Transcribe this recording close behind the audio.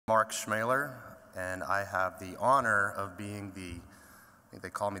Mark Schmeler, and I have the honor of being I think they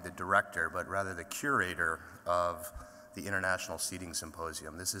call me the director, but rather the curator of the International Seating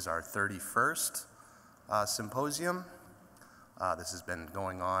Symposium. This is our 31st symposium. This has been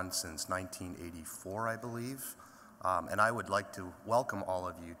going on since 1984, I believe. And I would like to welcome all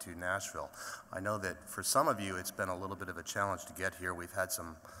of you to Nashville. I know that for some of you, it's been a little bit of a challenge to get here. We've had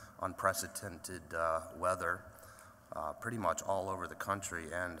some unprecedented weather pretty much all over the country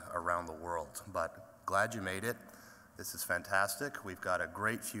and around the world. But glad you made it. This is fantastic. We've got a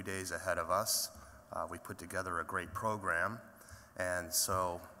great few days ahead of us. We put together a great program. And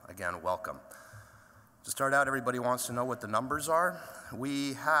so, again, welcome. To start out, everybody wants to know what the numbers are.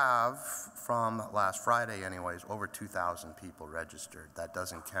 We have, from last Friday anyways, over 2,000 people registered. That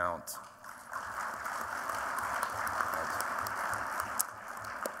doesn't count.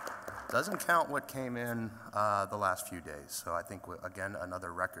 Doesn't count what came in the last few days. So I think, again,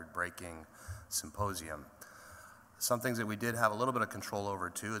 another record-breaking symposium. Some things that we did have a little bit of control over,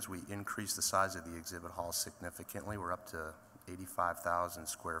 too, is we increased the size of the exhibit hall significantly. We're up to 85,000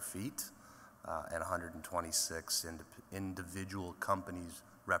 square feet. And 126 individual companies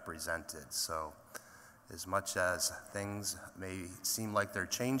represented. So as much as things may seem like they're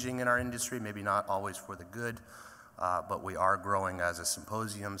changing in our industry, maybe not always for the good, but we are growing as a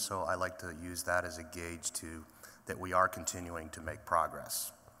symposium, so I like to use that as a gauge that we are continuing to make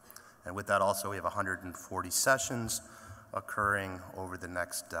progress. And with that also, we have 140 sessions occurring over the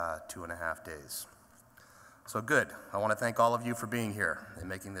next 2.5 days. So good. I want to thank all of you for being here and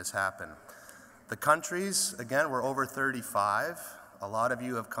making this happen. The countries, again, we're over 35. A lot of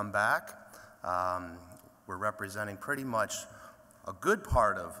you have come back. We're representing pretty much a good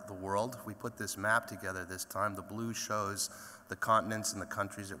part of the world. We put this map together this time. The blue shows the continents and the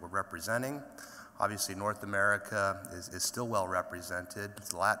countries that we're representing. Obviously, North America is still well represented.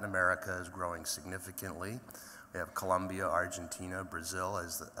 Latin America is growing significantly. We have Colombia, Argentina, Brazil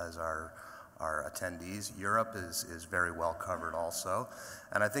as our attendees. Europe is very well covered also.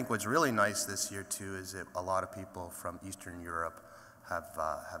 And I think what's really nice this year too is that a lot of people from Eastern Europe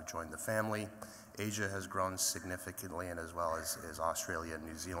have joined the family. Asia has grown significantly, and as well as Australia and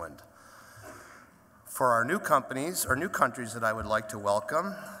New Zealand. For our new companies, or new countries that I would like to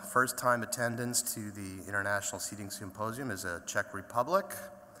welcome, first time attendance to the International Seating Symposium is a Czech Republic,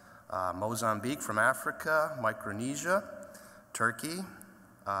 Mozambique from Africa, Micronesia, Turkey,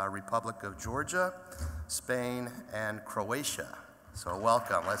 Republic of Georgia, Spain, and Croatia. So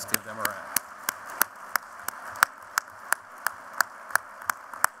welcome. Let's give them a round.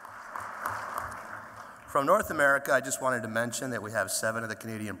 From North America, I just wanted to mention that we have 7 of the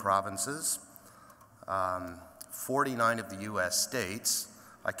Canadian provinces, 49 of the U.S. states.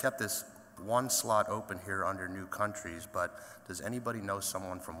 I kept this one slot open here under new countries, but does anybody know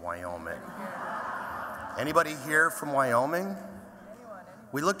someone from Wyoming? Anybody here from Wyoming?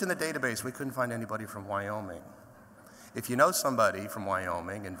 We looked in the database, we couldn't find anybody from Wyoming. If you know somebody from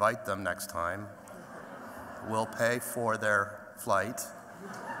Wyoming, invite them next time. We'll pay for their flight.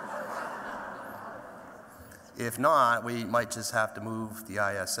 If not, we might just have to move the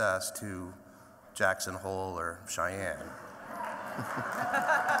ISS to Jackson Hole or Cheyenne.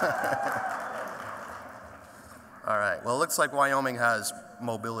 All right, well, it looks like Wyoming has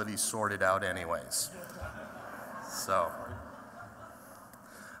mobility sorted out anyways. So.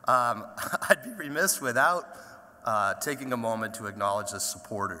 I'd be remiss without taking a moment to acknowledge the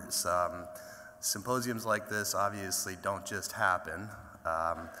supporters. Symposiums like this obviously don't just happen,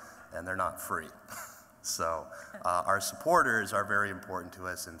 and they're not free. So our supporters are very important to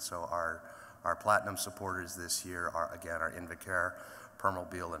us, and so our platinum supporters this year are, again, our Invacare,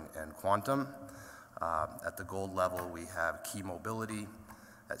 Permobil, and Quantum. At the gold level, we have Key Mobility.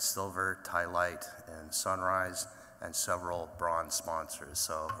 At silver, Tylite and Sunrise, and several bronze sponsors.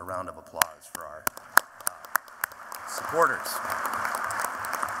 So a round of applause for our supporters.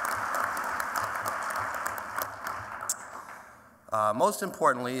 Most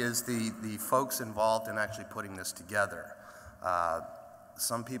importantly is the folks involved in actually putting this together.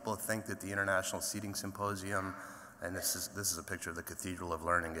 Some people think that the International Seating Symposium, and this is a picture of the Cathedral of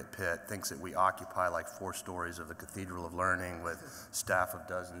Learning at Pitt, thinks that we occupy like 4 stories of the Cathedral of Learning with staff of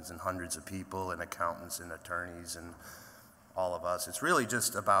dozens and hundreds of people and accountants and attorneys and all of us. It's really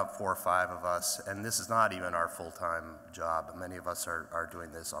just about 4 or 5 of us, and this is not even our full-time job. Many of us are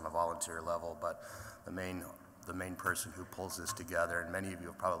doing this on a volunteer level, but the main person who pulls this together, and many of you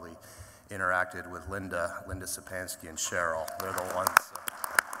have probably interacted with Linda Sapansky and Cheryl. They're the ones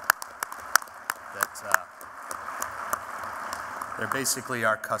that they're basically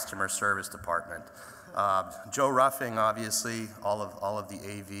our customer service department. Joe Ruffing, obviously, all of the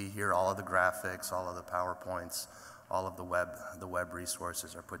AV here, all of the graphics, all of the PowerPoints, all of the web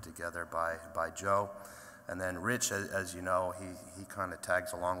resources are put together by Joe. And then Rich, as you know, he kind of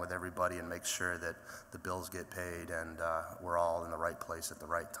tags along with everybody and makes sure that the bills get paid and we're all in the right place at the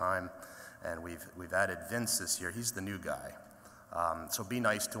right time. And we've added Vince this year. He's the new guy. So be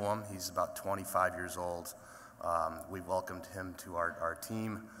nice to him. He's about 25 years old. We welcomed him to our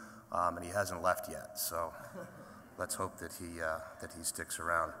team, and he hasn't left yet. So let's hope that he sticks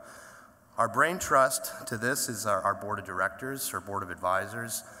around. Our brain trust to this is our board of directors, our board of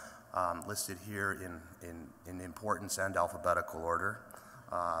advisors, listed here in importance and alphabetical order.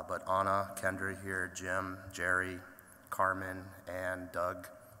 But Anna, Kendra here, Jim, Jerry, Carmen, Ann, Doug,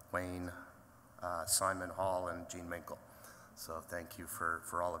 Wayne, Simon Hall, and Gene Minkle. So thank you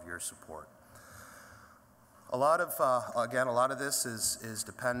for all of your support. A lot of this is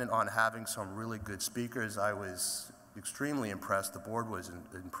dependent on having some really good speakers. I was extremely impressed, the board was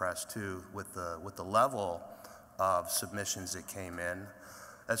impressed too, with the level of submissions that came in.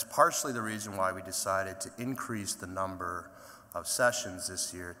 That's partially the reason why we decided to increase the number of sessions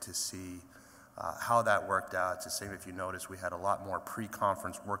this year to see how that worked out. It's the same, if you notice, we had a lot more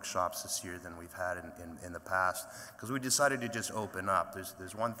pre-conference workshops this year than we've had in the past, because we decided to just open up.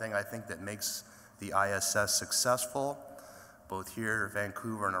 There's one thing I think that makes the ISS successful, both here,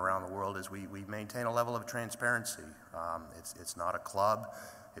 Vancouver, and around the world, is we maintain a level of transparency. It's not a club.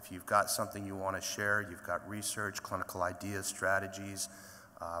 If you've got something you want to share, you've got research, clinical ideas, strategies,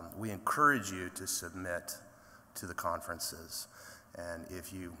 we encourage you to submit to the conferences. And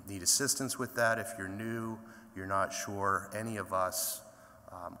if you need assistance with that, if you're new, you're not sure, any of us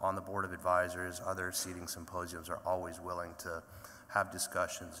on the board of advisors, other seating symposiums are always willing to have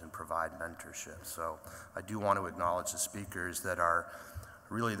discussions and provide mentorship. So I do want to acknowledge the speakers that are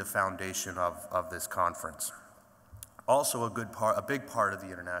really the foundation of this conference. Also a big part of the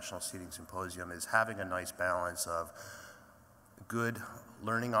International Seating Symposium is having a nice balance of good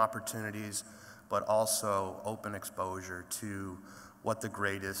learning opportunities, but also open exposure to what the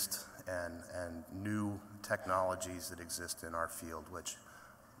greatest and new technologies that exist in our field, which,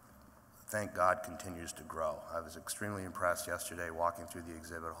 thank God, continues to grow. I was extremely impressed yesterday walking through the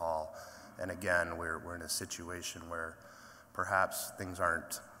exhibit hall, and again, we're in a situation where perhaps things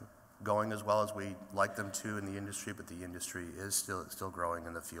aren't going as well as we like them to in the industry, but the industry is still growing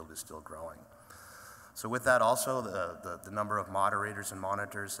and the field is still growing. So with that, also the number of moderators and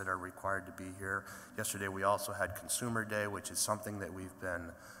monitors that are required to be here. Yesterday we also had Consumer Day, which is something that we've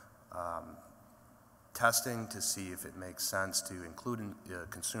been testing to see if it makes sense to include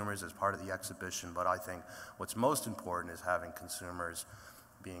consumers as part of the exhibition, but I think what's most important is having consumers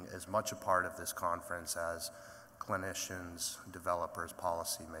being as much a part of this conference as clinicians, developers,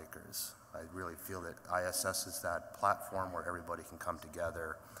 policymakers. I really feel that ISS is that platform where everybody can come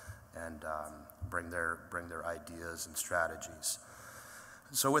together and bring their ideas and strategies.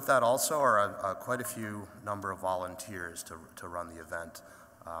 So with that also are quite a few number of volunteers to run the event.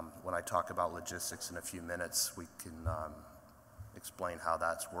 When I talk about logistics in a few minutes, we can explain how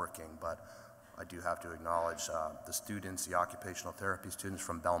that's working, but I do have to acknowledge the students, the occupational therapy students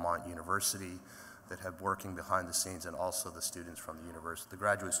from Belmont University that have working behind the scenes, and also the students from the university, the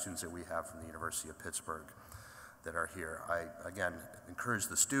graduate students that we have from the University of Pittsburgh that are here. I, again, encourage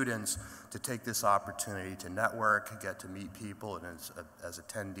the students to take this opportunity to network, get to meet people, and as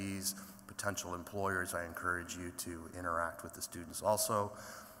attendees, potential employers, I encourage you to interact with the students also.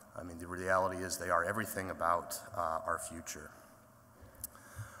 I mean, the reality is they are everything about our future.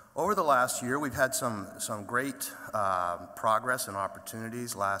 Over the last year, we've had some great progress and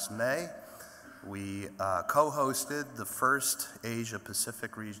opportunities. Last May, we co-hosted the first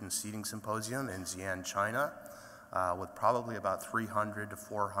Asia-Pacific Region Seating Symposium in Xi'an, China, with probably about 300 to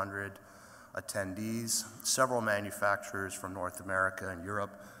 400 attendees. Several manufacturers from North America and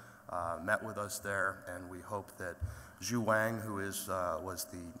Europe met with us there, and we hope that Zhu Wang, who was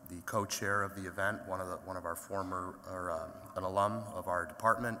the co-chair of the event, one of our former, an alum of our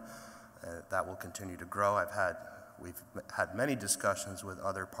department, that will continue to grow. We've had many discussions with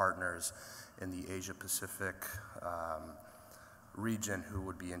other partners in the Asia-Pacific region who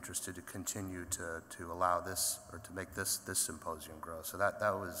would be interested to continue to allow this, or to make this symposium grow. So that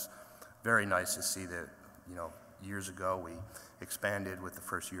was very nice to see that, years ago we expanded with the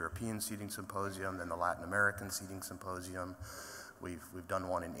first European Seating Symposium, then the Latin American Seating Symposium. We've done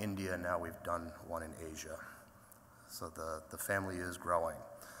one in India, and now we've done one in Asia. So the family is growing.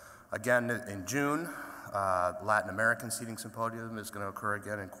 Again, in June, Latin American Seating Symposium is going to occur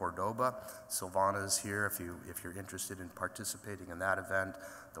again in Cordoba. Silvana is here if you're interested in participating in that event.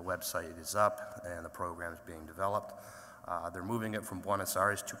 The website is up and the program is being developed. They're moving it from Buenos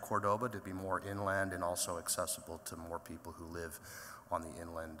Aires to Cordoba to be more inland and also accessible to more people who live on the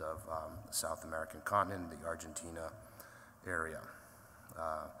inland of the South American continent, the Argentina area.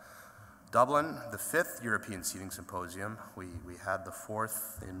 Dublin, the 5th European Seating Symposium. We had the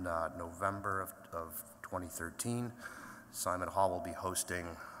 4th in November of 2013. Simon Hall will be hosting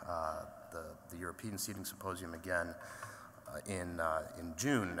the European Seating Symposium again in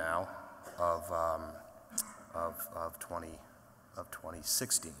June now of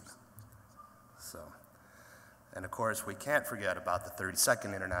 2016. So, and of course, we can't forget about the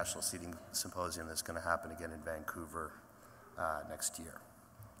 32nd International Seating Symposium that's going to happen again in Vancouver next year.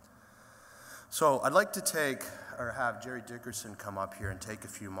 So I'd like to have Jerry Dickerson come up here and take a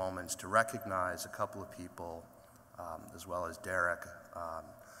few moments to recognize a couple of people, as well as Derek.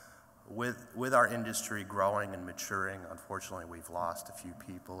 With our industry growing and maturing, unfortunately, we've lost a few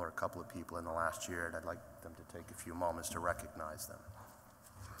people or a couple of people in the last year, and I'd like them to take a few moments to recognize them.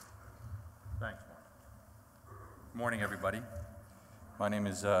 Thanks, Mark. Good morning, everybody. My name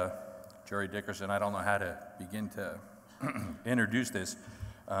is Jerry Dickerson. I don't know how to begin to introduce this.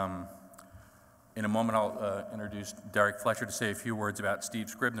 In a moment, I'll introduce Derek Fletcher to say a few words about Steve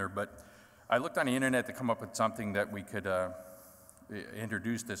Scribner, but I looked on the internet to come up with something that we could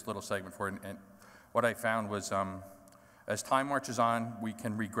introduce this little segment for, and what I found was as time marches on, we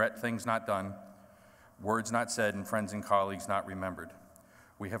can regret things not done, words not said, and friends and colleagues not remembered.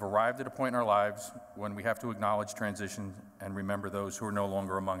 We have arrived at a point in our lives when we have to acknowledge transition and remember those who are no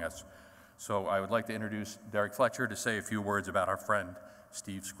longer among us. So I would like to introduce Derek Fletcher to say a few words about our friend,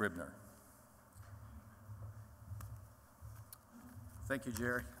 Steve Scribner. Thank you,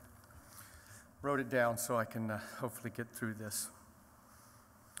 Jerry. Wrote it down so I can hopefully get through this.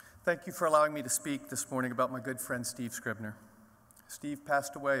 Thank you for allowing me to speak this morning about my good friend, Steve Scribner. Steve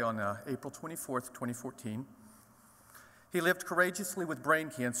passed away on April 24th, 2014. He lived courageously with brain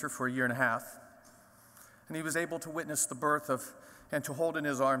cancer for a year and a half, and he was able to witness the birth of and to hold in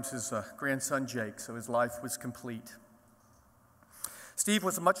his arms his grandson, Jake, so his life was complete. Steve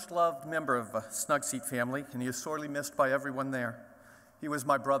was a much-loved member of a Snug Seat family, and he is sorely missed by everyone there. He was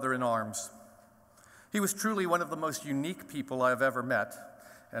my brother in arms. He was truly one of the most unique people I have ever met,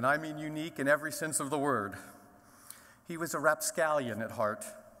 and I mean unique in every sense of the word. He was a rapscallion at heart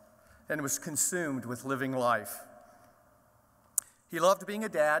and was consumed with living life. He loved being a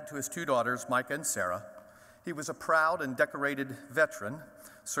dad to his 2 daughters, Micah and Sarah. He was a proud and decorated veteran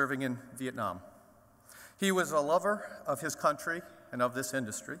serving in Vietnam. He was a lover of his country and of this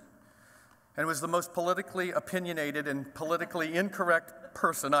industry, and was the most politically opinionated and politically incorrect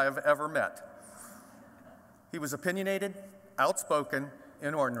person I have ever met. He was opinionated, outspoken,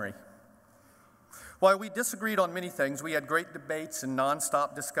 and ornery. While we disagreed on many things, we had great debates and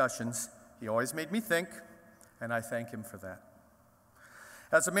nonstop discussions. He always made me think, and I thank him for that.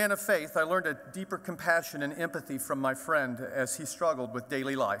 As a man of faith, I learned a deeper compassion and empathy from my friend as he struggled with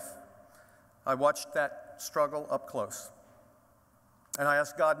daily life. I watched that struggle up close, and I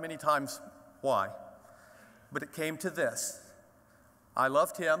asked God many times, why? But it came to this. I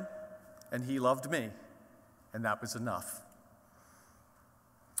loved him, and he loved me, and that was enough.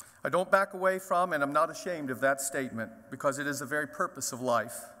 I don't back away from, and I'm not ashamed of that statement, because it is the very purpose of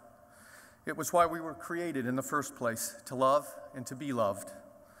life. It was why we were created in the first place, to love and to be loved.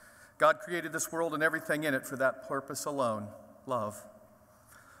 God created this world and everything in it for that purpose alone, love.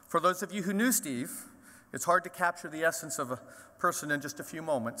 For those of you who knew Steve, it's hard to capture the essence of a person in just a few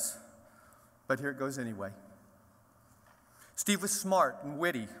moments, but here it goes anyway. Steve was smart and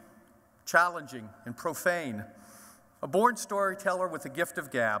witty, challenging and profane, a born storyteller with a gift of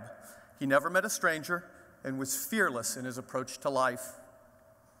gab. He never met a stranger and was fearless in his approach to life.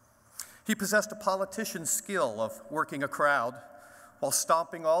 He possessed a politician's skill of working a crowd while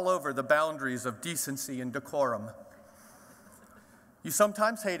stomping all over the boundaries of decency and decorum. You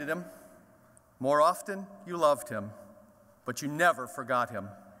sometimes hated him. More often, you loved him, but you never forgot him.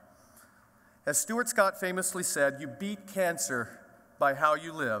 As Stuart Scott famously said, you beat cancer by how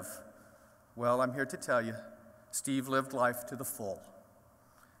you live. Well, I'm here to tell you, Steve lived life to the full.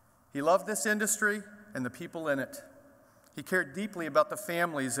 He loved this industry and the people in it. He cared deeply about the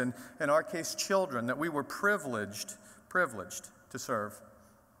families and, in our case, children that we were privileged to serve.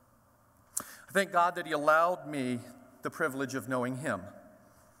 I thank God that he allowed me the privilege of knowing him.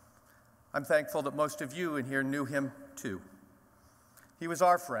 I'm thankful that most of you in here knew him too. He was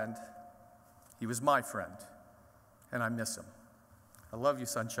our friend. He was my friend, and I miss him. I love you,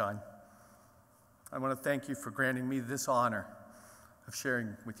 sunshine. I want to thank you for granting me this honor of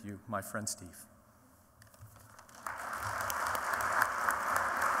sharing with you my friend Steve.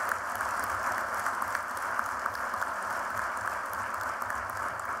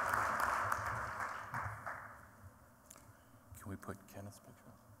 Can we put Kenneth's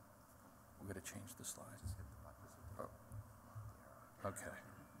picture? We're going to change the slides. Oh. Okay.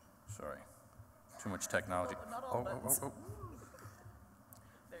 Sorry. Too much technology. Not all buttons. Oh.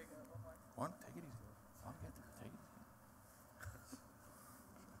 There you go, one more. One, take it easy. I'll get it. Take it.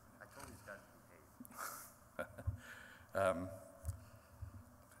 I told these guys to behave.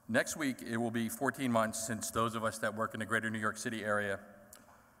 Next week, it will be 14 months since those of us that work in the greater New York City area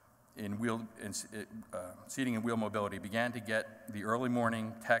in seating and wheel mobility began to get the early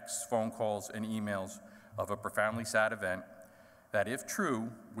morning texts, phone calls, and emails of a profoundly sad event that, if true,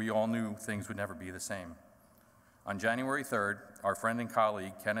 we all knew things would never be the same. On January 3rd, our friend and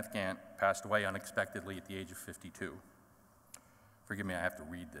colleague, Kenneth Gant, passed away unexpectedly at the age of 52. Forgive me, I have to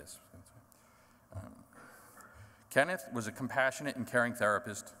read this. Kenneth was a compassionate and caring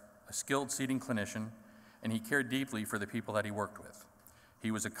therapist, a skilled seating clinician, and he cared deeply for the people that he worked with.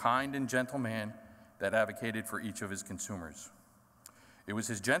 He was a kind and gentle man that advocated for each of his consumers. It was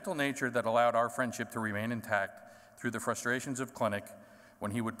his gentle nature that allowed our friendship to remain intact through the frustrations of clinic when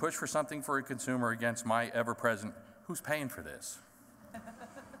he would push for something for a consumer against my ever-present, "Who's paying for this?"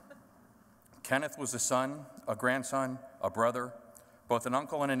 Kenneth was a son, a grandson, a brother, both an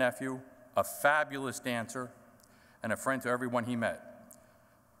uncle and a nephew, a fabulous dancer, and a friend to everyone he met.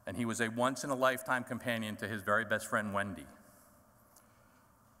 And he was a once-in-a-lifetime companion to his very best friend, Wendy.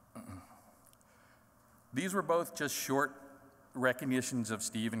 These were both just short recognitions of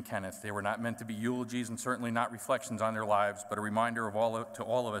Steve and Kenneth. They were not meant to be eulogies and certainly not reflections on their lives, but a reminder to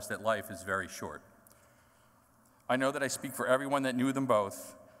all of us that life is very short. I know that I speak for everyone that knew them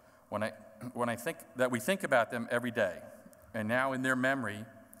both when I think that we think about them every day. And now in their memory,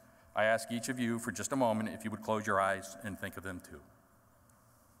 I ask each of you for just a moment if you would close your eyes and think of them too.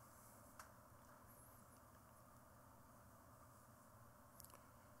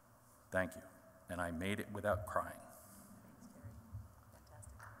 Thank you. And I made it without crying.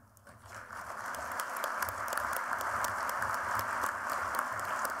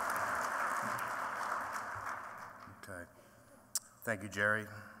 Okay. Thank you, Jerry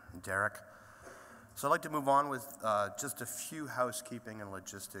and Derek. So I'd like to move on with just a few housekeeping and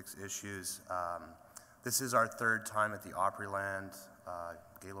logistics issues. This is our third time at the Opryland,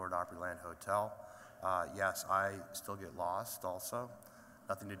 Gaylord Opryland Hotel. Yes, I still get lost also.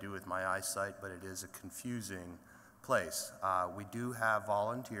 Nothing to do with my eyesight, but it is a confusing place. We do have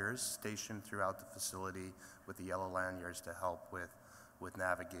volunteers stationed throughout the facility with the yellow lanyards to help with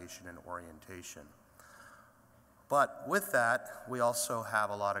navigation and orientation. But with that, we also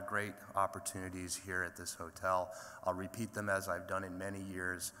have a lot of great opportunities here at this hotel. I'll repeat them as I've done in many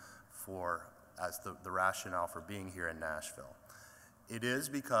years as the rationale for being here in Nashville. It is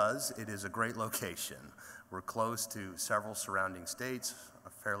because it is a great location. We're close to several surrounding states, a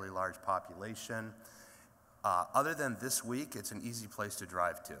fairly large population. Other than this week, it's an easy place to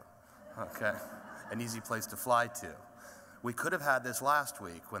drive to, okay? An easy place to fly to. We could have had this last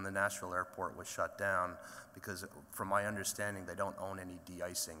week when the Nashville airport was shut down because, from my understanding, they don't own any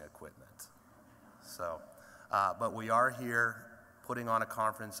de-icing equipment. So, but we are here. Putting on a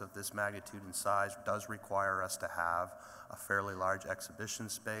conference of this magnitude and size does require us to have a fairly large exhibition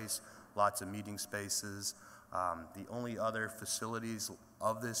space, lots of meeting spaces. The only other facilities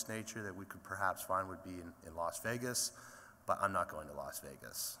of this nature that we could perhaps find would be in Las Vegas, but I'm not going to Las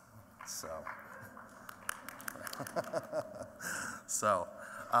Vegas. So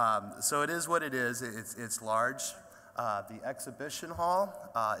it is what it is. It's large. The exhibition hall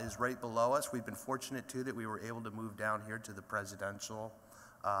is right below us. We've been fortunate, too, that we were able to move down here to the presidential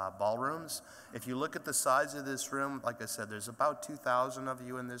ballrooms. If you look at the size of this room, like I said, there's about 2,000 of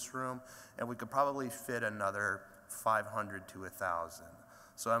you in this room, and we could probably fit another 500 to 1,000.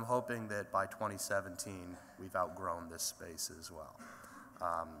 So I'm hoping that by 2017, we've outgrown this space as well.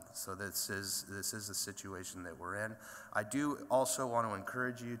 So this is the situation that we're in. I do also want to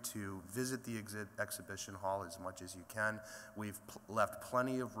encourage you to visit the exhibition hall as much as you can. We've left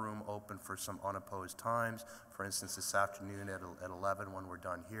plenty of room open for some unopposed times. For instance, this afternoon at 11 when we're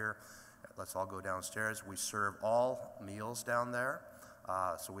done here, let's all go downstairs. We serve all meals down there.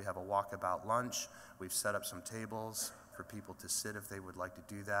 So we have a walkabout lunch. We've set up some tables for people to sit if they would like to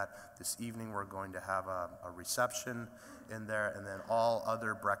do that. This evening we're going to have a reception in there, and then all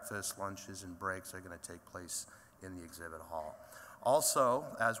other breakfasts, lunches, and breaks are going to take place in the exhibit hall. Also,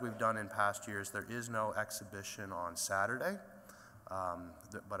 as we've done in past years, there is no exhibition on Saturday.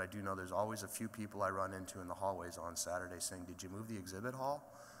 But I do know there's always a few people I run into in the hallways on Saturday saying, did you move the exhibit hall?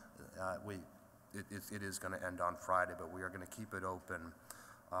 It is going to end on Friday, but we are going to keep it open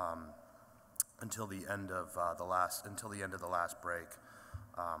until the end of the last break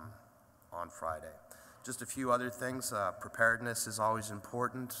on Friday. Just a few other things. Preparedness is always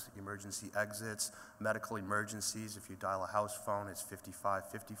important. Emergency exits, medical emergencies. If you dial a house phone, it's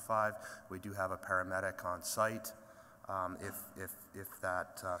 5555. We do have a paramedic on site if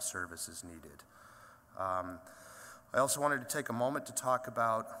that service is needed. I also wanted to take a moment to talk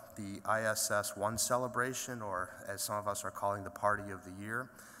about the ISS 1 celebration, or as some of us are calling the Party of the Year.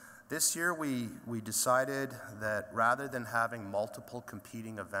 This year we decided that rather than having multiple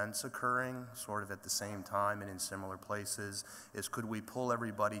competing events occurring sort of at the same time and in similar places, is could we pull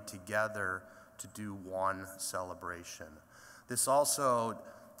everybody together to do one celebration. This also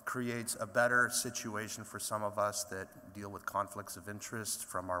creates a better situation for some of us that deal with conflicts of interest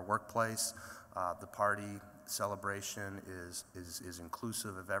from our workplace. The party celebration is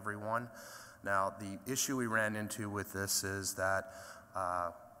inclusive of everyone. Now, the issue we ran into with this is that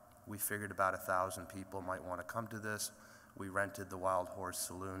we figured about 1,000 people might want to come to this. We rented the Wild Horse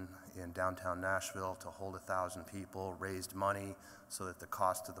Saloon in downtown Nashville to hold 1,000 people, raised money so that the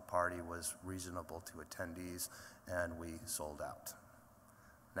cost of the party was reasonable to attendees, and we sold out.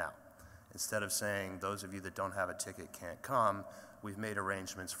 Now, instead of saying those of you that don't have a ticket can't come, we've made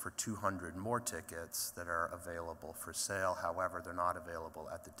arrangements for 200 more tickets that are available for sale. However, they're not available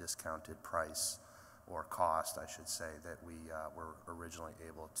at the discounted price or cost, I should say, that we were originally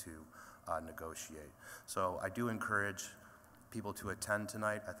able to negotiate. So I do encourage people to attend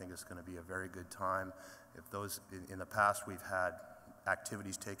tonight. I think it's going to be a very good time. If those in the past, we've had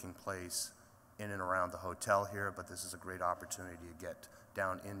activities taking place in and around the hotel here, but this is a great opportunity to get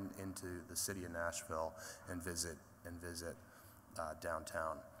down into the city of Nashville and visit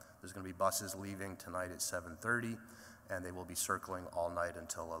downtown. There's going to be buses leaving tonight at 7:30, and they will be circling all night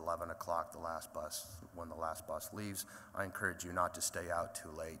until 11 o'clock, when the last bus leaves. I encourage you not to stay out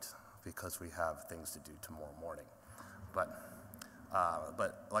too late because we have things to do tomorrow morning. But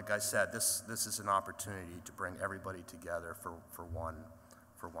like I said, this is an opportunity to bring everybody together for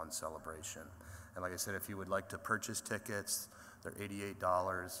one celebration. And like I said, if you would like to purchase tickets, they're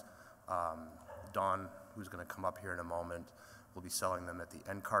 $88. Dawn, who's going to come up here in a moment, will be selling them at the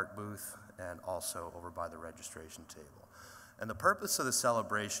NCART booth and also over by the registration table. And the purpose of the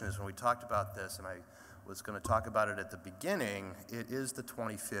celebration is, when we talked about this, and I was going to talk about it at the beginning, it is the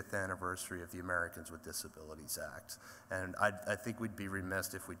 25th anniversary of the Americans with Disabilities Act. And I think we'd be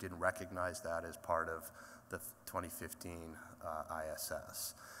remiss if we didn't recognize that as part of the 2015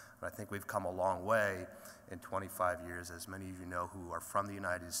 ISS. And I think we've come a long way in 25 years, as many of you know who are from the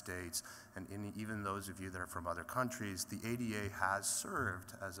United States, and even those of you that are from other countries. The ADA has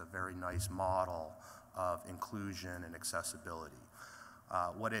served as a very nice model of inclusion and accessibility.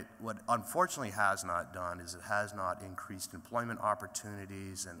 What unfortunately has not done is it has not increased employment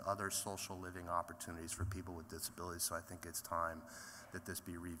opportunities and other social living opportunities for people with disabilities, so I think it's time that this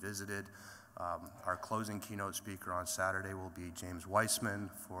be revisited. Our closing keynote speaker on Saturday will be James Weissman.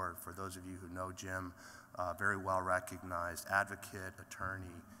 For those of you who know Jim, very well recognized advocate,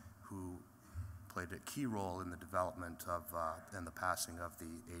 attorney, who played a key role in the development of and the passing of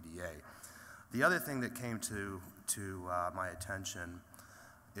the ADA. The other thing that came to my attention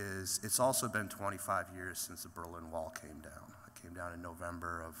is it's also been 25 years since the Berlin Wall came down. It came down in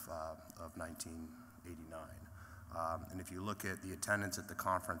November of 1989. And if you look at the attendance at the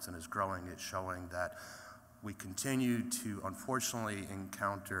conference, and is growing, it's showing that we continue to unfortunately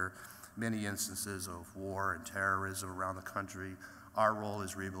encounter many instances of war and terrorism around the country. Our role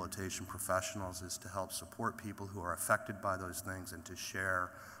as rehabilitation professionals is to help support people who are affected by those things and to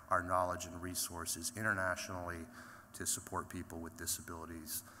share our knowledge and resources internationally to support people with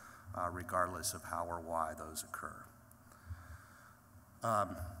disabilities, regardless of how or why those occur.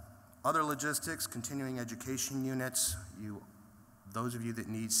 Other logistics, continuing education units. Those of you that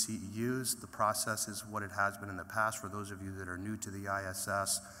need CEUs, the process is what it has been in the past. For those of you that are new to the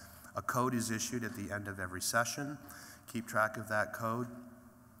ISS, a code is issued at the end of every session. Keep track of that code.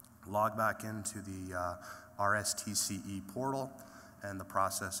 Log back into the RSTCE portal, and the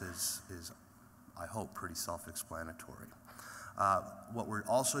process is, I hope, pretty self-explanatory. What we're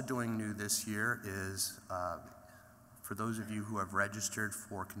also doing new this year is, for those of you who have registered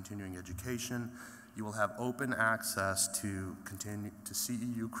for continuing education, you will have open access to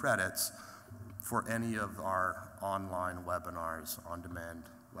CEU credits for any of our online webinars, on-demand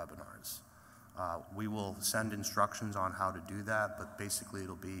webinars. We will send instructions on how to do that, but basically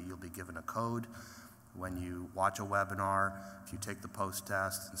you'll be given a code. When you watch a webinar, if you take the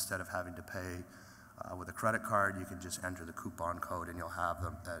post-test, instead of having to pay with a credit card, you can just enter the coupon code and you'll have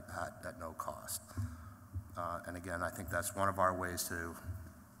them at no cost. And again, I think that's one of our ways to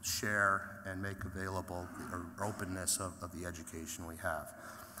share and make available the openness of the education we have.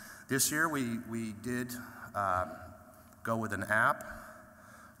 This year we did go with an app,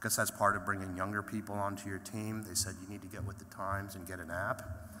 because that's part of bringing younger people onto your team. They said you need to get with the times and get an app.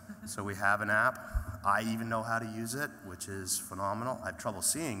 So we have an app. I even know how to use it, which is phenomenal. I have trouble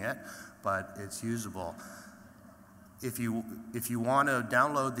seeing it, but it's usable. If you want to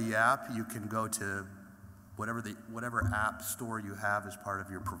download the app, you can go to whatever app store you have as part of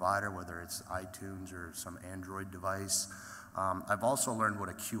your provider, whether it's iTunes or some Android device. I've also learned what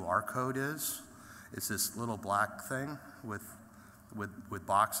a QR code is. It's this little black thing with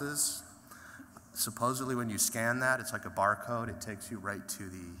boxes. Supposedly when you scan that, it's like a barcode. It takes you right to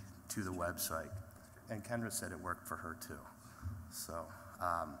the website. And Kendra said it worked for her too. So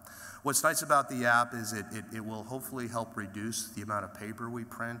what's nice about the app is it will hopefully help reduce the amount of paper we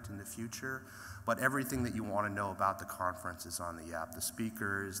print in the future. But everything that you want to know about the conference is on the app. The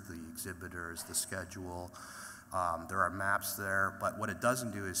speakers, the exhibitors, the schedule. There are maps there. But what it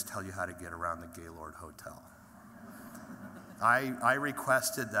doesn't do is tell you how to get around the Gaylord Hotel. I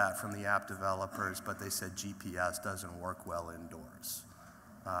requested that from the app developers, but they said GPS doesn't work well indoors.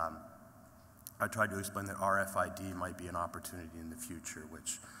 I tried to explain that RFID might be an opportunity in the future,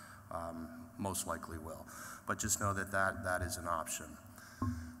 which most likely will. But just know that is an option.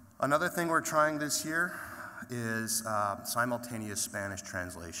 Another thing we're trying this year is simultaneous Spanish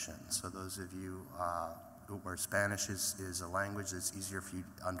translation. So those of you where Spanish is a language that's easier for you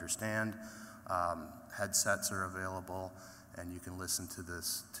to understand, headsets are available, and you can listen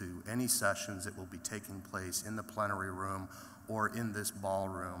to any sessions that will be taking place in the plenary room or in this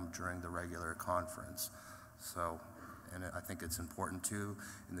ballroom during the regular conference. So, and I think it's important too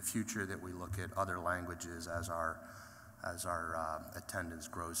in the future that we look at other languages as our attendance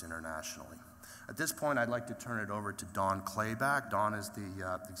grows internationally. At this point, I'd like to turn it over to Dawn Clayback. Dawn is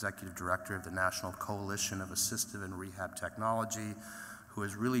the Executive Director of the National Coalition of Assistive and Rehab Technology, who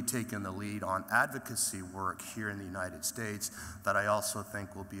has really taken the lead on advocacy work here in the United States that I also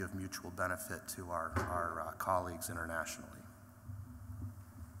think will be of mutual benefit to our colleagues internationally.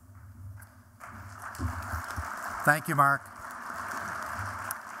 Thank you, Mark.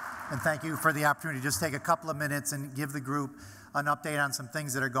 And thank you for the opportunity to just take a couple of minutes and give the group an update on some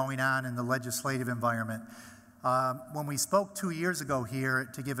things that are going on in the legislative environment. When we spoke 2 years ago here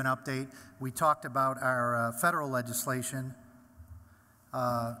to give an update, we talked about our federal legislation,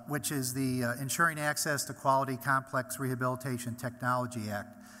 which is the Ensuring Access to Quality Complex Rehabilitation Technology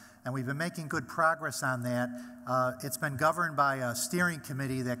Act. And we've been making good progress on that. It's been governed by a steering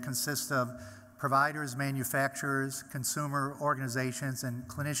committee that consists of providers, manufacturers, consumer organizations, and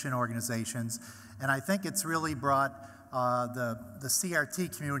clinician organizations. And I think it's really brought the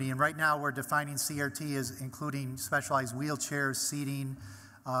CRT community, and right now we're defining CRT as including specialized wheelchairs, seating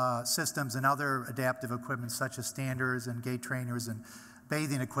systems, and other adaptive equipment such as standers and gait trainers and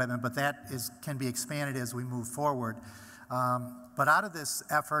bathing equipment, but that can be expanded as we move forward. But out of this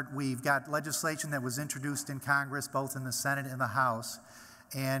effort, we've got legislation that was introduced in Congress, both in the Senate and the House.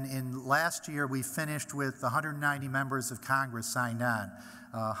 And in last year, we finished with 190 members of Congress signed on,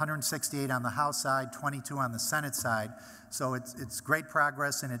 168 on the House side, 22 on the Senate side. So it's great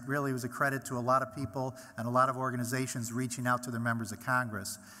progress, and it really was a credit to a lot of people and a lot of organizations reaching out to their members of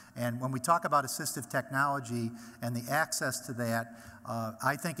Congress. And when we talk about assistive technology and the access to that,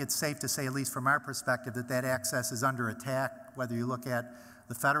 I think it's safe to say, at least from our perspective, that access is under attack, whether you look at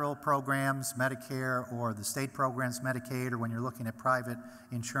the federal programs, Medicare, or the state programs, Medicaid, or when you're looking at private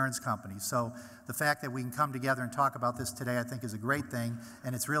insurance companies. So the fact that we can come together and talk about this today, I think, is a great thing,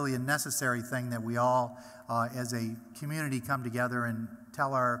 and it's really a necessary thing that we all, as a community, come together and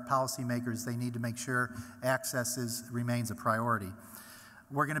tell our policymakers they need to make sure access remains a priority.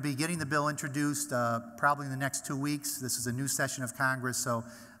 We're going to be getting the bill introduced probably in the next 2 weeks. This is a new session of Congress, so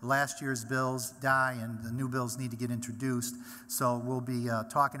last year's bills die and the new bills need to get introduced. So we'll be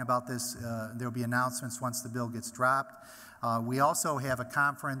talking about this. There will be announcements once the bill gets dropped. We also have a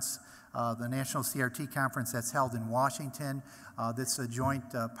conference, the National CRT Conference, that's held in Washington. That's a joint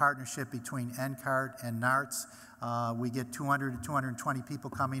partnership between NCART and NARTS. We get 200 to 220 people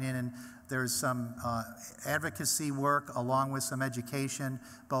coming in, and there's some advocacy work along with some education,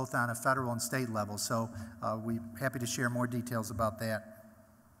 both on a federal and state level. So we're happy to share more details about that.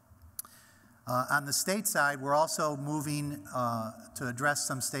 On the state side, we're also moving to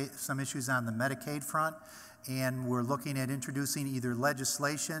address some issues on the Medicaid front, and we're looking at introducing either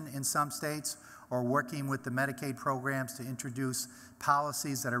legislation in some states or working with the Medicaid programs to introduce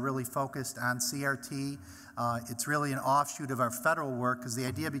policies that are really focused on CRT. It's really an offshoot of our federal work, because the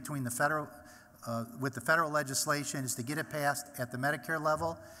idea between the federal with the federal legislation is to get it passed at the Medicare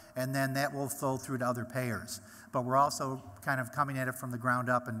level, and then that will flow through to other payers. But we're also kind of coming at it from the ground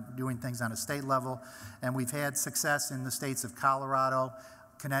up and doing things on a state level. And we've had success in the states of Colorado,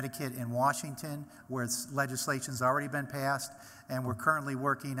 Connecticut, and Washington, where legislation's already been passed. And we're currently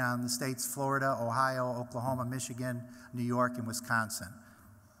working on the states Florida, Ohio, Oklahoma, Michigan, New York, and Wisconsin.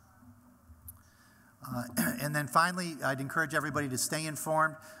 And then finally, I'd encourage everybody to stay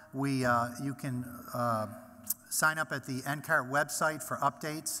informed. You can sign up at the NCART website for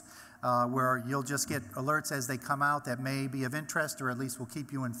updates, where you'll just get alerts as they come out that may be of interest, or at least will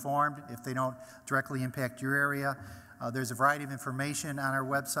keep you informed if they don't directly impact your area. There's a variety of information on our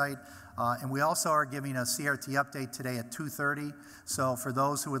website. And we also are giving a CRT update today at 2:30. So for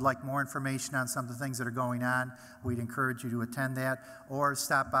those who would like more information on some of the things that are going on, we'd encourage you to attend that, or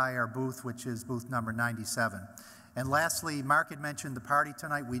stop by our booth, which is booth number 97. And lastly, Mark had mentioned the party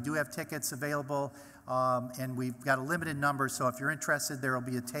tonight. We do have tickets available, and we've got a limited number. So if you're interested, there will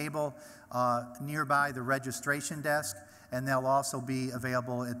be a table nearby the registration desk, and they'll also be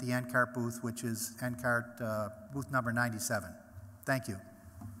available at the NCART booth, which is NCART booth number 97. Thank you.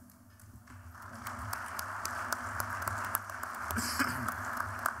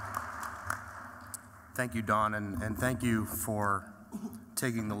 Thank you, Don, and thank you for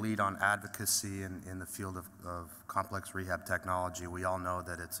taking the lead on advocacy in the field of complex rehab technology. We all know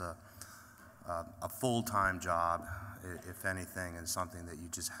that it's a full-time job, if anything, and something that you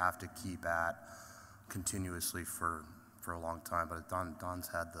just have to keep at continuously for a long time. But Don's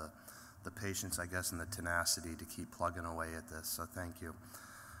had the patience, I guess, and the tenacity to keep plugging away at this, so thank you.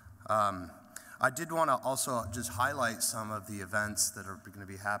 I did want to also just highlight some of the events that are going to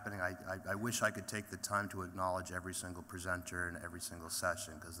be happening. I wish I could take the time to acknowledge every single presenter and every single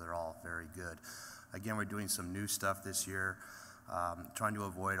session, because they're all very good. Again, we're doing some new stuff this year, trying to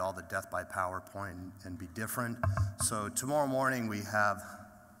avoid all the death by PowerPoint and be different. So tomorrow morning we have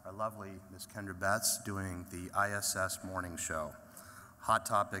our lovely Ms. Kendra Betts doing the ISS morning show, Hot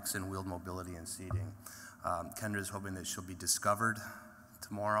Topics in Wheeled Mobility and Seating. Kendra's hoping that she'll be discovered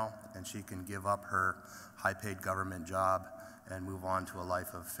tomorrow, and she can give up her high-paid government job and move on to a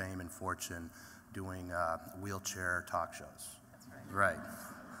life of fame and fortune doing wheelchair talk shows. That's right. Right.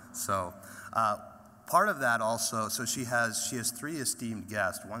 So part of that also, so she has three esteemed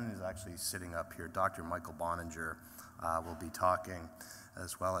guests. One is actually sitting up here. Dr. Michael Boninger will be talking,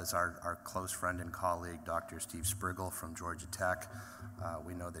 as well as our close friend and colleague, Dr. Steve Spriggle from Georgia Tech.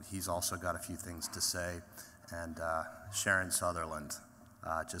 We know that he's also got a few things to say, and Sharon Sutherland,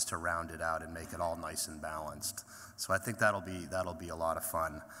 just to round it out and make it all nice and balanced. So I think that'll be a lot of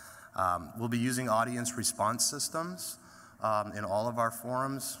fun. We'll be using audience response systems in all of our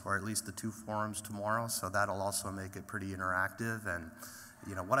forums, or at least the two forums tomorrow, so that'll also make it pretty interactive. And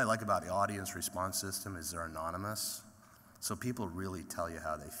you know, what I like about the audience response system is they're anonymous, so people really tell you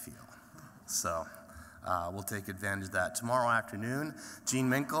how they feel. So we'll take advantage of that. Tomorrow afternoon, Gene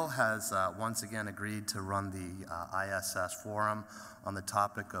Minkle has once again agreed to run the ISS forum on the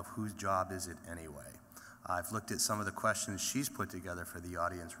topic of whose job is it anyway. I've looked at some of the questions she's put together for the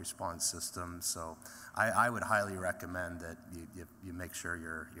audience response system, so I would highly recommend that you make sure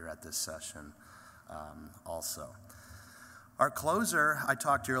you're at this session also. Our closer, I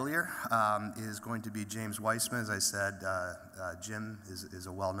talked earlier, is going to be James Weissman. As I said, Jim is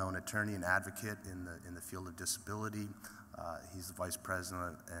a well-known attorney and advocate in the field of disability. He's the Vice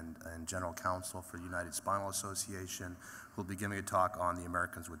President and General Counsel for United Spinal Association, who will be giving a talk on the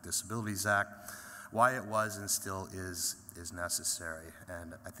Americans with Disabilities Act, why it was and still is necessary.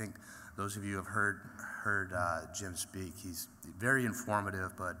 And I think those of you who have heard Jim speak, he's very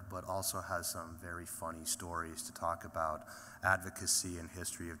informative, but also has some very funny stories to talk about advocacy and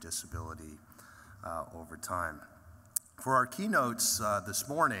history of disability over time. For our keynotes this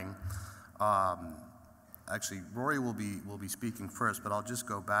morning, actually, Rory will be speaking first, but I'll just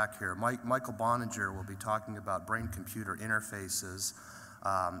go back here. Michael Boninger will be talking about brain-computer interfaces,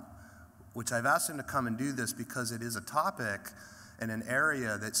 which I've asked him to come and do this because it is a topic in an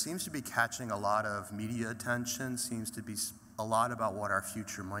area that seems to be catching a lot of media attention, seems to be a lot about what our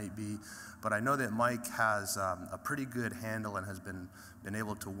future might be. But I know that Mike has a pretty good handle and has been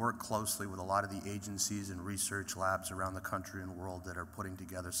able to work closely with a lot of the agencies and research labs around the country and world that are putting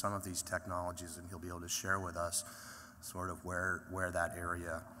together some of these technologies, and he'll be able to share with us sort of where that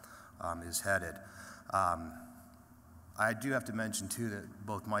area is headed. I do have to mention, too, that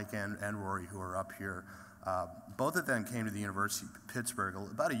both Mike and Rory, who are up here, Both of them came to the University of Pittsburgh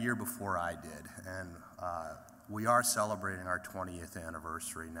about a year before I did, and we are celebrating our 20th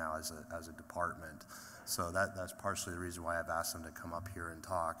anniversary now as a department. So that's partially the reason why I've asked them to come up here and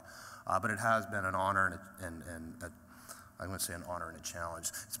talk. But it has been an honor and I'm going to say an honor and a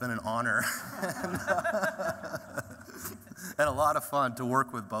challenge. It's been an honor and a lot of fun to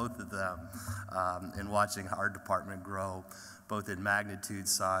work with both of them in watching our department grow, both in magnitude,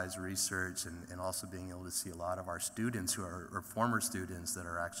 size, research, and also being able to see a lot of our students who are former students that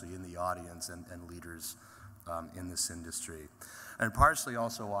are actually in the audience and leaders in this industry. And partially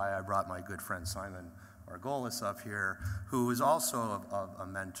also why I brought my good friend Simon Margolis up here, who was also a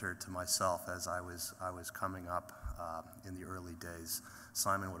mentor to myself as I was coming up in the early days.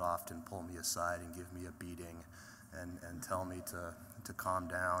 Simon would often pull me aside and give me a beating and tell me to calm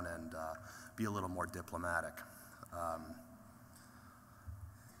down and be a little more diplomatic.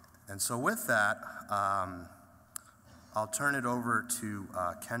 And so with that, I'll turn it over to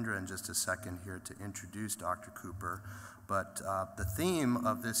Kendra in just a second here to introduce Dr. Cooper. But the theme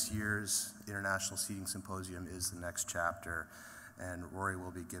of this year's International Seating Symposium is the next chapter, and Rory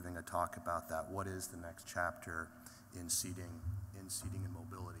will be giving a talk about that. What is the next chapter in seating and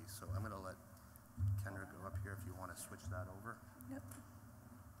mobility? So I'm going to let Kendra go up here if you want to switch that over. Yep.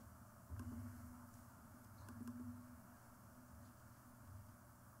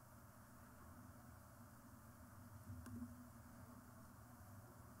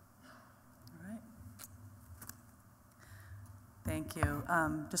 Thank you.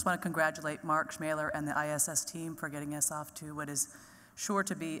 Just want to congratulate Mark Schmeler and the ISS team for getting us off to what is sure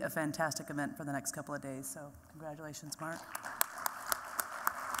to be a fantastic event for the next couple of days. So congratulations, Mark.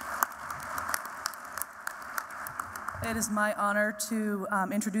 It is my honor to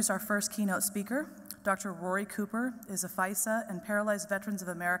introduce our first keynote speaker. Dr. Rory Cooper is a FISA and Paralyzed Veterans of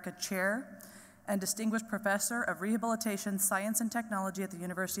America Chair and Distinguished Professor of Rehabilitation, Science and Technology at the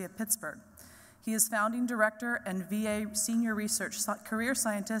University of Pittsburgh. He is founding director and VA senior research career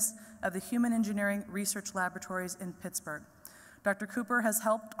scientist of the Human Engineering Research Laboratories in Pittsburgh. Dr. Cooper has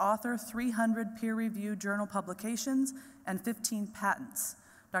helped author 300 peer-reviewed journal publications and 15 patents.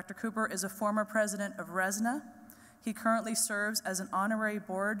 Dr. Cooper is a former president of RESNA. He currently serves as an honorary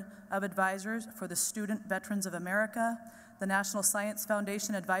board of advisors for the Student Veterans of America, the National Science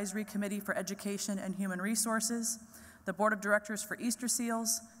Foundation Advisory Committee for Education and Human Resources, the Board of Directors for Easter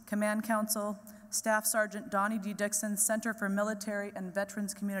Seals, Command Council, Staff Sergeant Donnie D. Dixon Center for Military and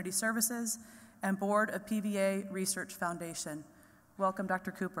Veterans Community Services, and Board of PVA Research Foundation. Welcome,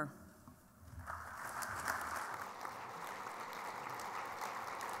 Dr. Cooper.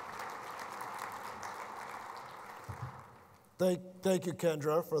 Thank you,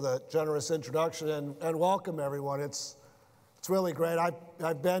 Kendra, for the generous introduction, and welcome, everyone. It's really great.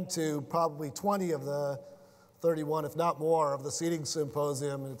 I've been to probably 20 of the 31, if not more, of the seating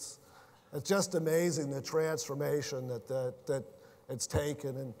symposium. It's just amazing the transformation that it's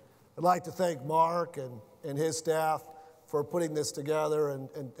taken. And I'd like to thank Mark and his staff for putting this together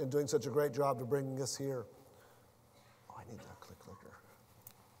and doing such a great job to bringing us here. Oh, I need that clicker.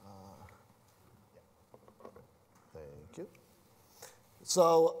 Thank you.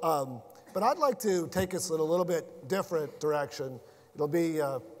 So, but I'd like to take us in a little bit different direction. It'll be,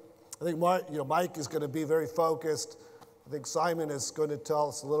 I think Mike is going to be very focused. I think Simon is going to tell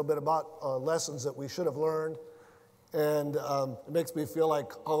us a little bit about lessons that we should have learned. And it makes me feel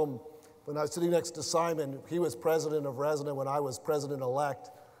like home. When I was sitting next to Simon, he was president of RESNA when I was president-elect.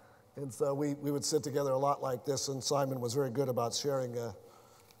 And so we would sit together a lot like this, and Simon was very good about sharing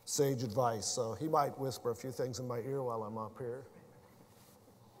sage advice. So he might whisper a few things in my ear while I'm up here.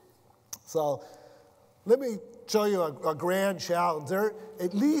 So let me show you a grand challenge. There,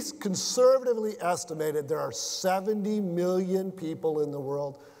 at least conservatively estimated, there are 70 million people in the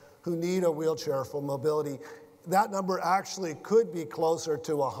world who need a wheelchair for mobility. That number actually could be closer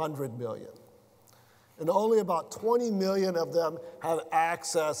to 100 million. And only about 20 million of them have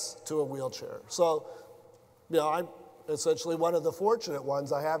access to a wheelchair. So, I'm essentially one of the fortunate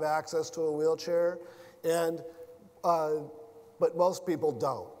ones. I have access to a wheelchair, but most people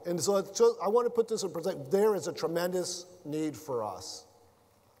don't. And so I want to put this in perspective. There is a tremendous need for us.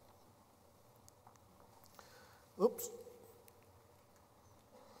 Oops.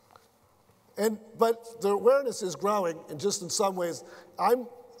 But the awareness is growing, and just in some ways, I'm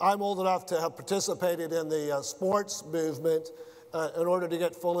old enough to have participated in the sports movement in order to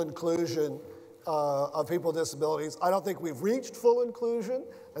get full inclusion of people with disabilities. I don't think we've reached full inclusion.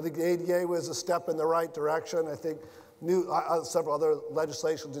 I think the ADA was a step in the right direction. I think several other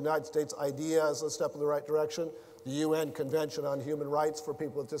legislations in the United States. IDEA is a step in the right direction. The UN Convention on Human Rights for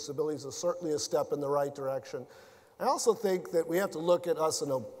People with Disabilities is certainly a step in the right direction. I also think that we have to look at us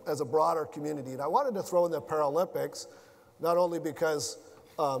as a broader community. And I wanted to throw in the Paralympics, not only because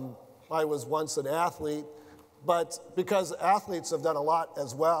I was once an athlete, but because athletes have done a lot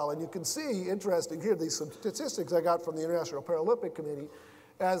as well. And you can see, interesting here, these statistics I got from the International Paralympic Committee,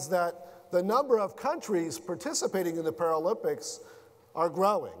 as that the number of countries participating in the Paralympics are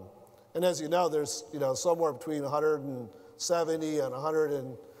growing. And as you know, there's somewhere between 170 and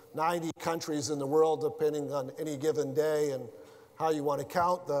 190 countries in the world, depending on any given day and how you want to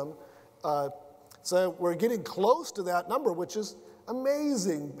count them. So we're getting close to that number, which is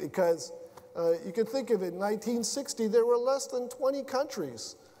amazing, because you can think of it, in 1960, there were less than 20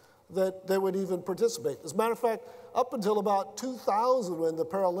 countries that would even participate. As a matter of fact, up until about 2000, when the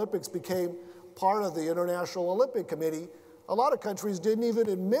Paralympics became part of the International Olympic Committee, a lot of countries didn't even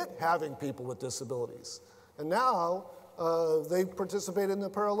admit having people with disabilities. And now they participate in the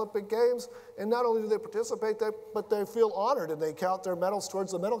Paralympic Games, and not only do they participate, but they feel honored, and they count their medals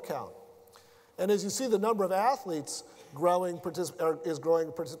towards the medal count. And as you see, the number of athletes is growing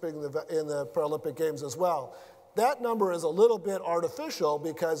participating in the Paralympic Games as well. That number is a little bit artificial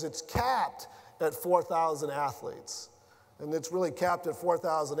because it's capped at 4,000 athletes. And it's really capped at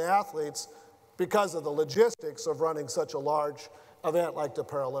 4,000 athletes because of the logistics of running such a large event like the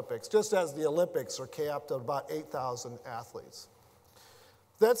Paralympics, just as the Olympics are capped at about 8,000 athletes.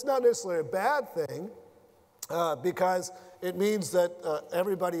 That's not necessarily a bad thing, because it means that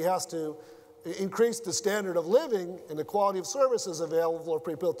everybody has to increase the standard of living and the quality of services available for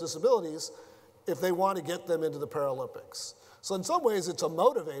people with disabilities if they want to get them into the Paralympics. So in some ways, it's a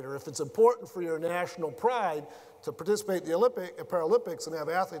motivator. If it's important for your national pride to participate in the Paralympics and have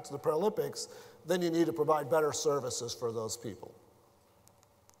athletes in the Paralympics, then you need to provide better services for those people.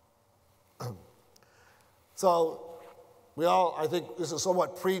 So I think this is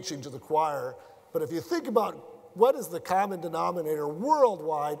somewhat preaching to the choir, but if you think about what is the common denominator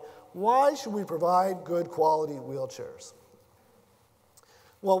worldwide, why should we provide good quality wheelchairs?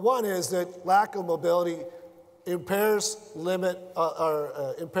 Well, one is that lack of mobility impairs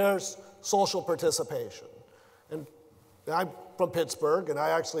social participation. And I'm from Pittsburgh, and I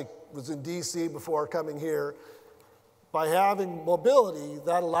actually was in DC before coming here. By having mobility,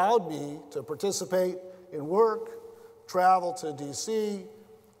 that allowed me to participate in work, travel to DC,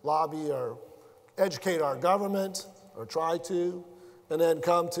 lobby or educate our government, or try to, and then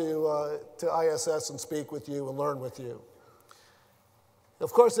come to ISS and speak with you and learn with you.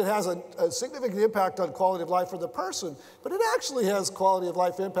 Of course, it has a significant impact on quality of life for the person, but it actually has quality of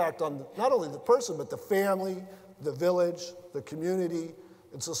life impact on not only the person, but the family, the village, the community,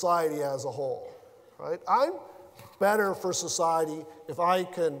 and society as a whole, right? I'm better for society if I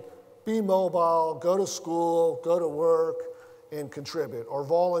can be mobile, go to school, go to work, and contribute, or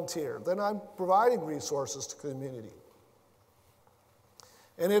volunteer. Then I'm providing resources to the community.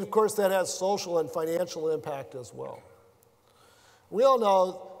 And of course, that has social and financial impact as well. We all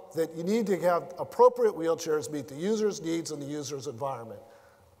know that you need to have appropriate wheelchairs meet the user's needs and the user's environment.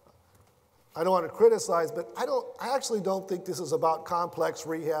 I don't want to criticize, but I actually don't think this is about complex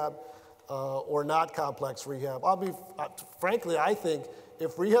rehab or not complex rehab. Frankly, I think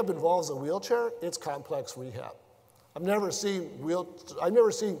if rehab involves a wheelchair, it's complex rehab. I've never seen,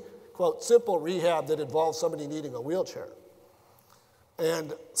 quote, simple rehab that involves somebody needing a wheelchair.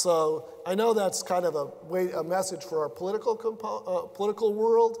 And so I know that's kind of a message for our political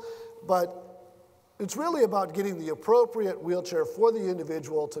world, but it's really about getting the appropriate wheelchair for the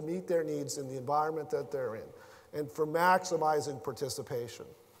individual to meet their needs in the environment that they're in, and for maximizing participation.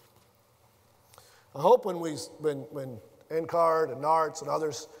 I hope when NCARD and NARTS and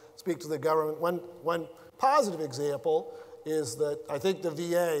others speak to the government, one positive example is that I think the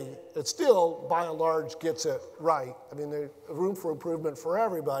VA, it still, by and large, gets it right. I mean, there's room for improvement for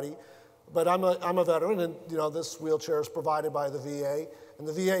everybody, but I'm a veteran, and this wheelchair is provided by the VA, and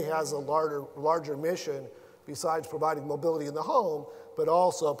the VA has a larger mission besides providing mobility in the home, but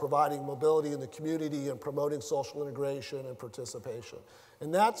also providing mobility in the community and promoting social integration and participation.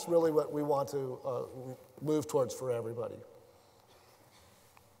 And that's really what we want to move towards for everybody.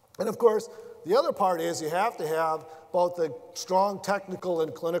 And of course, the other part is you have to have both the strong technical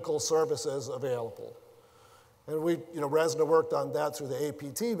and clinical services available. And we, Resna worked on that through the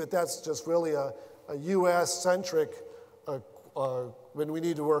APT, but that's just really a US-centric, when we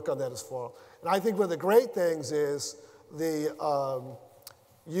need to work on that as well. And I think one of the great things is the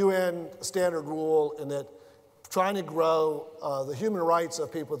UN standard rule in that trying to grow the human rights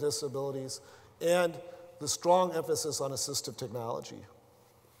of people with disabilities and the strong emphasis on assistive technology.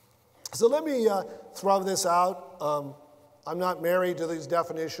 So let me throw this out. I'm not married to these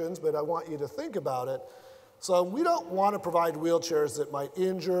definitions, but I want you to think about it. So we don't want to provide wheelchairs that might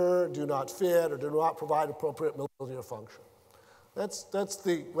injure, do not fit, or do not provide appropriate mobility or function. That's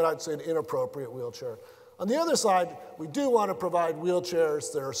what I'd say an inappropriate wheelchair. On the other side, we do want to provide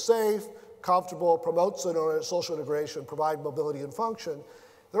wheelchairs that are safe, comfortable, promote social integration, provide mobility and function.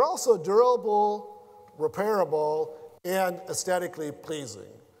 They're also durable, repairable, and aesthetically pleasing.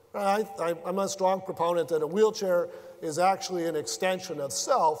 I'm a strong proponent that a wheelchair is actually an extension of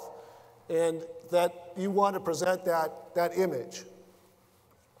self, and that you want to present that image,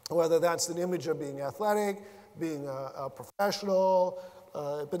 whether that's an image of being athletic, being a professional,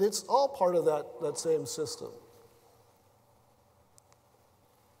 but it's all part of that same system.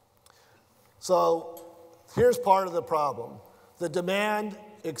 So here's part of the problem. The demand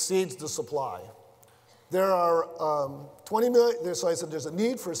exceeds the supply. There are 20 million, so I said there's a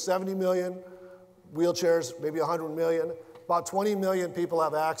need for 70 million wheelchairs, maybe 100 million. About 20 million people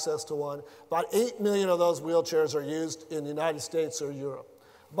have access to one. About 8 million of those wheelchairs are used in the United States or Europe.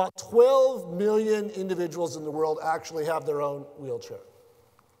 About 12 million individuals in the world actually have their own wheelchair.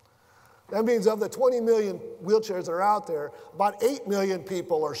 That means of the 20 million wheelchairs that are out there, about 8 million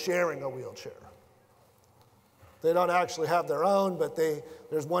people are sharing a wheelchair. They don't actually have their own, but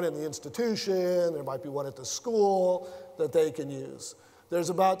there's one in the institution, there might be one at the school that they can use. There's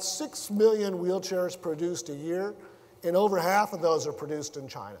about 6 million wheelchairs produced a year, and over half of those are produced in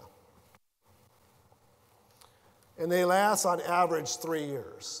China. And they last on average 3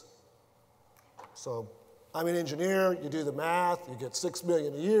 years. So I'm an engineer, you do the math, you get 6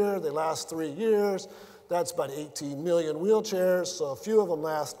 million a year, they last 3 years. That's about 18 million wheelchairs, so a few of them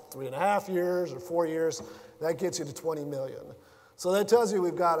last 3.5 years or 4 years. That gets you to 20 million. So that tells you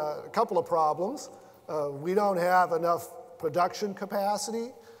we've got a couple of problems. We don't have enough production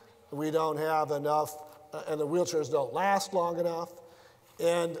capacity. We don't have enough, and the wheelchairs don't last long enough.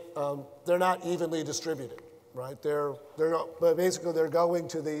 And they're not evenly distributed, right? But basically they're going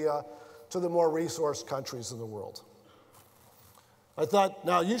to the more resourced countries in the world. I thought,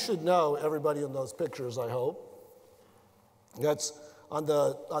 now you should know everybody in those pictures, I hope. That's on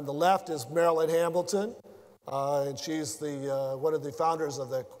the left is Marilyn Hamilton. And she's one of the founders of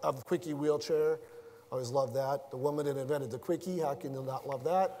the Quickie wheelchair. I always love that. The woman that invented the Quickie, how can you not love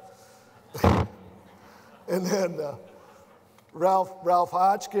that? And then Ralph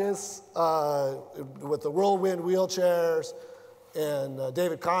Hotchkiss with the Whirlwind wheelchairs, and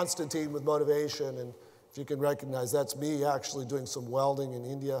David Constantine with Motivation. And if you can recognize, that's me actually doing some welding in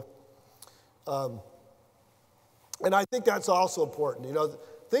India. And I think that's also important. You know,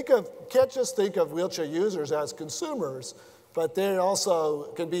 can't just think of wheelchair users as consumers, but they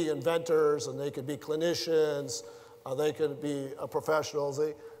also can be inventors, and they can be clinicians, they can be professionals.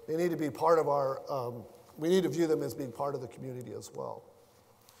 They need to be part of we need to view them as being part of the community as well.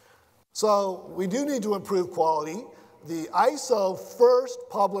 So we do need to improve quality. The ISO first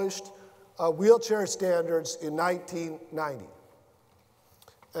published wheelchair standards in 1990.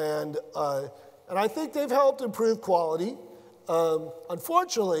 And I think they've helped improve quality.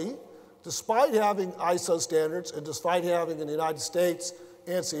 Unfortunately, despite having ISO standards and despite having in the United States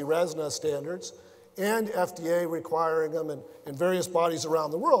ANSI RESNA standards and FDA requiring them in various bodies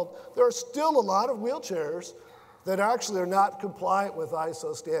around the world, there are still a lot of wheelchairs that actually are not compliant with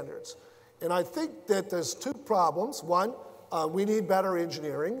ISO standards. And I think that there's two problems. One, we need better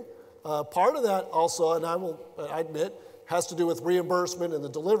engineering. Part of that also, and I admit, has to do with reimbursement in the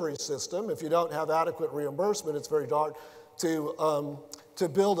delivery system. If you don't have adequate reimbursement, it's very hard to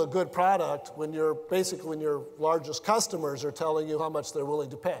build a good product when your largest customers are telling you how much they're willing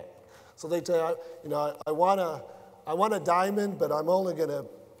to pay. So they tell you, you know, I want a diamond, but I'm only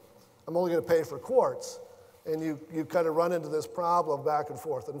gonna pay for quartz. And you kind of run into this problem back and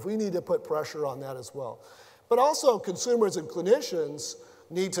forth. And we need to put pressure on that as well. But also consumers and clinicians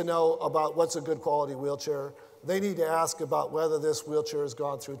need to know about what's a good quality wheelchair. They need to ask about whether this wheelchair has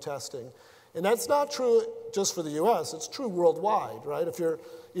gone through testing. And that's not true just for the US, it's true worldwide, right?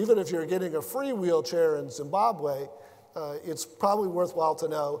 Even if you're getting a free wheelchair in Zimbabwe, it's probably worthwhile to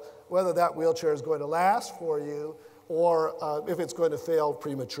know whether that wheelchair is going to last for you or if it's going to fail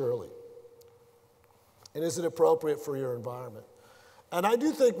prematurely. And is it appropriate for your environment? And I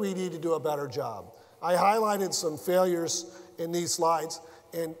do think we need to do a better job. I highlighted some failures in these slides,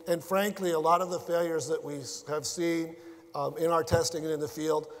 and frankly, a lot of the failures that we have seen in our testing and in the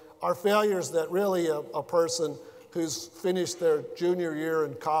field are failures that really a person who's finished their junior year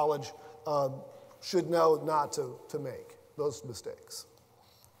in college should know not to make those mistakes.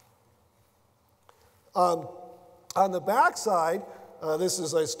 On the back side, I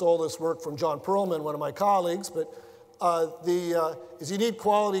stole this work from John Perlman, one of my colleagues, but is you need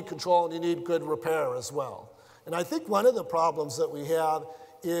quality control and you need good repair as well. And I think one of the problems that we have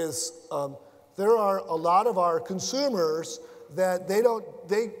is there are a lot of our consumers that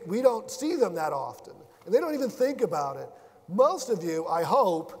we don't see them that often, and they don't even think about it. Most of you, I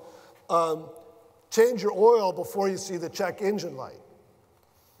hope, change your oil before you see the check engine light.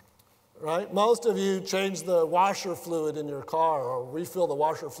 Right? Most of you change the washer fluid in your car or refill the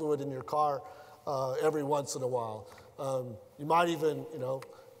washer fluid in your car every once in a while. You might even,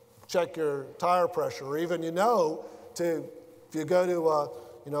 check your tire pressure, or even, if you go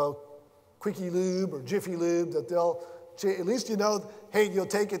to, Quickie Lube or Jiffy Lube, that at least hey, you'll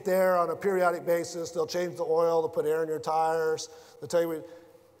take it there on a periodic basis. They'll change the oil, they'll put air in your tires. They'll tell you,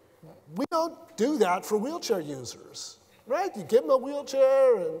 we don't do that for wheelchair users, right? You give them a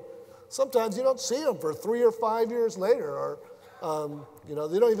wheelchair and sometimes you don't see them for 3 or 5 years later, or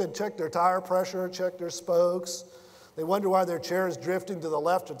they don't even check their tire pressure, check their spokes. They wonder why their chair is drifting to the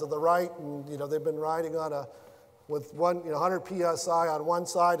left or to the right, and they've been riding with 100 psi on one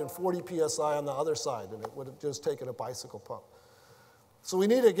side and 40 psi on the other side, and it would have just taken a bicycle pump. So we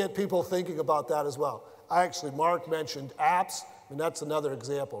need to get people thinking about that as well. Mark mentioned apps, and that's another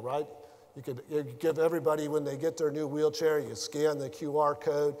example, right? You give everybody, when they get their new wheelchair, you scan the QR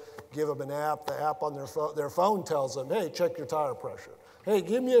code, give them an app. The app on their phone tells them, hey, check your tire pressure. Hey,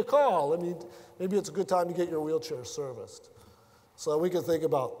 give me a call. Maybe it's a good time to get your wheelchair serviced. So we can think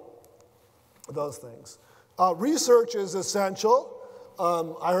about those things. Research is essential.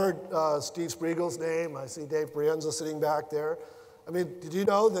 I heard Steve Spriegel's name. I see Dave Brienza sitting back there. Did you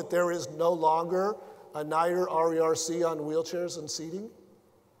know that there is no longer a NIDR RERC on wheelchairs and seating?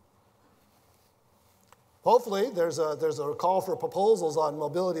 Hopefully, there's a call for proposals on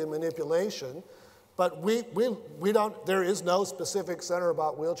mobility and manipulation, but there is no specific center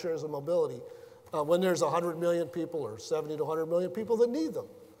about wheelchairs and mobility when there's 100 million people or 70 to 100 million people that need them.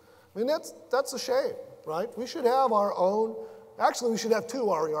 That's a shame, right? We should have our own, we should have 2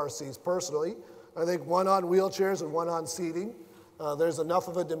 RERCs personally. I think one on wheelchairs and one on seating. There's enough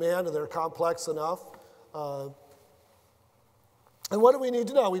of a demand and they're complex enough. And what do we need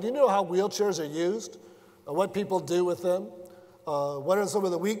to know? We need to know how wheelchairs are used, what people do with them, what are some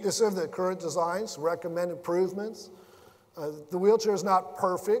of the weaknesses of the current designs, recommend improvements. The wheelchair is not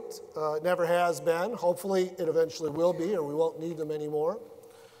perfect, it never has been. Hopefully it eventually will be, or we won't need them anymore.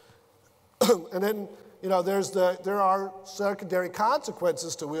 And then, there are secondary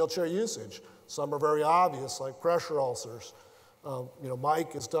consequences to wheelchair usage. Some are very obvious, like pressure ulcers.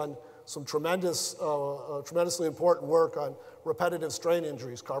 Mike has done some tremendously important work on repetitive strain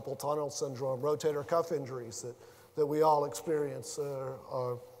injuries, carpal tunnel syndrome, rotator cuff injuries that we all experience,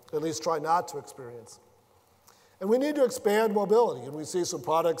 or at least try not to experience. And we need to expand mobility, and we see some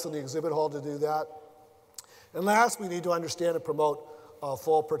products in the exhibit hall to do that. And last, we need to understand and promote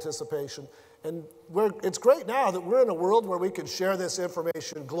full participation. And it's great now that we're in a world where we can share this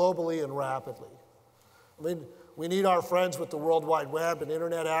information globally and rapidly. We need our friends with the World Wide Web and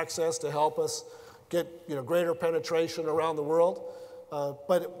internet access to help us get greater penetration around the world.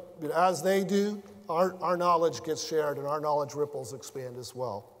 But as they do, our knowledge gets shared and our knowledge ripples expand as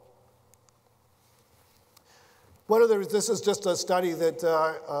well. This is just a study that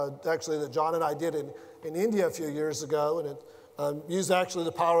that John and I did in India a few years ago, and it used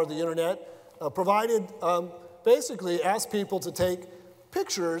the power of the internet. Basically asked people to take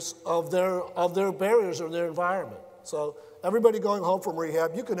pictures of their barriers or their environment. So everybody going home from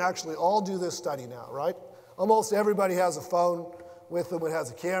rehab, you can actually all do this study now, right? Almost everybody has a phone with them that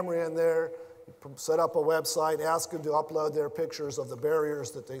has a camera in there. You set up a website, ask them to upload their pictures of the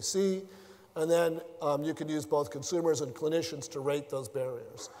barriers that they see, and then you can use both consumers and clinicians to rate those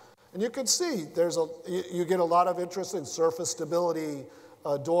barriers. And you can see you get a lot of interest in surface stability,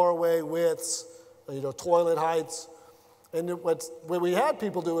 doorway widths, toilet heights. And what we had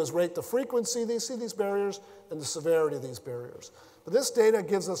people do is rate the frequency they see these barriers and the severity of these barriers. But this data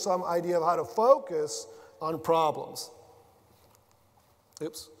gives us some idea of how to focus on problems.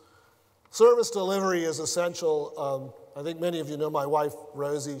 Oops. Service delivery is essential. I think many of you know my wife,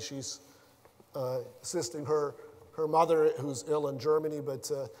 Rosie. She's assisting her mother, who's ill in Germany.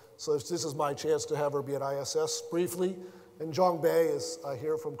 So this is my chance to have her be at ISS briefly. And Jong Bae is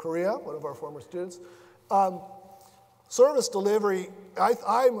here from Korea, one of our former students. Service delivery,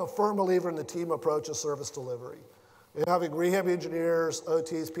 I'm a firm believer in the team approach of service delivery. Having rehab engineers,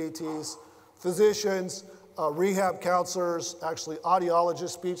 OTs, PTs, physicians, rehab counselors, audiologists,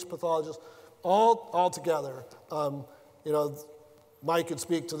 speech pathologists, all together. Mike could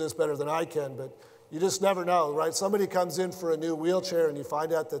speak to this better than I can, but you just never know, right? Somebody comes in for a new wheelchair and you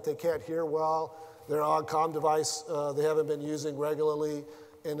find out that they can't hear well, their on-comm device they haven't been using regularly,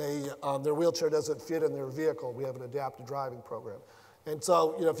 and their wheelchair doesn't fit in their vehicle. We have an adaptive driving program. And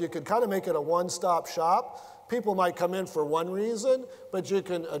so, if you could kind of make it a one-stop shop, people might come in for one reason, but you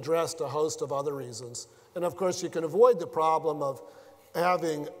can address a host of other reasons. And of course, you can avoid the problem of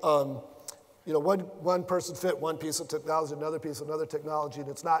having one person fit one piece of technology, another piece of another technology, and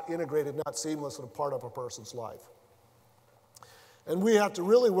it's not integrated, not seamless, and a part of a person's life. And we have to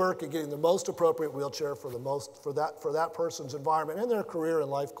really work at getting the most appropriate wheelchair for that person's environment and their career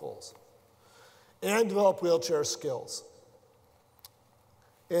and life goals, and develop wheelchair skills.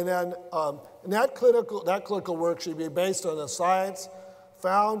 And then that clinical work should be based on the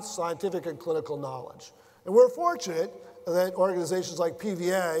found scientific and clinical knowledge. And we're fortunate that organizations like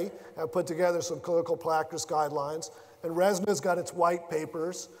PVA have put together some clinical practice guidelines, and RESNA's got its white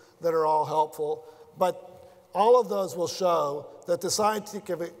papers that are all helpful, but all of those will show that the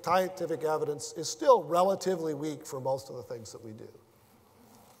scientific evidence is still relatively weak for most of the things that we do.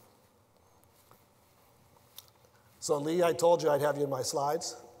 So Lee, I told you I'd have you in my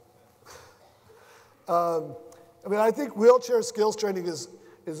slides. I think wheelchair skills training is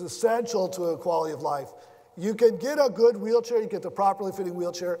essential to a quality of life. You can get a good wheelchair, you get the properly fitting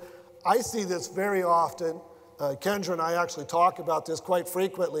wheelchair. I see this very often. Kendra and I actually talk about this quite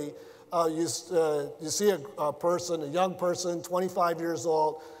frequently. You see a young person, 25 years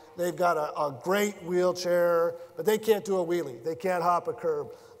old, they've got a great wheelchair, but they can't do a wheelie. They can't hop a curb.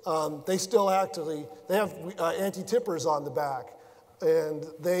 They have anti-tippers on the back, and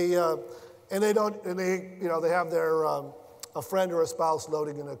they have their a friend or a spouse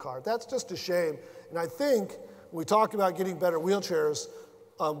loading in a car. That's just a shame. And I think when we talk about getting better wheelchairs,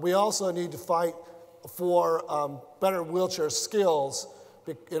 we also need to fight for better wheelchair skills.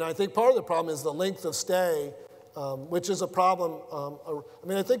 And I think part of the problem is the length of stay, which is a problem.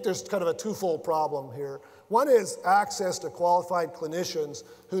 I think there's kind of a twofold problem here. One is access to qualified clinicians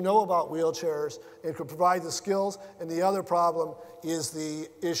who know about wheelchairs and can provide the skills. And the other problem is the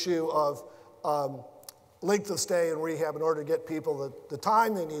issue of length of stay in rehab in order to get people the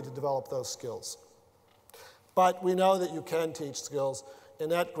time they need to develop those skills. But we know that you can teach skills,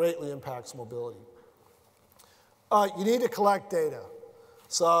 and that greatly impacts mobility. You need to collect data.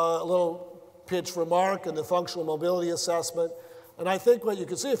 So a little pitch for Mark and the functional mobility assessment. And I think what you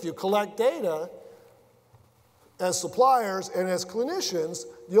can see, if you collect data as suppliers and as clinicians,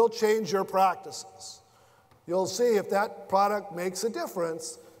 you'll change your practices. You'll see if that product makes a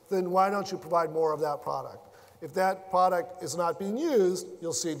difference, then why don't you provide more of that product? If that product is not being used,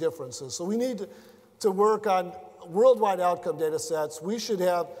 you'll see differences. So we need to work on worldwide outcome data sets. We should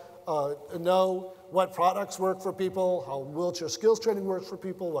know what products work for people, how wheelchair skills training works for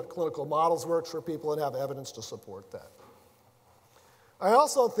people, what clinical models works for people, and have evidence to support that. I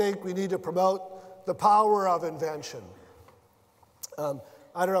also think we need to promote the power of invention. I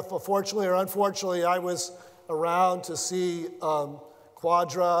don't know if fortunately or unfortunately, I was around to see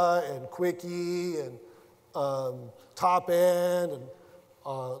Quadra and Quickie and Top End and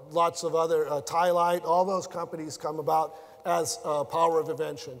lots of other, Tylite, all those companies come about as power of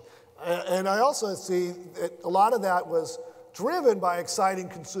invention. And I also see that a lot of that was driven by exciting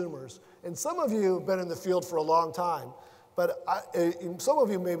consumers. And some of you have been in the field for a long time, but some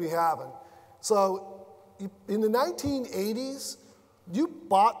of you maybe haven't. So in the 1980s, you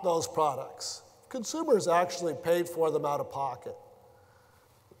bought those products. Consumers actually paid for them out of pocket.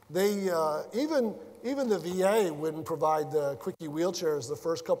 They, even the VA wouldn't provide the Quickie wheelchairs the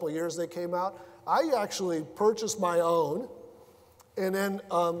first couple of years they came out. I actually purchased my own, and then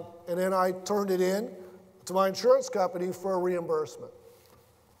I turned it in to my insurance company for a reimbursement.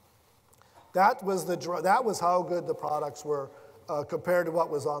 That was how good the products were compared to what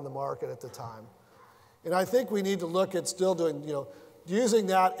was on the market at the time. And I think we need to look at still doing, using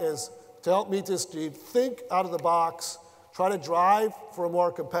that as to help meet this need. Think out of the box, try to drive for a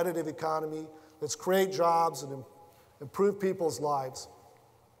more competitive economy. Let's create jobs and improve people's lives.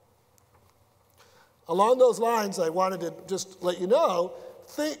 Along those lines, I wanted to just let you know,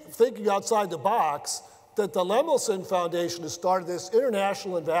 thinking outside the box, that the Lemelson Foundation has started this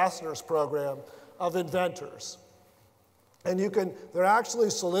International Ambassadors Program of inventors. And they're actually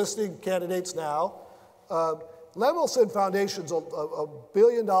soliciting candidates now. Lemelson Foundation's a $1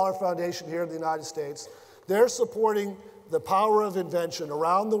 billion foundation here in the United States. They're supporting the power of invention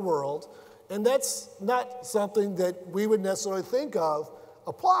around the world, and that's not something that we would necessarily think of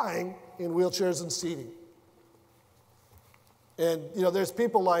applying in wheelchairs and seating. And there's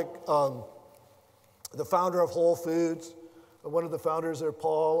people like the founder of Whole Foods, one of the founders there,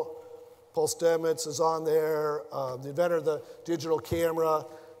 Paul Paul Stamets is on there, the inventor of the digital camera.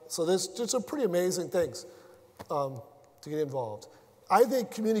 So there's some pretty amazing things to get involved. I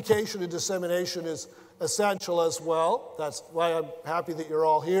think communication and dissemination is essential as well. That's why I'm happy that you're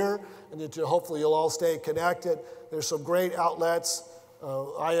all here and that hopefully you'll all stay connected. There's some great outlets,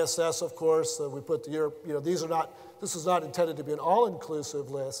 ISS, of course. We put the Europe, this is not intended to be an all-inclusive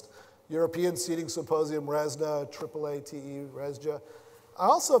list. European Seating Symposium, RESNA, AAATE, RESJA.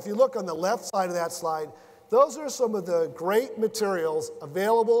 Also, if you look on the left side of that slide, those are some of the great materials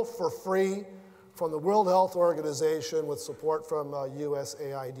available for free from the World Health Organization with support from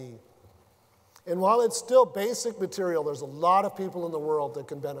USAID. And while it's still basic material, there's a lot of people in the world that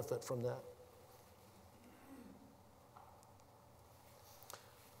can benefit from that.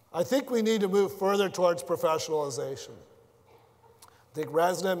 I think we need to move further towards professionalization. I think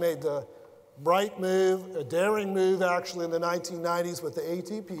RESNA made the bright move, a daring move actually in the 1990s with the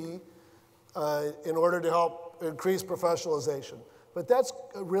ATP in order to help increase professionalization. But that's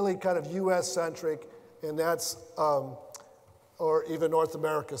really kind of US-centric, and that's, or even North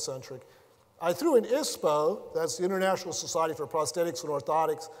America-centric. I threw in ISPO, that's the International Society for Prosthetics and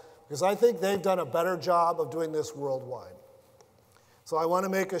Orthotics, because I think they've done a better job of doing this worldwide. So I want to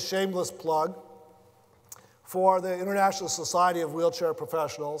make a shameless plug for the International Society of Wheelchair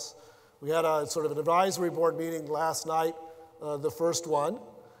Professionals. We had a sort of an advisory board meeting last night, the first one,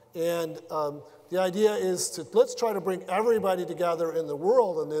 and the idea is let's try to bring everybody together in the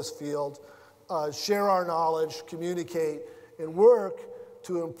world in this field, share our knowledge, communicate, and work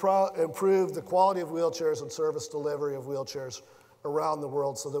to improve the quality of wheelchairs and service delivery of wheelchairs around the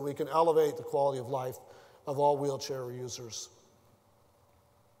world so that we can elevate the quality of life of all wheelchair users.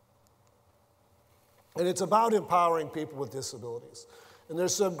 And it's about empowering people with disabilities. And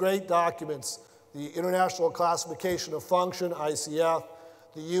there's some great documents, the International Classification of Function, ICF,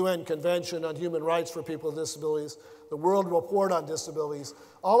 the UN Convention on Human Rights for People with Disabilities, the World Report on Disabilities.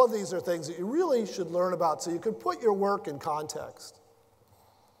 All of these are things that you really should learn about so you can put your work in context.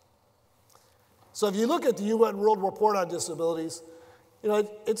 So if you look at the UN World Report on Disabilities,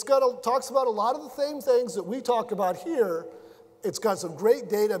 talks about a lot of the same things that we talk about here. It's got some great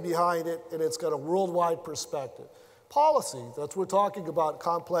data behind it, and it's got a worldwide perspective. Policy, that's what we're talking about,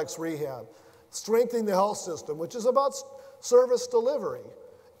 complex rehab. Strengthening the health system, which is about service delivery.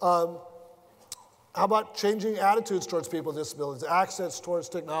 How about changing attitudes towards people with disabilities, access towards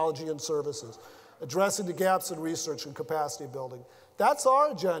technology and services, addressing the gaps in research and capacity building. That's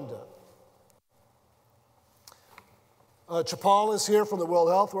our agenda. Chapal is here from the World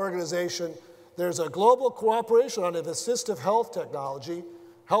Health Organization. There's a global cooperation on assistive health technology.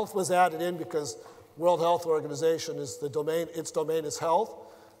 Health was added in because World Health Organization is the domain, its domain is health.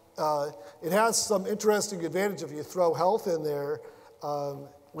 It has some interesting advantage if you throw health in there.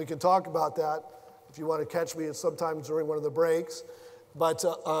 We can talk about that if you want to catch me sometime during one of the breaks. But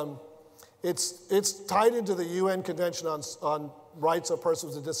it's tied into the UN Convention on Rights of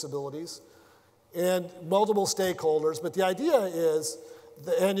Persons with Disabilities and multiple stakeholders. But the idea is,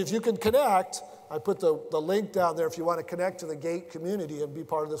 and if you can connect, I put the link down there if you want to connect to the GATE community and be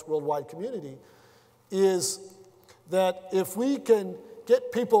part of this worldwide community, is that if we can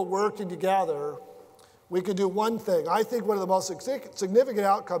get people working together, we can do one thing. I think one of the most significant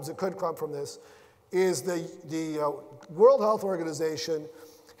outcomes that could come from this is the World Health Organization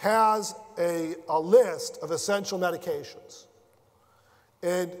has a list of essential medications.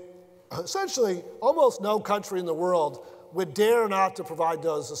 And essentially, almost no country in the world would dare not to provide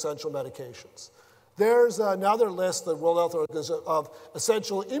those essential medications. There's another list, the World Health Organization, of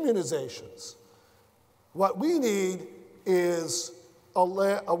essential immunizations. What we need is a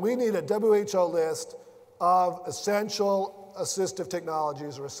WHO list of essential assistive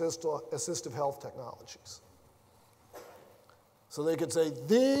technologies or assistive health technologies. So they could say,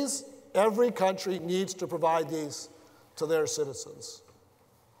 every country needs to provide these to their citizens.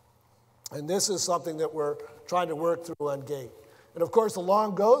 And this is something that we're trying to work through on GATE. And of course,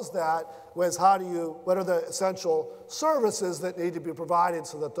 along goes that was what are the essential services that need to be provided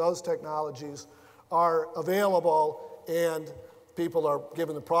so that those technologies are available and people are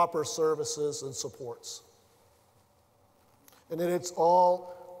given the proper services and supports. And then it's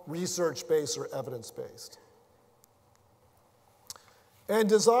all research-based or evidence-based. And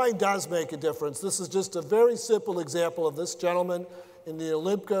design does make a difference. This is just a very simple example of this gentleman in the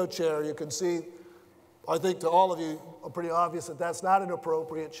Olympco chair. You can see, I think to all of you, pretty obvious that that's not an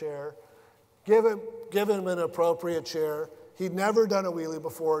appropriate chair. Give him an appropriate chair. He'd never done a wheelie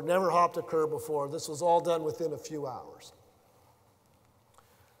before, never hopped a curb before. This was all done within a few hours.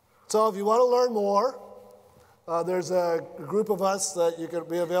 So if you want to learn more, There's a group of us that you can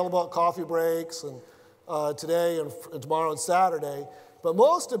be available at coffee breaks and today and tomorrow and Saturday. But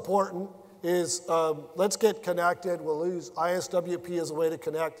most important is let's get connected. We'll use ISWP as a way to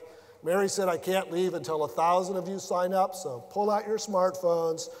connect. Mary said I can't leave until 1,000 of you sign up, so pull out your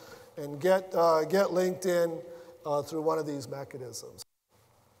smartphones and get linked in through one of these mechanisms.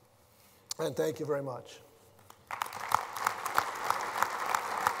 And thank you very much.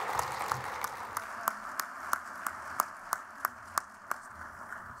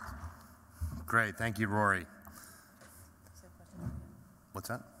 Great, thank you, Rory. What's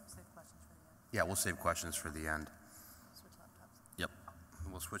that? Yeah, we'll save questions for the end. Switch laptops. Yep.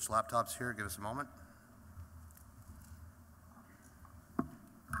 We'll switch laptops here. Give us a moment.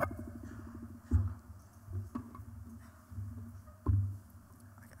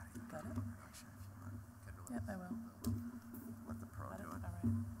 Got it? Yep, I will. Let the pro do it. All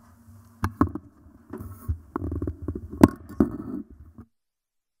right.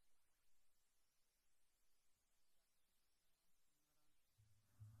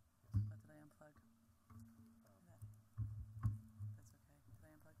 What did I unplug? That's okay.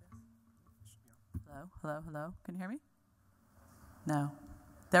 Did I unplug this? Hello? Hello? Hello? Can you hear me? No.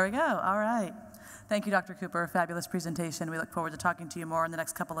 There we go. All right. Thank you, Dr. Cooper. Fabulous presentation. We look forward to talking to you more in the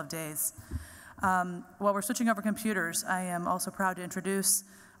next couple of days. While we're switching over computers, I am also proud to introduce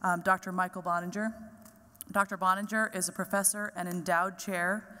Dr. Michael Boninger. Dr. Boninger is a professor and endowed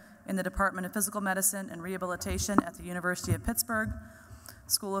chair in the Department of Physical Medicine and Rehabilitation at the University of Pittsburgh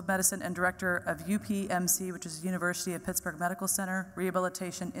School of Medicine and director of UPMC, which is University of Pittsburgh Medical Center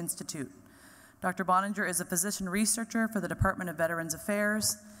Rehabilitation Institute. Dr. Boninger is a physician researcher for the Department of Veterans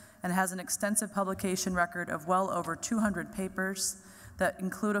Affairs and has an extensive publication record of well over 200 papers that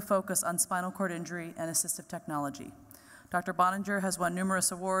include a focus on spinal cord injury and assistive technology. Dr. Boninger has won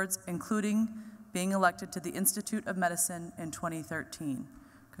numerous awards, including being elected to the Institute of Medicine in 2013.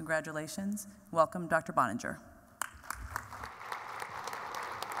 Congratulations. Welcome, Dr. Boninger.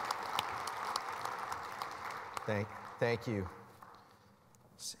 Thank you.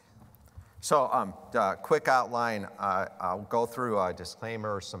 So, quick outline. I'll go through a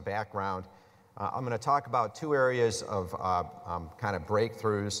disclaimer, some background. I'm going to talk about two areas of kind of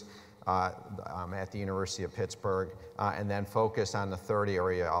breakthroughs at the University of Pittsburgh, and then focus on the third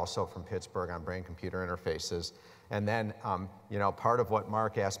area also from Pittsburgh on brain-computer interfaces. And then, you know, part of what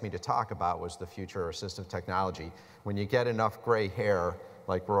Mark asked me to talk about was the future of assistive technology. When you get enough gray hair,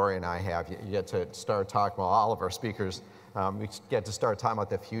 like Rory and I have, you get to start talking, well, all of our speakers, we get to start talking about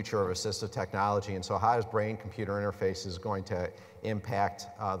the future of assistive technology. And so how is brain-computer interfaces going to impact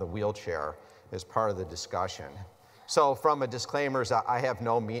the wheelchair as part of the discussion? So from a disclaimers, I have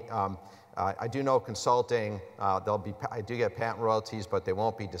no, I do no consulting. I do get patent royalties, but they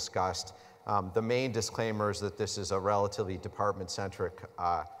won't be discussed. The main disclaimer is that this is a relatively department-centric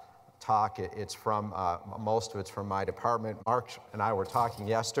talk. It's from, most of it's from my department. Mark and I were talking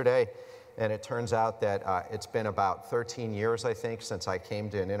yesterday, and it turns out that it's been about 13 years, I think, since I came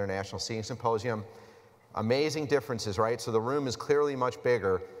to an international seating symposium. Amazing differences, right? So the room is clearly much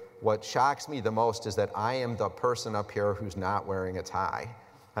bigger. What shocks me the most is that I am the person up here who's not wearing a tie.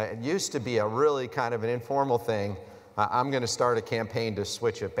 It used to be a really kind of an informal thing. I'm going to start a campaign to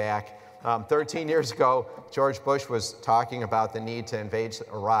switch it back. 13 years ago, George Bush was talking about the need to invade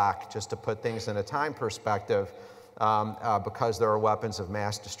Iraq, just to put things in a time perspective, because there are weapons of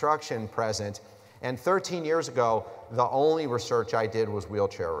mass destruction present. And 13 years ago, the only research I did was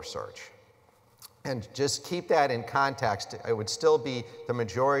wheelchair research. And just keep that in context, it would still be the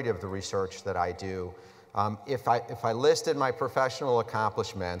majority of the research that I do. If I listed my professional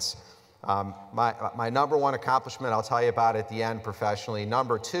accomplishments, my number one accomplishment, I'll tell you about at the end professionally.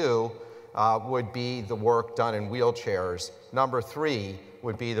 Number two would be the work done in wheelchairs. Number three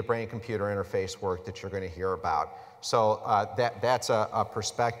would be the brain-computer interface work that you're going to hear about. So that's a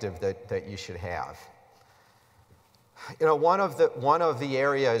perspective that you should have. You know, one of the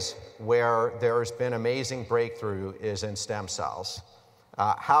areas where there's been amazing breakthrough is in stem cells.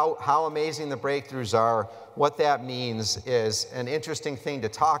 How amazing the breakthroughs are, what that means is an interesting thing to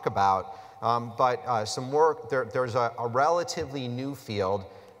talk about, but some work, there's a relatively new field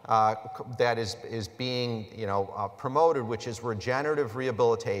that is being, you know, promoted, which is regenerative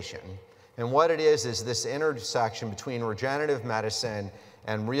rehabilitation. And what it is this intersection between regenerative medicine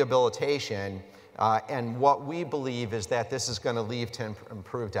and rehabilitation. And what we believe is that this is going to lead to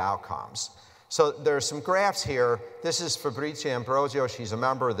improved outcomes. So there's some graphs here. This is Fabrizia Ambrosio. She's a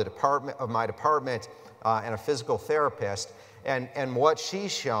member of my department and a physical therapist. And what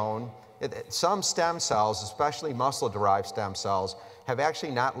she's shown, some stem cells, especially muscle-derived stem cells, have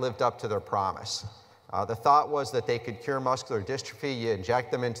actually not lived up to their promise. The thought was that they could cure muscular dystrophy. You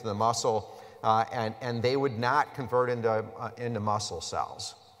inject them into the muscle, and they would not convert into muscle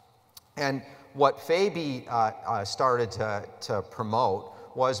cells. And what Fabi started to promote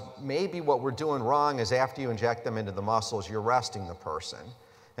was maybe what we're doing wrong is after you inject them into the muscles, you're resting the person.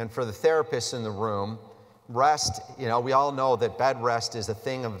 And for the therapists in the room, rest, you know, we all know that bed rest is a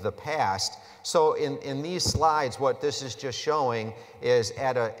thing of the past. So in these slides, what this is just showing is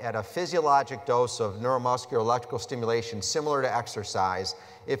at a physiologic dose of neuromuscular electrical stimulation, similar to exercise,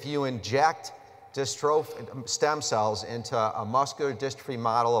 if you inject stem cells into a muscular dystrophy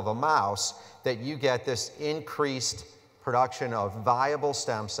model of a mouse, that you get this increased production of viable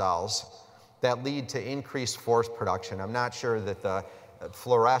stem cells that lead to increased force production. I'm not sure that the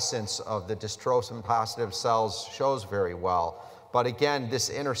fluorescence of the dystrophin-positive cells shows very well. But again, this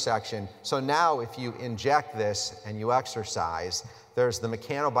intersection, so now if you inject this and you exercise, there's the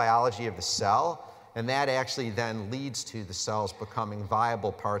mechanobiology of the cell, and that actually then leads to the cells becoming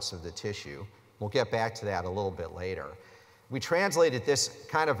viable parts of the tissue. We'll get back to that a little bit later. We translated this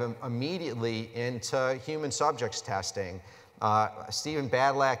kind of immediately into human subjects testing. Stephen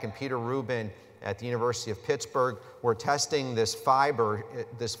Badlack and Peter Rubin at the University of Pittsburgh were testing this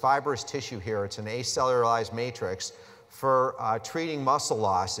fibrous tissue here. It's an acellularized matrix for treating muscle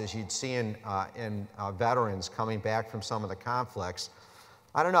loss, as you'd see in veterans coming back from some of the conflicts.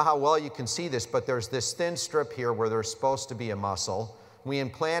 I don't know how well you can see this, but there's this thin strip here where there's supposed to be a muscle. We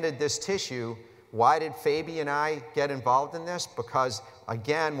implanted this tissue. Why did Fabi and I get involved in this? Because,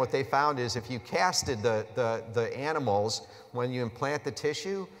 again, what they found is if you casted the animals, when you implant the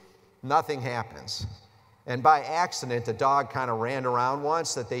tissue, nothing happens. And by accident, the dog kind of ran around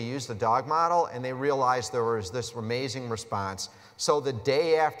once that they used the dog model, and they realized there was this amazing response. So the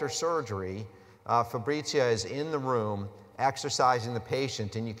day after surgery, Fabrizia is in the room exercising the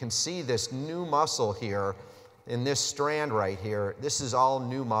patient, and you can see this new muscle here in this strand right here. This is all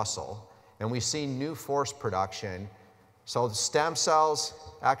new muscle, and we see new force production. So the stem cells,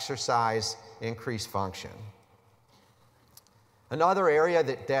 exercise, increase function. Another area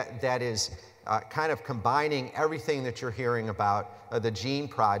that is kind of combining everything that you're hearing about the gene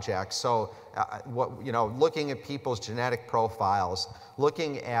project. So, looking at people's genetic profiles,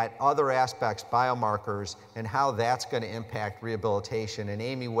 looking at other aspects, biomarkers, and how that's going to impact rehabilitation. And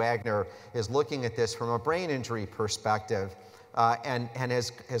Amy Wagner is looking at this from a brain injury perspective, and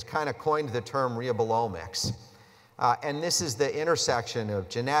has kind of coined the term rehabiliomics. And this is the intersection of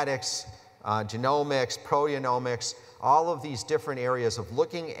genetics, genomics, proteomics, all of these different areas of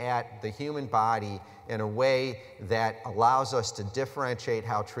looking at the human body in a way that allows us to differentiate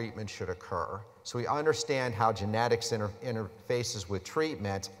how treatment should occur. So we understand how genetics interfaces with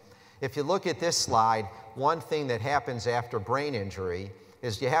treatment. If you look at this slide, one thing that happens after brain injury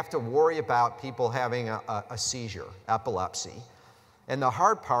is you have to worry about people having a seizure, epilepsy. And the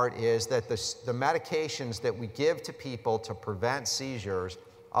hard part is that the medications that we give to people to prevent seizures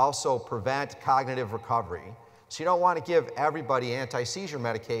also prevent cognitive recovery. So you don't want to give everybody anti-seizure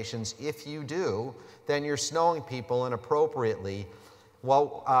medications. If you do, then you're snowing people inappropriately.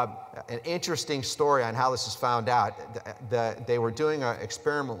 Well, an interesting story on how this is found out. They were doing an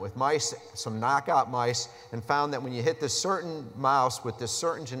experiment with mice, some knockout mice, and found that when you hit this certain mouse with this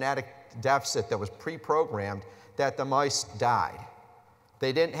certain genetic deficit that was pre-programmed, that the mice died.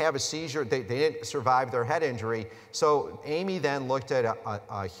 They didn't have a seizure, they didn't survive their head injury. So Amy then looked at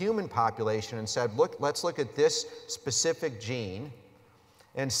a human population and said, let's look at this specific gene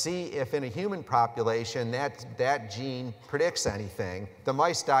and see if in a human population that gene predicts anything. The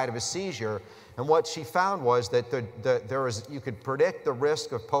mice died of a seizure, and what she found was that you could predict the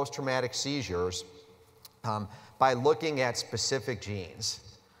risk of post-traumatic seizures by looking at specific genes.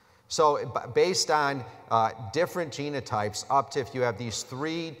 So based on different genotypes, up to if you have these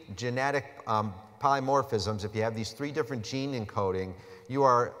 3 genetic polymorphisms, if you have these 3 different gene encoding, you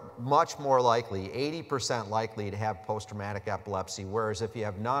are much more likely, 80% likely to have post-traumatic epilepsy, whereas if you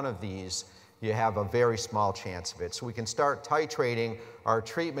have none of these, you have a very small chance of it. So we can start titrating our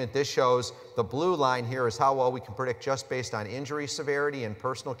treatment. This shows the blue line here is how well we can predict just based on injury severity and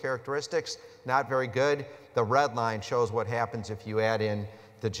personal characteristics. Not very good. The red line shows what happens if you add in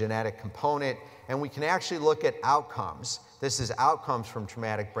the genetic component, and we can actually look at outcomes. This is outcomes from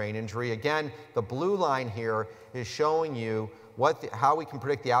traumatic brain injury. Again, the blue line here is showing you how we can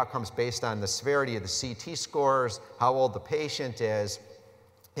predict the outcomes based on the severity of the CT scores, how old the patient is.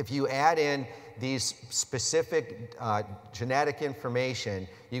 If you add in these specific genetic information,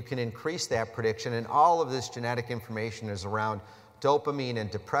 you can increase that prediction, and all of this genetic information is around dopamine and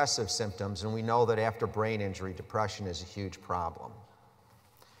depressive symptoms, and we know that after brain injury, depression is a huge problem.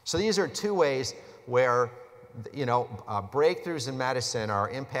 So these are 2 ways where breakthroughs in medicine are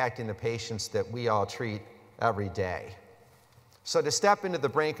impacting the patients that we all treat every day. So to step into the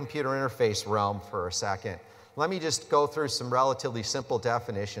brain-computer interface realm for a second, let me just go through some relatively simple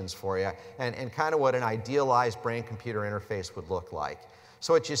definitions for you and kind of what an idealized brain-computer interface would look like.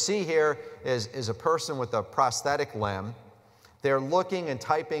 So what you see here is a person with a prosthetic limb. They're looking and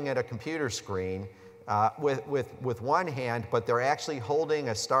typing at a computer screen with one hand, but they're actually holding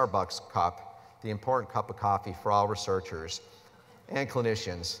a Starbucks cup, the important cup of coffee for all researchers and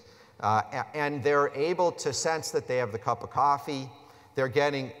clinicians. And they're able to sense that they have the cup of coffee. They're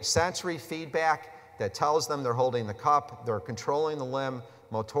getting sensory feedback that tells them they're holding the cup. They're controlling the limb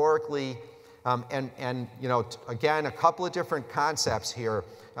motorically. And again, a couple of different concepts here.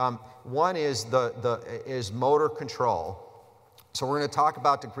 One is is motor control. So we're going to talk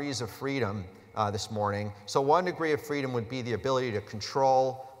about degrees of freedom this morning. So 1 degree of freedom would be the ability to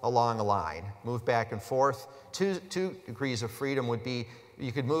control along a line, move back and forth. Two degrees of freedom would be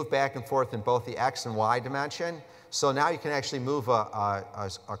you could move back and forth in both the X and Y dimension. So now you can actually move a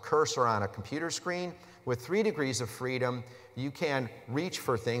cursor on a computer screen. With 3 degrees of freedom, you can reach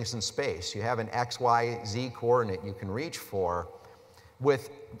for things in space. You have an X, Y, Z coordinate you can reach for.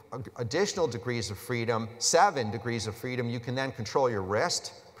 With additional degrees of freedom, 7 degrees of freedom, you can then control your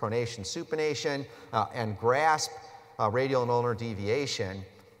wrist, pronation, supination, and grasp, radial and ulnar deviation.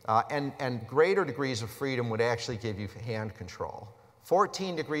 And greater degrees of freedom would actually give you hand control.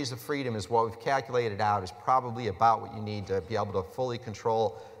 14 degrees of freedom is what we've calculated out is probably about what you need to be able to fully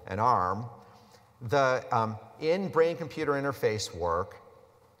control an arm. In brain-computer interface work,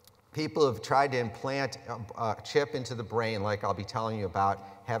 people have tried to implant a chip into the brain, like I'll be telling you about,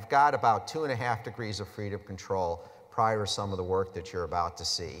 have got about 2.5 degrees of freedom control prior to some of the work that you're about to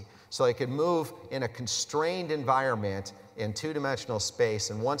see. So they could move in a constrained environment in 2-dimensional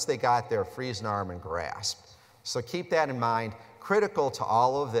space, and once they got there, freeze an arm and grasp. So keep that in mind. Critical to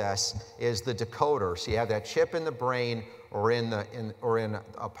all of this is the decoder. So you have that chip in the brain or in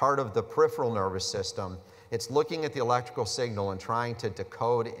a part of the peripheral nervous system. It's looking at the electrical signal and trying to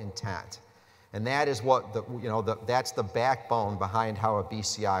decode intent. And that is what that's the backbone behind how a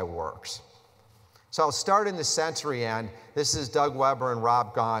BCI works. So I'll start in the sensory end. This is Doug Weber and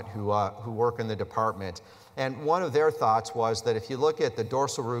Rob Gaunt who work in the department. And one of their thoughts was that if you look at the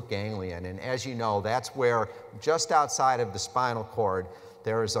dorsal root ganglion, and as you know, that's where just outside of the spinal cord,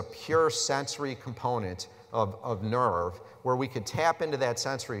 there is a pure sensory component of nerve where we could tap into that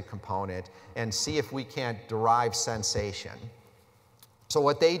sensory component and see if we can't derive sensation. So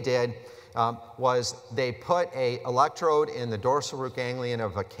what they did was they put an electrode in the dorsal root ganglion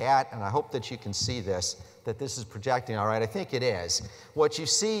of a cat, and I hope that you can see this, that this is projecting all right. I think it is. What you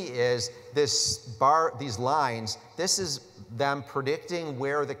see is this bar, these lines, this is them predicting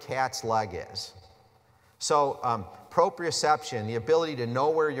where the cat's leg is. So proprioception, the ability to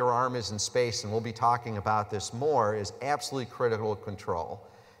know where your arm is in space, and we'll be talking about this more, is absolutely critical to control.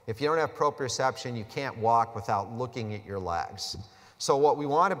 If you don't have proprioception, you can't walk without looking at your legs. So what we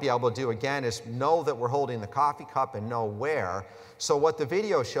want to be able to do, again, is know that we're holding the coffee cup and know where. So what the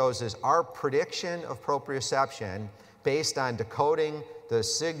video shows is our prediction of proprioception based on decoding the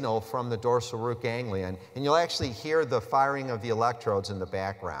signal from the dorsal root ganglion. And you'll actually hear the firing of the electrodes in the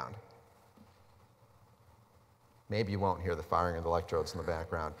background. Maybe you won't hear the firing of the electrodes in the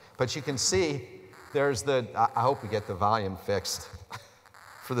background. But you can see there's I hope we get the volume fixed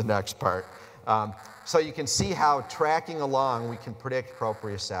for the next part. So you can see how tracking along we can predict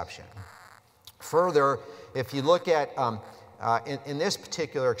proprioception. Further, if you look at, in this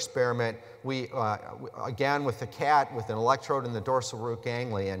particular experiment, we, again with the cat with an electrode in the dorsal root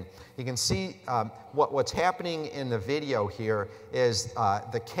ganglion, you can see what's happening in the video here is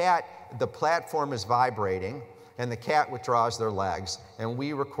the platform is vibrating and the cat withdraws their legs and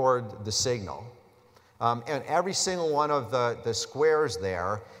we record the signal. And every single one of the squares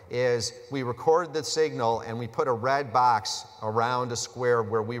there is we record the signal and we put a red box around a square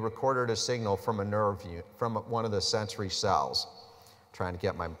where we recorded a signal from a nerve unit, from one of the sensory cells. I'm trying to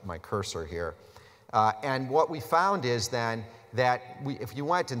get my cursor here. And what we found is then that if you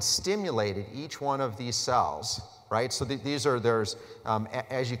went and stimulated each one of these cells, right? So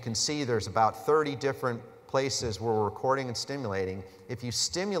as you can see, there's about 30 different places where we're recording and stimulating. If you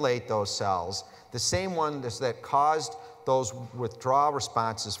stimulate those cells, the same ones that caused those withdrawal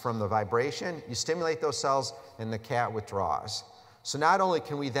responses from the vibration, you stimulate those cells and the cat withdraws. So not only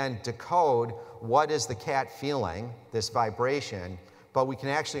can we then decode what is the cat feeling, this vibration, but we can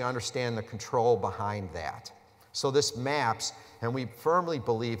actually understand the control behind that. So this maps, and we firmly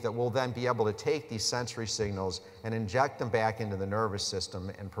believe that we'll then be able to take these sensory signals and inject them back into the nervous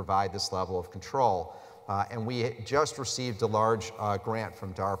system and provide this level of control. And we just received a large grant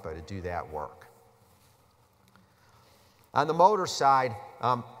from DARPA to do that work. On the motor side,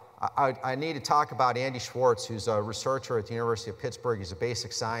 I need to talk about Andy Schwartz, who's a researcher at the University of Pittsburgh. He's a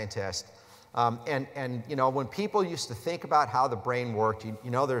basic scientist. And you know, when people used to think about how the brain worked, you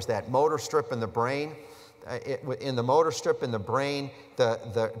know there's that motor strip in the brain. In the motor strip in the brain,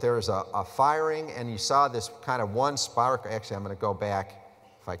 there's a firing, and you saw this kind of one spark. Actually, I'm going to go back,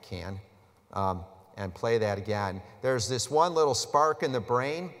 if I can, and play that again. There's this one little spark in the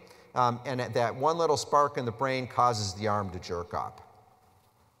brain, and that one little spark in the brain causes the arm to jerk up,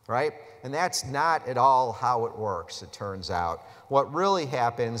 right? And that's not at all how it works, it turns out. What really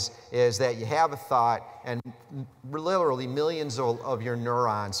happens is that you have a thought, and literally millions of your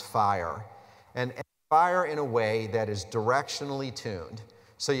neurons fire. And fire in a way that is directionally tuned.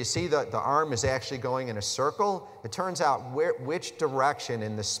 So you see that the arm is actually going in a circle. It turns out which direction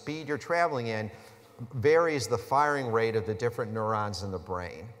and the speed you're traveling in varies the firing rate of the different neurons in the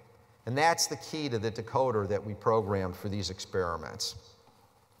brain. And that's the key to the decoder that we programmed for these experiments.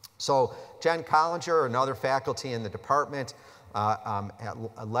 So Jen Collinger, another faculty in the department,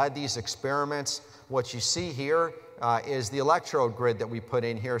 led these experiments. What you see here is the electrode grid that we put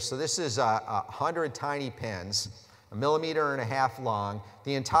in here. So this is 100 tiny pins, 1.5 millimeters long.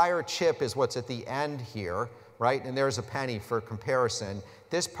 The entire chip is what's at the end here, right? And there's a penny for comparison.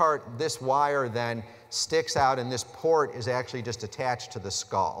 This part, this wire then sticks out, and this port is actually just attached to the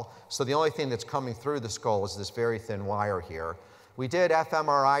skull. So the only thing that's coming through the skull is this very thin wire here. We did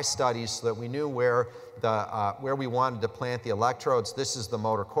fMRI studies so that we knew where we wanted to plant the electrodes. This is the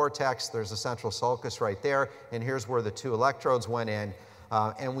motor cortex. There's a central sulcus right there, and here's where the 2 electrodes went in.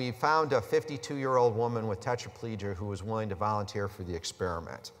 And we found a 52-year-old woman with tetraplegia who was willing to volunteer for the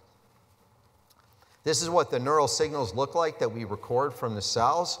experiment. This is what the neural signals look like that we record from the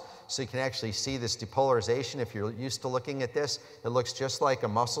cells. So you can actually see this depolarization. If you're used to looking at this, it looks just like a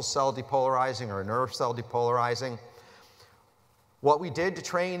muscle cell depolarizing or a nerve cell depolarizing. What we did to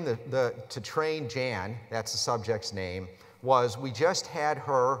train Jan, that's the subject's name, was we just had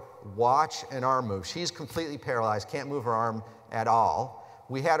her watch an arm move. She's completely paralyzed, can't move her arm at all.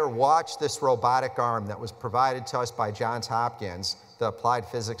 We had her watch this robotic arm that was provided to us by Johns Hopkins, the Applied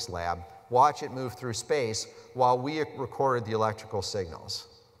Physics Lab, watch it move through space while we recorded the electrical signals.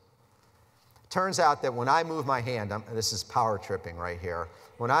 Turns out that when I move my hand, this is power tripping right here.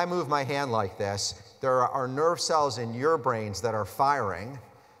 When I move my hand like this, there are nerve cells in your brains that are firing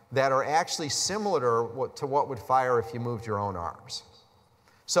that are actually similar to what would fire if you moved your own arms.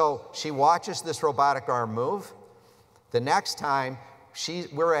 So she watches this robotic arm move. The next time,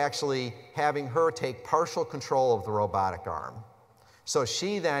 we're actually having her take partial control of the robotic arm. So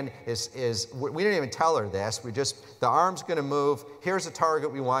she then we didn't even tell her this, the arm's gonna move, here's a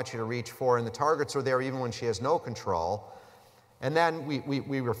target we want you to reach for, and the targets are there even when she has no control. And then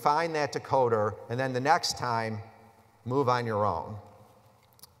we refine that decoder, and then the next time, move on your own.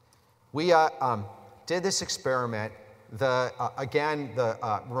 We did this experiment.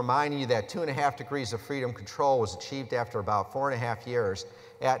 Reminding you that 2.5 degrees of freedom control was achieved after about 4.5 years.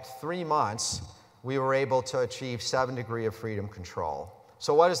 At 3 months, we were able to achieve 7 degrees of freedom control.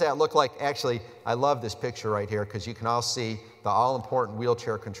 So what does that look like? Actually, I love this picture right here because you can all see the all-important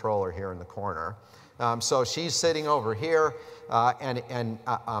wheelchair controller here in the corner. So she's sitting over here, and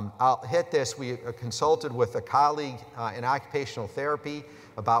I'll hit this. We consulted with a colleague in occupational therapy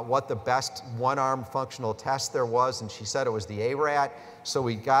about what the best one-arm functional test there was, and she said it was the ARAT. So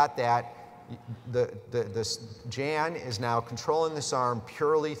we got that. Jan is now controlling this arm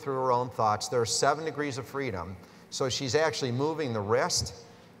purely through her own thoughts. There are 7 degrees of freedom. So she's actually moving the wrist,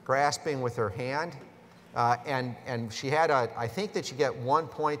 grasping with her hand, and she had I think that you get 1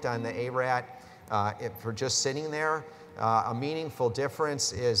 point on the ARAT for just sitting there. A meaningful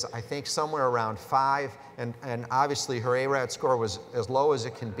difference is, I think, somewhere around 5, and obviously her ARAT score was as low as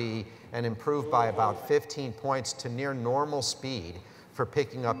it can be and improved by about 15 points to near normal speed for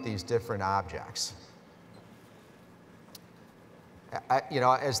picking up these different objects.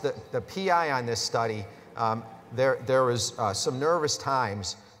 As the PI on this study, there was some nervous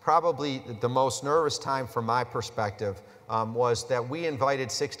times. Probably the most nervous time from my perspective was that we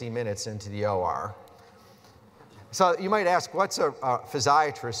invited 60 Minutes into the OR. So you might ask, what's a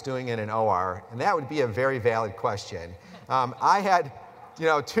physiatrist doing in an OR? And that would be a very valid question. I had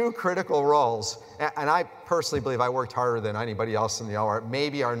 2 critical roles, and I personally believe I worked harder than anybody else in the OR.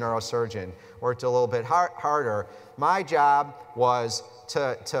 Maybe our neurosurgeon worked a little bit harder. My job was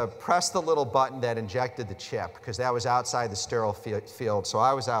to press the little button that injected the chip, because that was outside the sterile field, so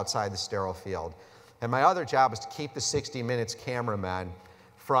I was outside the sterile field. And my other job was to keep the 60 Minutes cameramen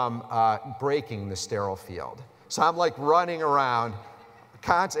from breaking the sterile field. So I'm like running around,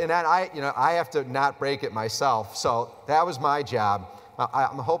 and then I have to not break it myself, so that was my job.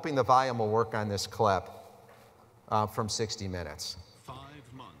 I'm hoping the volume will work on this clip from 60 Minutes. 5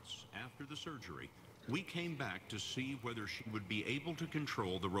 months after the surgery, we came back to see whether she would be able to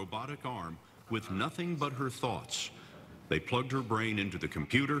control the robotic arm with nothing but her thoughts. They plugged her brain into the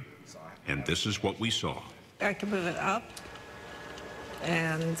computer, and this is what we saw. I can move it up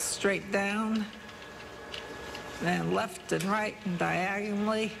and straight down, and left and right and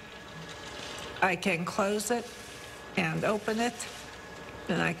diagonally. I can close it and open it,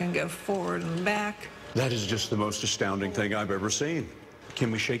 and I can go forward and back. That is just the most astounding thing I've ever seen.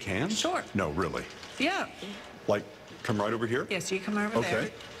 Can we shake hands? Sure. No, really. Yeah. Like, come right over here? Yes, you come over there.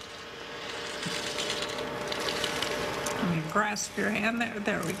 Okay. And you grasp your hand there.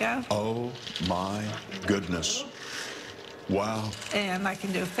 There we go. Oh, my goodness. Wow. And I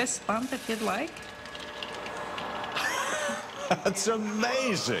can do a fist bump if you'd like. That's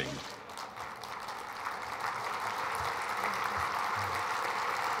amazing.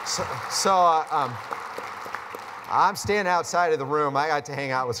 So I'm standing outside of the room. I got to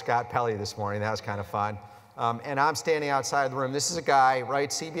hang out with Scott Pelley this morning. That was kind of fun. And I'm standing outside of the room. This is a guy, right,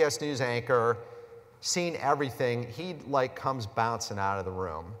 CBS News anchor, seen everything. He like comes bouncing out of the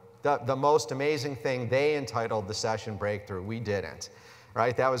room. The most amazing thing, they entitled the session Breakthrough. We didn't,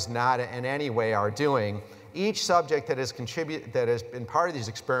 right? That was not in any way our doing. Each subject that has been part of these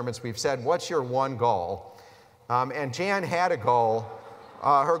experiments, we've said, what's your one goal? And Jan had a goal.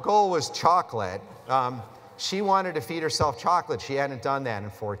 Her goal was chocolate. She wanted to feed herself chocolate. She hadn't done that in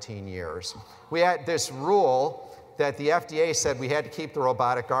 14 years. We had this rule that the FDA said we had to keep the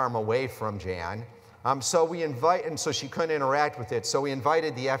robotic arm away from Jan. And so she couldn't interact with it. So we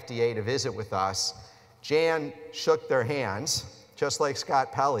invited the FDA to visit with us. Jan shook their hands, just like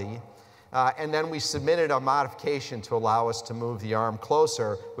Scott Pelley. And then we submitted a modification to allow us to move the arm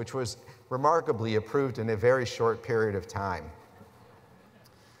closer, which was remarkably approved in a very short period of time.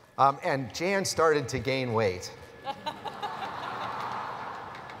 And Jan started to gain weight.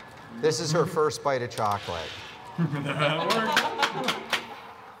 This is her first bite of chocolate.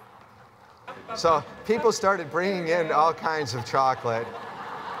 So people started bringing in all kinds of chocolate.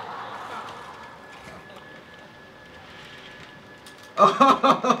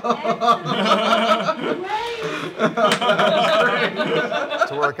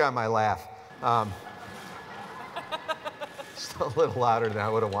 To work on my laugh. Still a little louder than I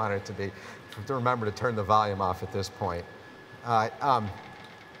would have wanted it to be. I have to remember to turn the volume off at this point.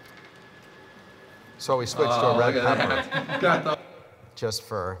 So we switched to a red pepper. Just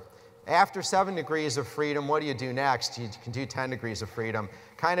for, after 7 degrees of freedom, what do you do next? You can do 10 degrees of freedom.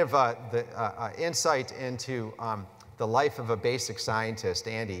 Kind of the insight into the life of a basic scientist,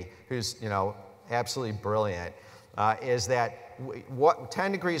 Andy, who's absolutely brilliant, is that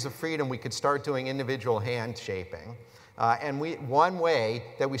 10 degrees of freedom, we could start doing individual hand shaping. And one way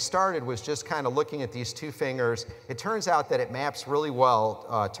that we started was just kind of looking at these 2 fingers. It turns out that it maps really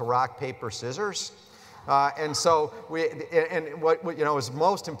well to rock, paper, scissors. And so what was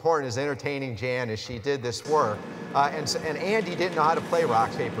most important is entertaining Jan as she did this work. And Andy didn't know how to play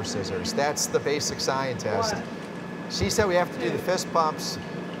rock, paper, scissors. That's the basic scientist. She said we have to do the fist bumps.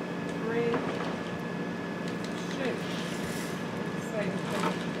 3, shoot.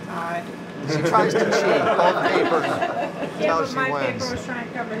 Tied. She tries to cheat. Both papers until she my wins. paper was trying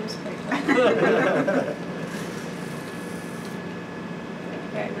to cover his paper.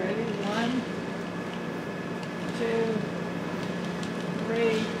 Okay, ready? 1, 2,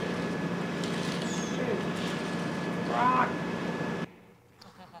 3, shoot. Rock.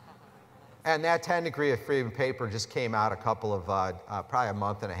 And that 10 degree of freedom paper just came out a couple of, probably a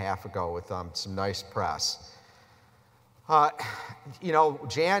month and a half ago with some nice press.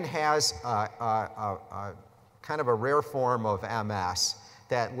 Jan has kind of a rare form of MS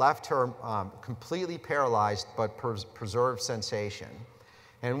that left her completely paralyzed but preserved sensation.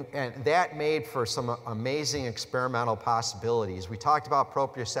 And that made for some amazing experimental possibilities. We talked about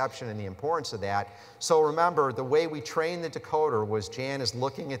proprioception and the importance of that. So remember, the way we trained the decoder was Jan is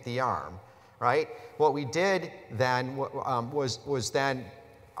looking at the arm, right? What we did then was then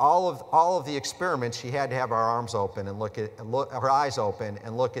all of the experiments, she had to have her arms open and her eyes open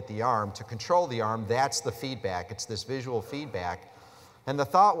and look at the arm. To control the arm, that's the feedback. It's this visual feedback. And the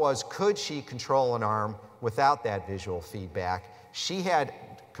thought was, could she control an arm without that visual feedback? She had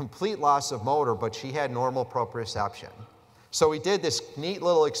complete loss of motor, but she had normal proprioception. So we did this neat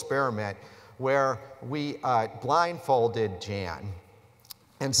little experiment where we blindfolded Jan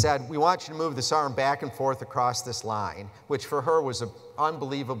and said, we want you to move this arm back and forth across this line, which for her was an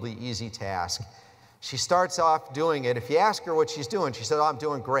unbelievably easy task. She starts off doing it. If you ask her what she's doing, she said, oh, I'm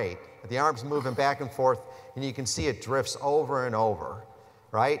doing great. The arm's moving back and forth, and you can see it drifts over and over,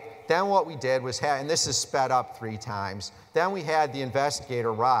 right? Then what we did was, and this is sped up 3 times, then we had the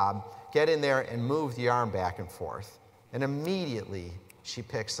investigator, Rob, get in there and move the arm back and forth. And immediately, she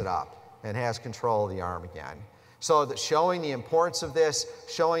picks it up and has control of the arm again. So that showing the importance of this,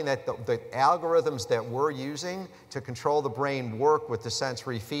 showing that the algorithms that we're using to control the brain work with the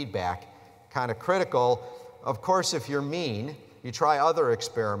sensory feedback, kind of critical. Of course, if you're mean, you try other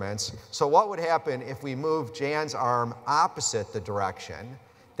experiments. So what would happen if we move Jan's arm opposite the direction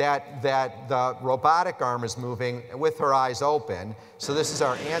that the robotic arm is moving with her eyes open? So this is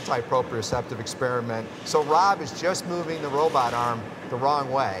our anti-proprioceptive experiment. So Rob is just moving the robot arm the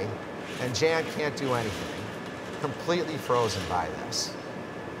wrong way, and Jan can't do anything. Completely frozen by this.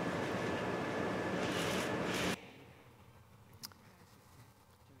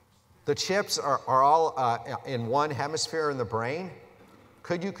 The chips are all in one hemisphere in the brain.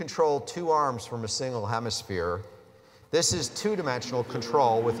 Could you control 2 arms from a single hemisphere? This is 2-dimensional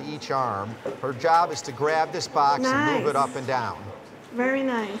control with each arm. Her job is to grab this box and move it up and down. Very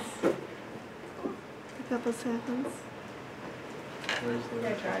nice. A couple seconds. Where's the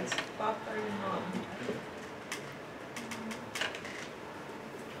guys?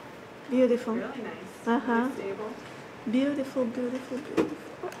 Beautiful. Really nice. Uh-huh. Very stable. Beautiful, beautiful, beautiful.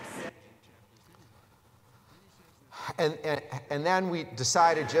 And then we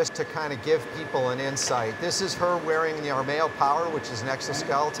decided just to kind of give people an insight. This is her wearing the Armeo Power, which is an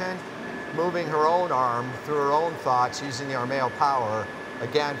exoskeleton, moving her own arm through her own thoughts using the Armeo Power,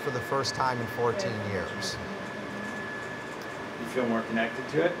 again, for the first time in 14 years. You feel more connected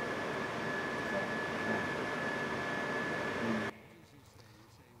to it?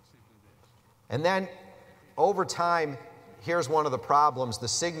 And then, over time, here's one of the problems. The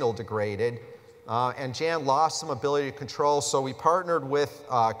signal degraded. And Jan lost some ability to control, so we partnered with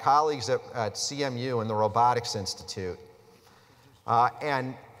colleagues at CMU and the Robotics Institute.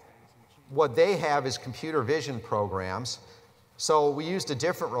 And what they have is computer vision programs. So we used a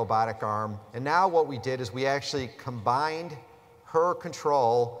different robotic arm, and now what we did is we actually combined her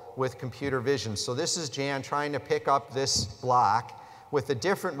control with computer vision. So this is Jan trying to pick up this block with a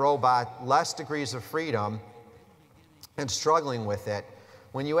different robot, less degrees of freedom, and struggling with it.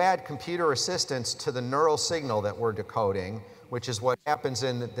 When you add computer assistance to the neural signal that we're decoding, which is what happens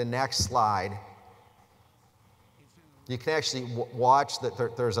in the next slide, you can actually watch that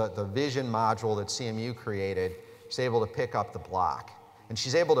there's the vision module that CMU created. She's able to pick up the block. And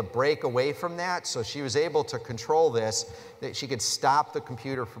she's able to break away from that, so she was able to control this, that she could stop the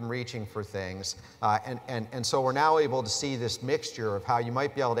computer from reaching for things. And so we're now able to see this mixture of how you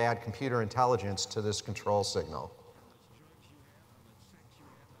might be able to add computer intelligence to this control signal.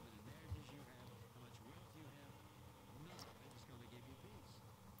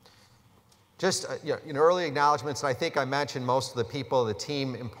 Just early acknowledgments, and I think I mentioned most of the people of the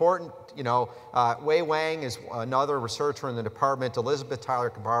team. Important, Wei Wang is another researcher in the department. Elizabeth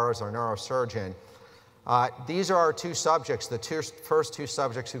Tyler-Cabarro is our neurosurgeon. These are our 2 subjects, the first 2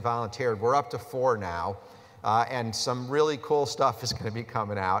 subjects who volunteered. We're up to 4 now, and some really cool stuff is going to be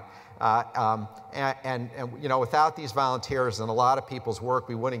coming out. Without these volunteers and a lot of people's work,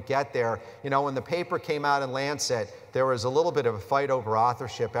 we wouldn't get there. When the paper came out in Lancet, there was a little bit of a fight over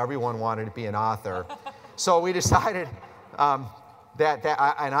authorship. Everyone wanted to be an author. So we decided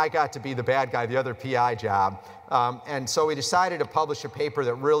and I got to be the bad guy, the other PI job. And so we decided to publish a paper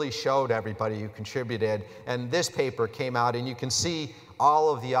that really showed everybody who contributed. And this paper came out, and you can see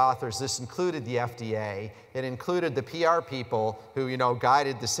all of the authors. This included the FDA. It included the PR people who,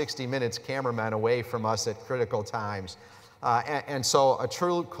 guided the 60 Minutes cameramen away from us at critical times. And so a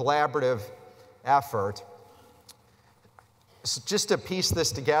true collaborative effort. So just to piece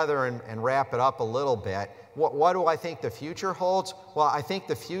this together and wrap it up a little bit, what do I think the future holds? Well, I think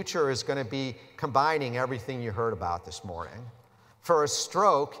the future is going to be combining everything you heard about this morning. For a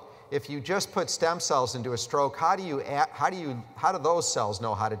stroke, if you just put stem cells into a stroke, how do those cells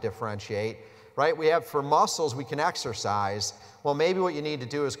know how to differentiate? Right? We have, for muscles, we can exercise. Well, maybe what you need to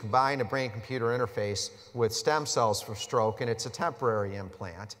do is combine a brain-computer interface with stem cells for stroke, and it's a temporary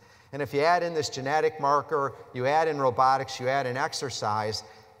implant. And if you add in this genetic marker, you add in robotics, you add in exercise,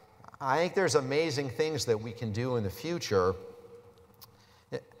 I think there's amazing things that we can do in the future.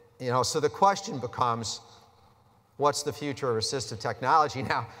 So the question becomes, what's the future of assistive technology?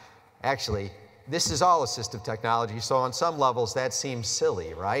 Now, actually, this is all assistive technology, so on some levels that seems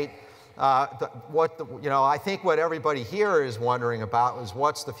silly, right? I think what everybody here is wondering about is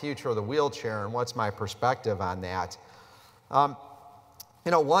what's the future of the wheelchair and what's my perspective on that.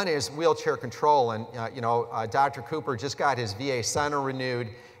 One is wheelchair control, and Dr. Cooper just got his VA center renewed,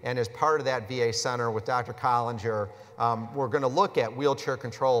 and as part of that VA center with Dr. Collinger, we're going to look at wheelchair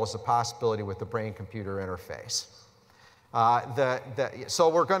control as a possibility with the brain-computer interface. So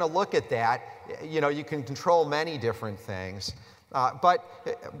we're going to look at that. You can control many different things. And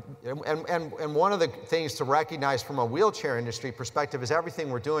one of the things to recognize from a wheelchair industry perspective is everything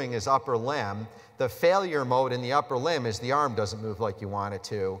we're doing is upper limb. The failure mode in the upper limb is the arm doesn't move like you want it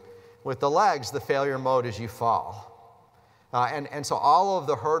to. With the legs, the failure mode is you fall. And so all of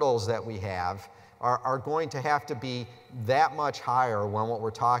the hurdles that we have are going to have to be that much higher when what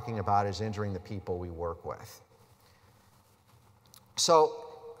we're talking about is injuring the people we work with. So,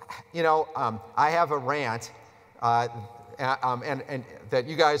 I have a rant. And that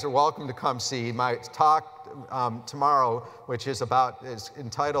you guys are welcome to come see. My talk tomorrow, which is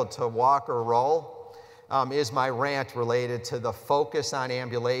entitled To Walk or Roll, is my rant related to the focus on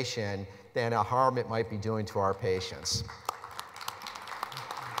ambulation and a harm it might be doing to our patients.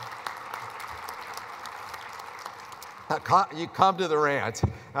 You come to the rant.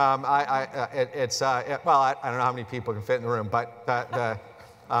 I don't know how many people can fit in the room, but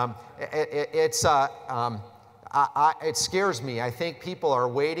it scares me. I think people are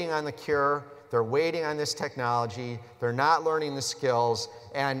waiting on the cure. They're waiting on this technology. They're not learning the skills.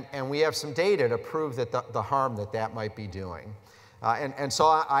 And we have some data to prove that the harm that might be doing. And so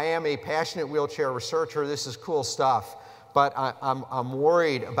I am a passionate wheelchair researcher. This is cool stuff. But I'm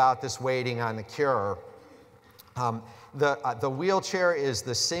worried about this waiting on the cure. The wheelchair is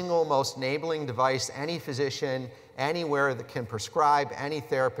the single most enabling device any physician anywhere that can prescribe, any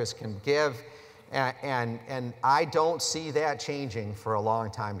therapist can give. And I don't see that changing for a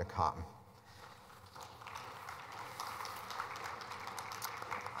long time to come.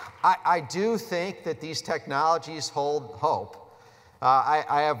 I do think that these technologies hold hope.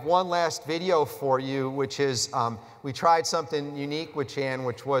 I have one last video for you, which is we tried something unique with Jan,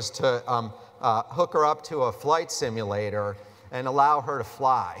 which was to hook her up to a flight simulator and allow her to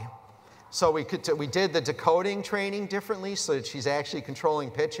fly. So we did the decoding training differently so that she's actually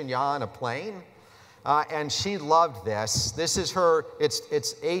controlling pitch and yaw on a plane. And she loved this. This is her,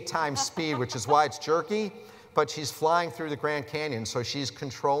 it's 8 times speed, which is why it's jerky, but she's flying through the Grand Canyon, so she's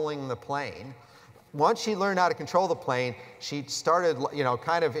controlling the plane. Once she learned how to control the plane, she started,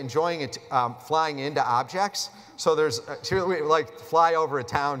 kind of enjoying it, flying into objects. So she would like fly over a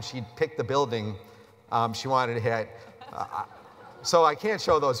town, she'd pick the building she wanted to hit. So I can't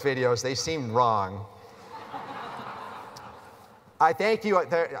show those videos, they seem wrong. I thank you.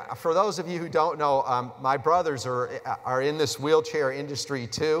 For those of you who don't know, my brothers are in this wheelchair industry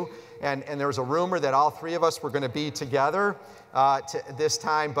too, and there was a rumor that all 3 of us were going to be together this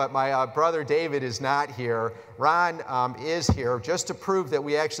time, but my brother David is not here. Ron is here just to prove that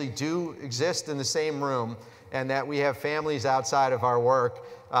we actually do exist in the same room and that we have families outside of our work.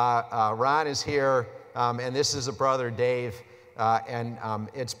 Ron is here, and this is a brother, Dave. And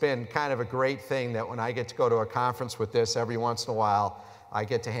it's been kind of a great thing that when I get to go to a conference with this every once in a while, I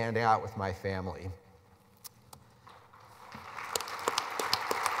get to hang out with my family.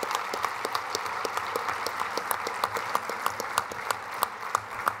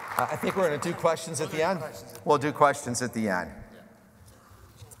 I think we're going to do questions at the end. We'll do questions at the end.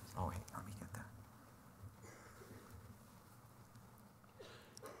 Oh, wait, let me get that.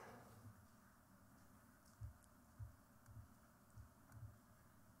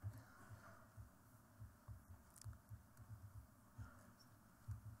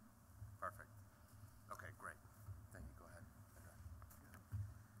 Perfect. Okay, great. Thank you. Go ahead.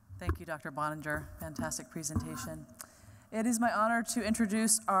 Thank you, Dr. Boninger. Fantastic presentation. It is my honor to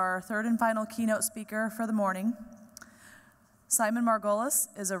introduce our 3rd and final keynote speaker for the morning. Simon Margolis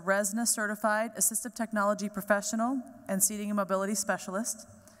is a RESNA certified assistive technology professional and seating and mobility specialist.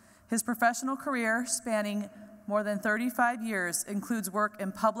 His professional career, spanning more than 35 years, includes work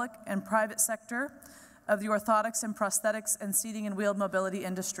in public and private sector of the orthotics and prosthetics and seating and wheeled mobility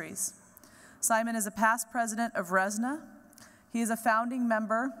industries. Simon is a past president of RESNA. He is a founding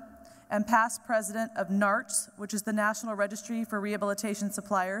member and past president of NARTS, which is the National Registry for Rehabilitation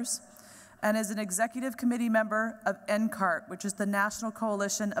Suppliers, and is an executive committee member of NCART, which is the National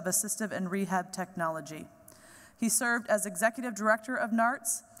Coalition of Assistive and Rehab Technology. He served as executive director of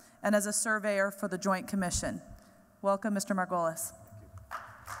NARTS and as a surveyor for the Joint Commission. Welcome, Mr. Margolis.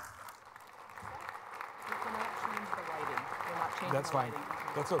 That's fine.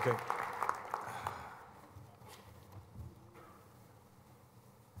 That's okay.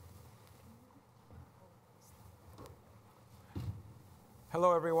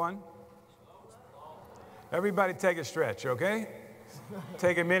 Hello, everyone. Everybody take a stretch, okay?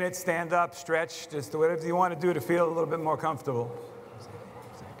 Take a minute, stand up, stretch, just whatever you want to do to feel a little bit more comfortable.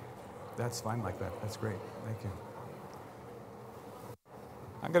 That's fine like that. That's great. Thank you.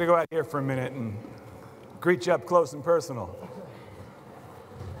 I'm going to go out here for a minute and greet you up close and personal.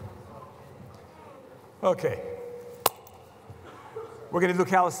 Okay. We're going to do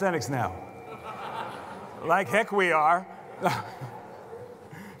calisthenics now. Like heck we are.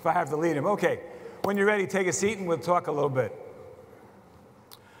 If I have to lead him. Okay. When you're ready, take a seat and we'll talk a little bit.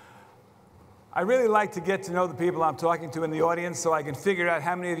 I really like to get to know the people I'm talking to in the audience so I can figure out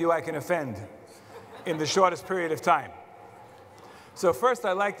how many of you I can offend in the shortest period of time. So first,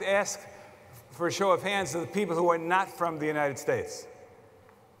 I'd like to ask for a show of hands of the people who are not from the United States.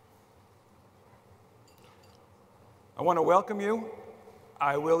 I want to welcome you.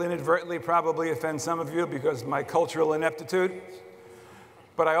 I will inadvertently probably offend some of you because of my cultural ineptitude.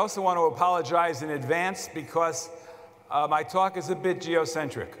 But I also want to apologize in advance because my talk is a bit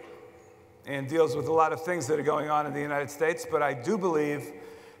geocentric and deals with a lot of things that are going on in the United States, but I do believe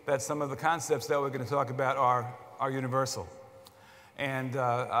that some of the concepts that we're going to talk about are universal. And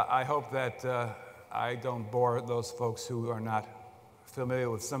I hope that I don't bore those folks who are not familiar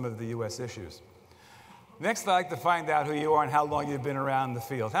with some of the U.S. issues. Next, I'd like to find out who you are and how long you've been around the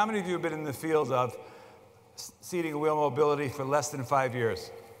field. How many of you have been in the field of seating and wheel mobility for less than 5 years?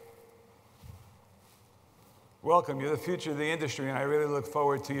 Welcome. You're the future of the industry, and I really look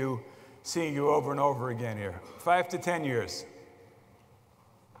forward to seeing you over and over again here. 5 to 10 years.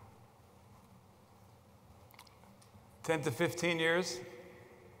 10 to 15 years.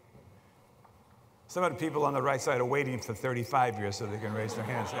 Some of the people on the right side are waiting for 35 years so they can raise their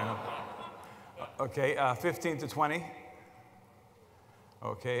hands. You know? Okay, 15 to 20.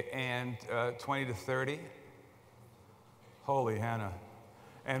 Okay, and 20 to 30. Holy Hannah.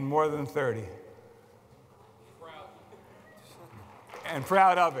 And more than 30. And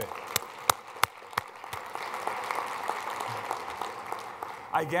proud of it.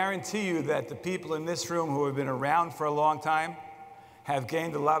 I guarantee you that the people in this room who have been around for a long time have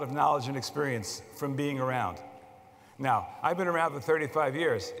gained a lot of knowledge and experience from being around. Now, I've been around for 35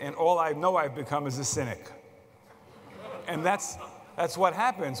 years, and all I know I've become is a cynic. And that's what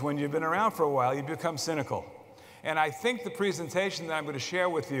happens when you've been around for a while. You become cynical. And I think the presentation that I'm going to share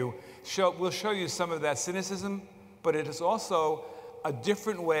with you will show you some of that cynicism, but it is also a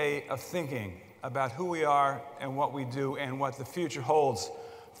different way of thinking about who we are and what we do and what the future holds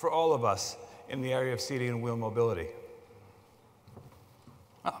for all of us in the area of seating and wheel mobility.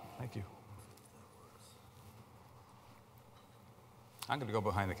 Oh, thank you. I'm going to go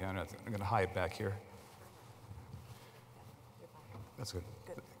behind the counter. I'm going to hide back here. That's good.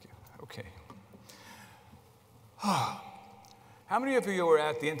 Thank you. Okay. How many of you were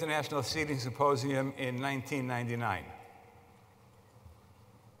at the International Seating Symposium in 1999?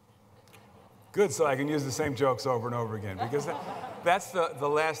 Good, so I can use the same jokes over and over again, because that's the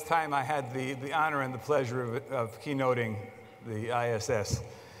last time I had the honor and the pleasure of keynoting the ISS.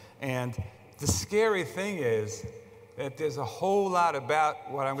 And the scary thing is that there's a whole lot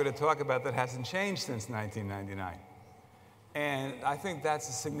about what I'm going to talk about that hasn't changed since 1999. And I think that's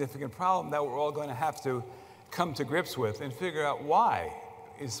a significant problem that we're all going to have to come to grips with and figure out why.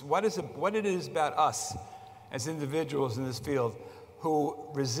 What it is about us as individuals in this field who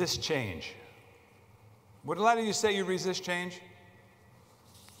resist change. Would a lot of you say you resist change?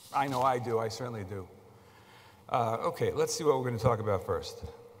 I know I do. I certainly do. Okay, let's see what we're going to talk about first.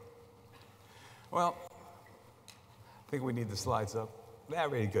 Well, I think we need the slides up.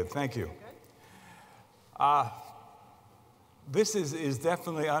 Very good. Thank you. This is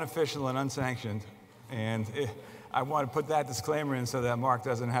definitely unofficial and unsanctioned, and I want to put that disclaimer in so that Mark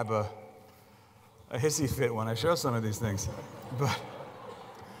doesn't have a hissy fit when I show some of these things.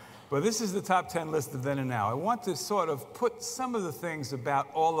 But this is the top 10 list of then and now. I want to sort of put some of the things about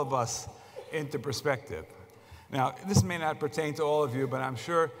all of us into perspective. Now, this may not pertain to all of you, but I'm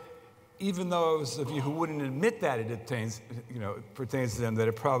sure even those of you who wouldn't admit that it pertains to them, that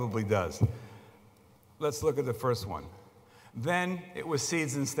it probably does. Let's look at the first one. Then it was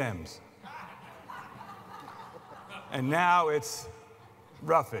seeds and stems. And now it's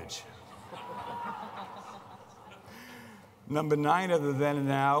roughage. Number 9 of the then and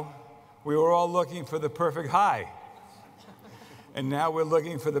now, we were all looking for the perfect high. And now we're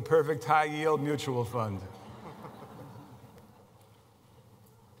looking for the perfect high yield mutual fund.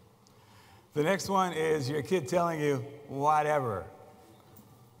 The next one is your kid telling you, whatever.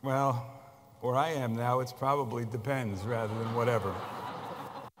 Well, where I am now, it's probably depends rather than whatever.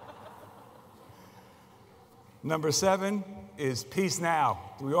 Number 7, is peace now.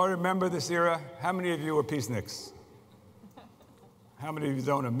 Do we all remember this era? How many of you were peaceniks? How many of you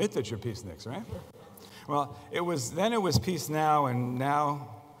don't admit that you're peaceniks, right? Well, then it was peace now, and now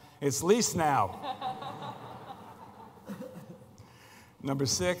it's lease now. Number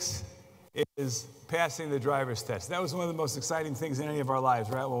 6 is passing the driver's test. That was one of the most exciting things in any of our lives,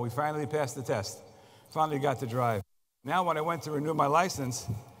 right? When we finally passed the test, finally got to drive. Now, when I went to renew my license,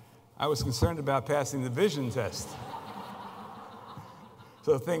 I was concerned about passing the vision test.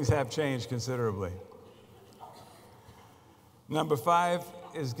 So things have changed considerably. Number 5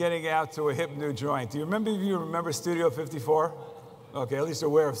 is getting out to a hip new joint. Do you remember Studio 54? Okay, at least you're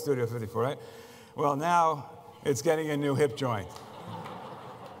aware of Studio 54, right? Well, now it's getting a new hip joint.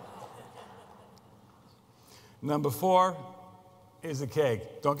 Number 4 is a keg.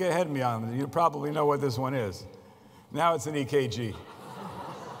 Don't get ahead of me on it. You probably know what this one is. Now it's an EKG.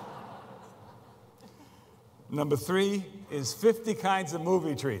 Number 3 is 50 kinds of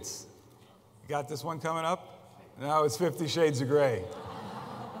movie treats. You got this one coming up? Now it's 50 Shades of Grey.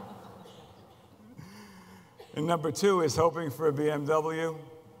 And number 2 is hoping for a BMW.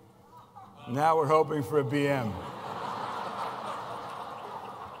 Now we're hoping for a BM.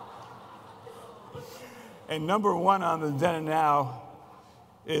 And number 1 on the then and now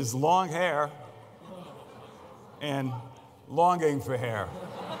is long hair and longing for hair.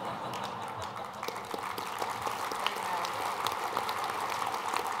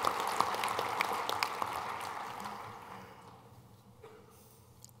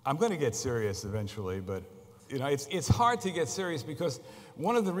 I'm going to get serious eventually, but it's hard to get serious because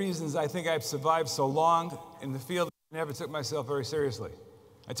one of the reasons I think I've survived so long in the field, I never took myself very seriously.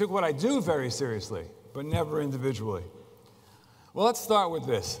 I took what I do very seriously, but never individually. Well, let's start with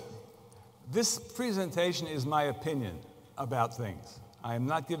this. This presentation is my opinion about things. I am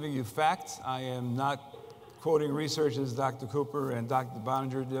not giving you facts. I am not quoting research as Dr. Cooper and Dr.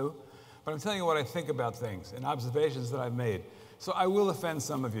 Boninger do, but I'm telling you what I think about things and observations that I've made. So I will offend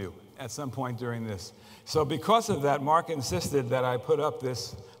some of you at some point during this. So because of that, Mark insisted that I put up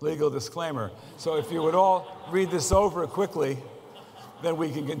this legal disclaimer. So if you would all read this over quickly, then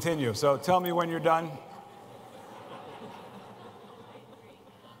we can continue. So tell me when you're done.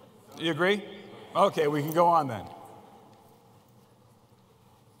 You agree? Okay, we can go on then.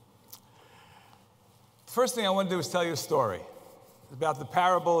 First thing I want to do is tell you a story about the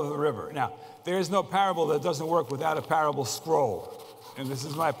parable of the river. Now, there is no parable that doesn't work without a parable scroll. And this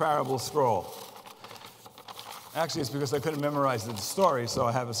is my parable scroll. Actually, it's because I couldn't memorize the story, so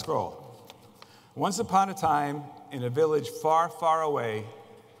I have a scroll. Once upon a time, in a village far, far away,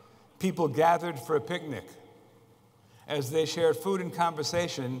 people gathered for a picnic. As they shared food and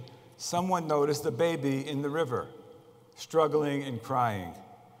conversation, someone noticed a baby in the river, struggling and crying.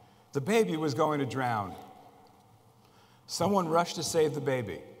 The baby was going to drown. Someone rushed to save the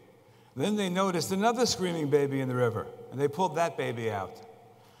baby. Then they noticed another screaming baby in the river, and they pulled that baby out.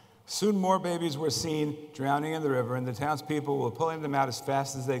 Soon more babies were seen drowning in the river, and the townspeople were pulling them out as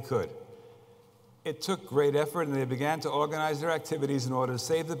fast as they could. It took great effort, and they began to organize their activities in order to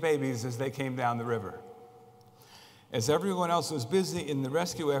save the babies as they came down the river. As everyone else was busy in the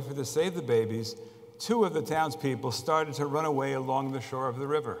rescue effort to save the babies, 2 of the townspeople started to run away along the shore of the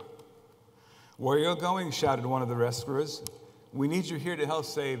river. "Where are you going?" shouted one of the rescuers. "We need you here to help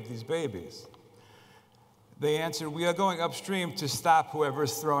save these babies." They answered, "We are going upstream to stop whoever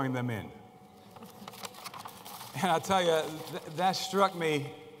is throwing them in." And I'll tell you, that struck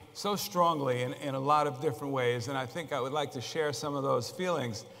me so strongly in a lot of different ways, and I think I would like to share some of those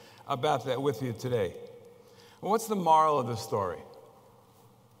feelings about that with you today. Well, what's the moral of the story?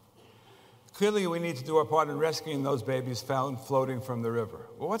 Clearly, we need to do our part in rescuing those babies found floating from the river.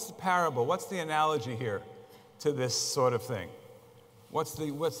 Well, what's the parable? What's the analogy here to this sort of thing? Why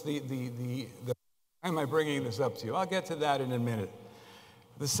am I bringing this up to you? I'll get to that in a minute.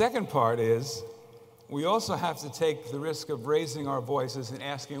 The second part is we also have to take the risk of raising our voices and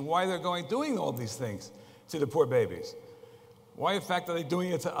asking why they're doing all these things to the poor babies. Why, in fact, are they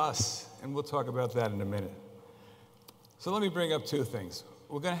doing it to us? And we'll talk about that in a minute. So let me bring up 2 things.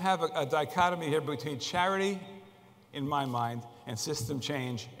 We're going to have a dichotomy here between charity, in my mind, and system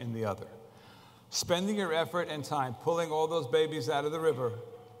change in the other. Spending your effort and time pulling all those babies out of the river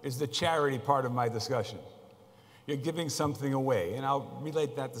is the charity part of my discussion. You're giving something away, and I'll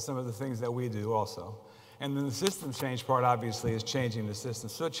relate that to some of the things that we do also. And then the system change part, obviously, is changing the system.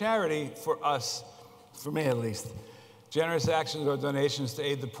 So charity, for us, for me at least, generous actions or donations to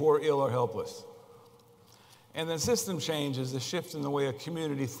aid the poor, ill, or helpless. And then system change is the shift in the way a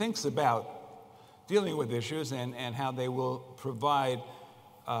community thinks about dealing with issues and how they will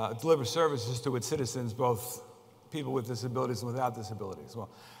deliver services to its citizens, both people with disabilities and without disabilities. Well,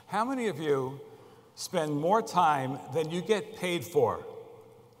 how many of you spend more time than you get paid for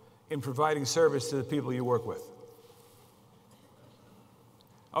in providing service to the people you work with?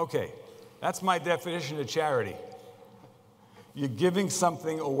 Okay, that's my definition of charity. You're giving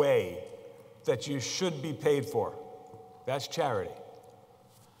something away that you should be paid for. That's charity.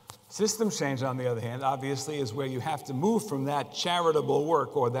 Systems change, on the other hand, obviously, is where you have to move from that charitable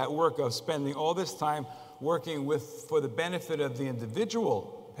work or that work of spending all this time working for the benefit of the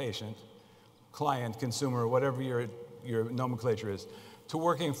individual patient, client, consumer, whatever your nomenclature is, to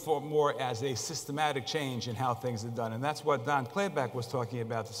working for more as a systematic change in how things are done. And that's what Don Clayback was talking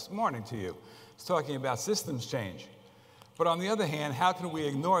about this morning to you. He's talking about systems change. But on the other hand, how can we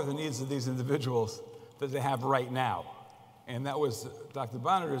ignore the needs of these individuals that they have right now? And that was Dr.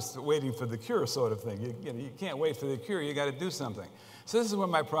 Boninger's waiting for the cure sort of thing. You can't wait for the cure, you got to do something. So this is what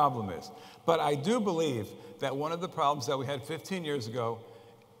my problem is. But I do believe that one of the problems that we had 15 years ago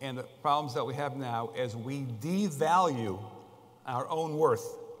and the problems that we have now is we devalue our own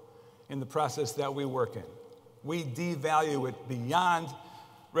worth in the process that we work in. We devalue it beyond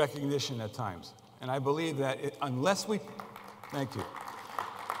recognition at times. And I believe that unless we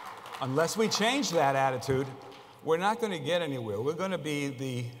change that attitude, we're not going to get anywhere. We're going to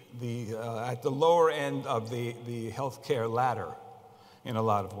be at the lower end of the healthcare ladder in a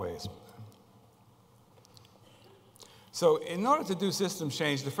lot of ways. So in order to do systems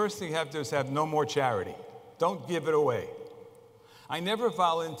change, the first thing you have to do is have no more charity. Don't give it away. I never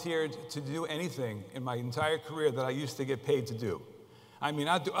volunteered to do anything in my entire career that I used to get paid to do. I mean,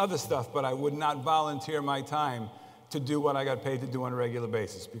 I'd do other stuff, but I would not volunteer my time to do what I got paid to do on a regular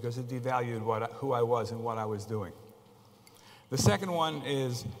basis because it devalued who I was and what I was doing. The second one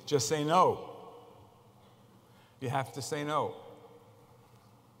is just say no. You have to say no.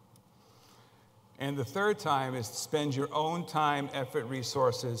 And the third time is to spend your own time, effort,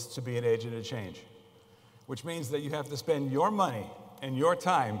 resources to be an agent of change, which means that you have to spend your money and your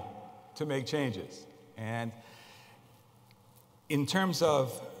time to make changes. And in terms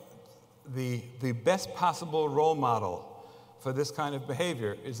of the best possible role model for this kind of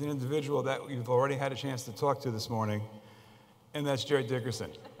behavior is an individual that you've already had a chance to talk to this morning, and that's Jerry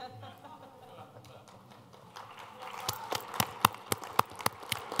Dickerson.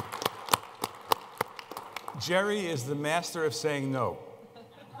 Jerry is the master of saying no.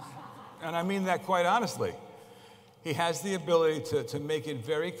 And I mean that quite honestly. He has the ability to make it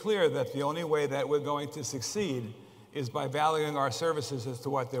very clear that the only way that we're going to succeed is by valuing our services as to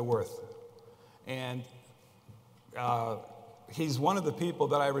what they're worth. And he's one of the people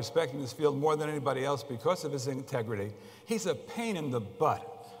that I respect in this field more than anybody else because of his integrity. He's a pain in the butt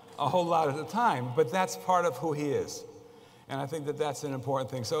a whole lot of the time, but that's part of who he is. And I think that that's an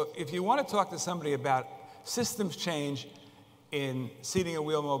important thing. So if you want to talk to somebody about systems change in seating and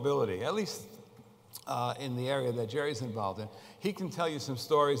wheel mobility, at least in the area that Jerry's involved in, he can tell you some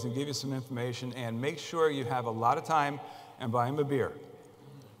stories and give you some information and make sure you have a lot of time and buy him a beer.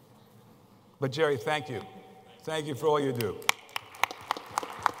 But Jerry, thank you. Thank you for all you do.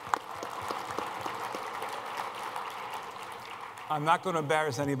 I'm not going to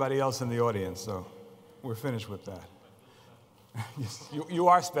embarrass anybody else in the audience, so we're finished with that. You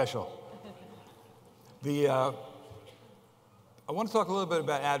are special. I want to talk a little bit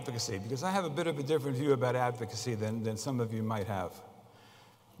about advocacy, because I have a bit of a different view about advocacy than some of you might have.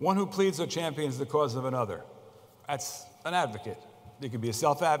 One who pleads or champions the cause of another. That's an advocate. You can be a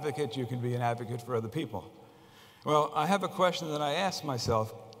self-advocate, you can be an advocate for other people. Well, I have a question that I ask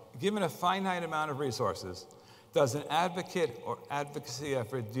myself. Given a finite amount of resources, does an advocate or advocacy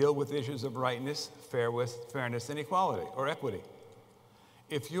effort deal with issues of rightness, fairness, and equality, or equity?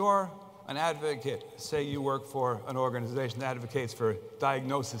 If you're an advocate, say you work for an organization that advocates for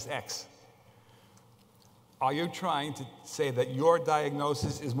diagnosis X, are you trying to say that your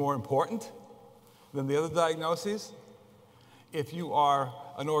diagnosis is more important than the other diagnoses? If you are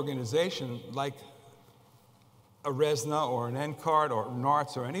an organization like a RESNA or an NCARD or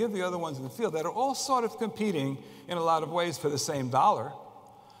NARTS or any of the other ones in the field that are all sort of competing in a lot of ways for the same dollar,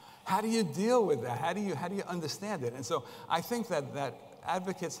 how do you deal with that? How do you understand it? And so I think that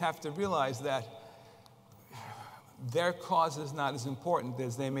advocates have to realize that their cause is not as important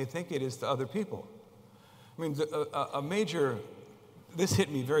as they may think it is to other people. I mean, this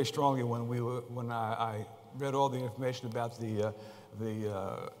hit me very strongly when I read all the information about the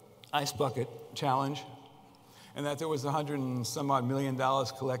Ice Bucket Challenge, and that there was $100 and some odd million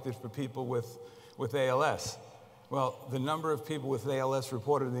collected for people with ALS. Well, the number of people with ALS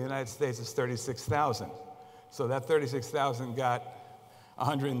reported in the United States is 36,000. So that 36,000 got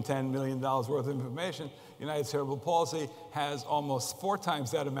 $110 million worth of information. United Cerebral Palsy has almost 4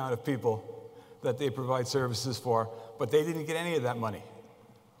 times that amount of people that they provide services for, but they didn't get any of that money.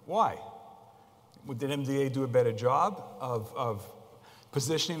 Why? Did MDA do a better job of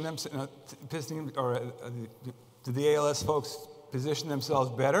positioning them, did the ALS folks position themselves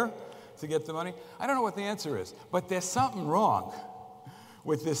better to get the money? I don't know what the answer is, but there's something wrong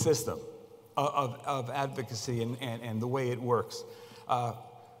with this system of advocacy and the way it works.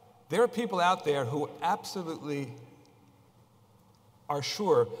 There are people out there who absolutely are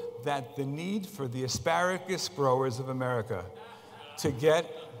sure that the need for the asparagus growers of America to get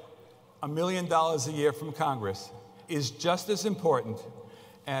 $1 million a year from Congress is just as important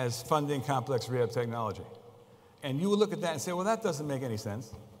as funding complex rehab technology. And you would look at that and say, well, that doesn't make any sense.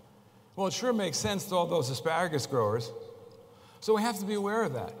 Well, it sure makes sense to all those asparagus growers. So we have to be aware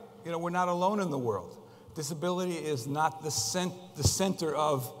of that. You know, we're not alone in the world. Disability is not the center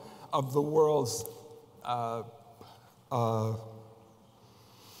of the world's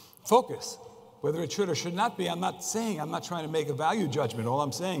focus. Whether it should or should not be, I'm not trying to make a value judgment. All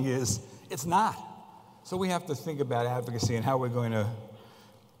I'm saying is it's not. So we have to think about advocacy and how we're going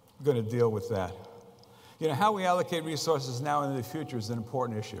to deal with that. You know, how we allocate resources now and in the future is an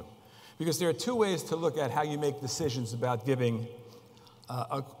important issue. Because there are 2 ways to look at how you make decisions about giving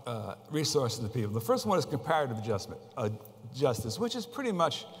resources to people. The first one is comparative justice, which is pretty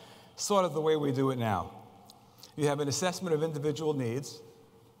much sort of the way we do it now. You have an assessment of individual needs.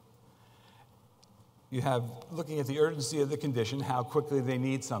 You have looking at the urgency of the condition, how quickly they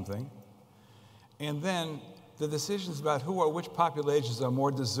need something. And then the decisions about who or which populations are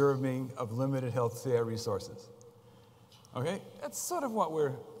more deserving of limited health care resources. Okay? That's sort of what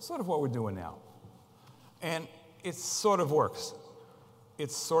we're doing now. And it sort of works.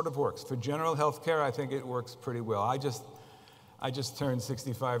 It sort of works. For general health care, I think it works pretty well. I just turned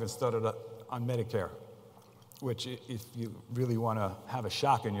 65 and started on Medicare, which if you really want to have a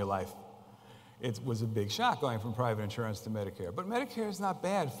shock in your life, it was a big shock going from private insurance to Medicare. But Medicare is not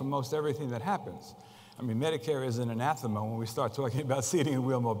bad for most everything that happens. I mean, Medicare is an anathema when we start talking about seating and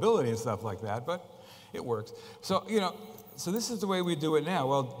wheel mobility and stuff like that, but it works. So, you know, so this is the way we do it now.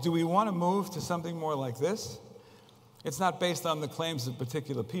 Well, do we want to move to something more like this? It's not based on the claims of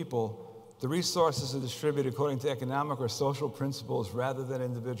particular people. The resources are distributed according to economic or social principles rather than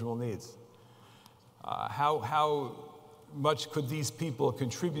individual needs. How much could these people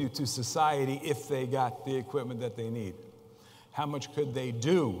contribute to society if they got the equipment that they need? How much could they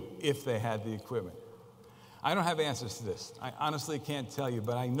do if they had the equipment? I don't have answers to this. I honestly can't tell you,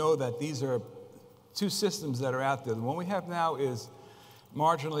 but I know that these are 2 systems that are out there. The one we have now is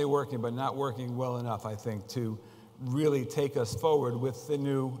marginally working, but not working well enough, I think, to really take us forward with the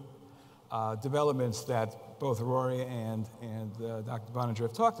new developments that both Rory and Dr. Boninger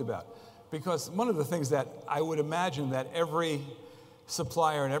have talked about. Because one of the things that I would imagine that every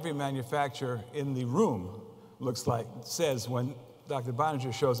supplier and every manufacturer in the room says when Dr.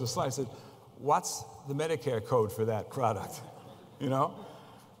 Boninger shows a slide, said, what's the Medicare code for that product? You know?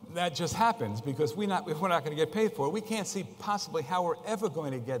 That just happens because if we're not going to get paid for it, we can't see possibly how we're ever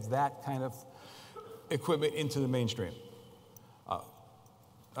going to get that kind of equipment into the mainstream.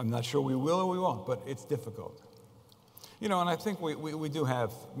 I'm not sure we will or we won't, but it's difficult. You know, and I think we do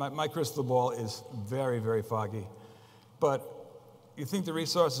have, my crystal ball is very, very foggy, but you think the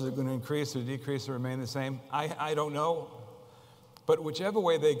resources are going to increase or decrease or remain the same? I don't know, but whichever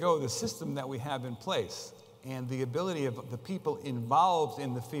way they go, the system that we have in place and the ability of the people involved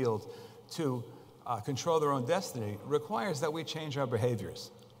in the field to control their own destiny requires that we change our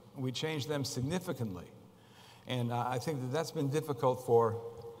behaviors. We change them significantly. And I think that that's been difficult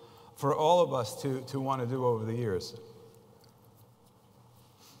for all of us to want to do over the years.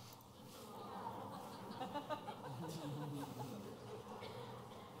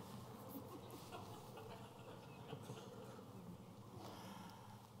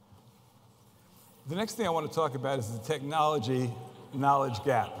 The next thing I want to talk about is the technology knowledge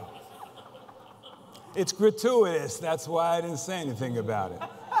gap. It's gratuitous, that's why I didn't say anything about it.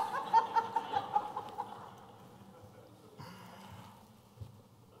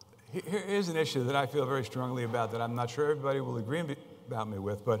 Here's an issue that I feel very strongly about that I'm not sure everybody will agree about me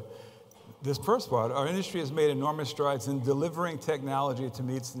with, but this first part, our industry has made enormous strides in delivering technology to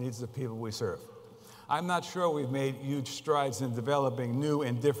meet the needs of people we serve. I'm not sure we've made huge strides in developing new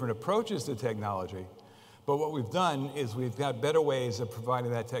and different approaches to technology, but what we've done is we've got better ways of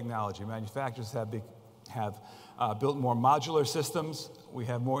providing that technology. Manufacturers have built more modular systems. We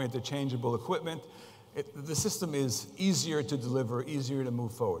have more interchangeable equipment. The system is easier to deliver, easier to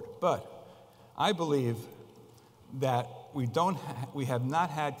move forward. But I believe that we have not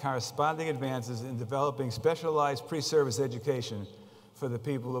had corresponding advances in developing specialized pre-service education for the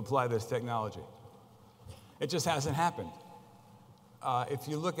people who apply this technology. It just hasn't happened. If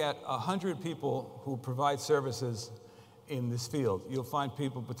you look at 100 people who provide services in this field, you'll find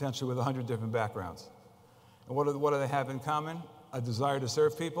people potentially with 100 different backgrounds. And what do they have in common? A desire to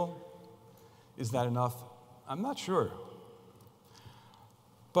serve people? Is that enough? I'm not sure.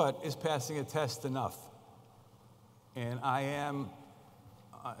 But is passing a test enough? And I am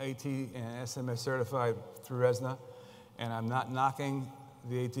AT and SMS certified through RESNA, and I'm not knocking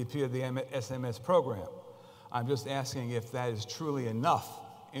the ATP or the SMS program. I'm just asking if that is truly enough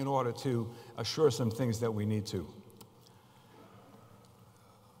in order to assure some things that we need to.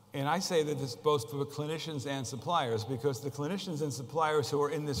 And I say that this both for clinicians and suppliers, because the clinicians and suppliers who are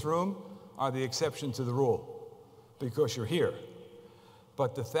in this room are the exception to the rule, because you're here.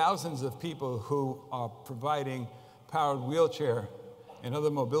 But the thousands of people who are providing powered wheelchair and other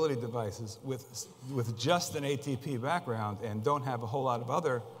mobility devices with just an ATP background and don't have a whole lot of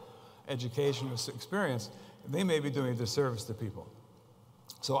other education or experience, they may be doing a disservice to people.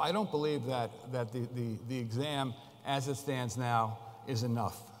 So I don't believe that the exam as it stands now is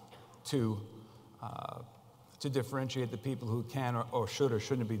enough to differentiate the people who can or should or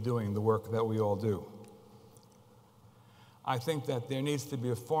shouldn't be doing the work that we all do. I think that there needs to be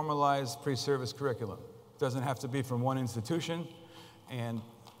a formalized pre-service curriculum. It doesn't have to be from one institution. And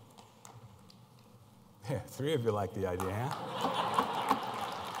yeah, 3 of you like the idea, huh?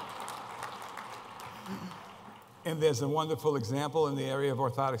 And there's a wonderful example in the area of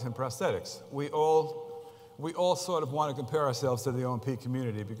orthotics and prosthetics. We all sort of want to compare ourselves to the O&P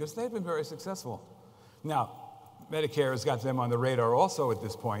community because they've been very successful. Now, Medicare has got them on the radar also at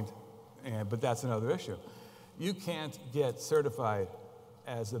this point, but that's another issue. You can't get certified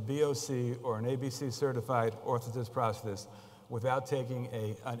as a BOC or an ABC certified orthotist prosthetist without taking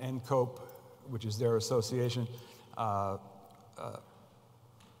an NCOPE, which is their association,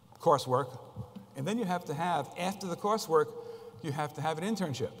 coursework. And then you have to have, after the coursework, you have to have an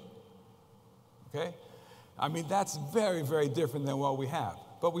internship, okay? I mean, that's very, very different than what we have.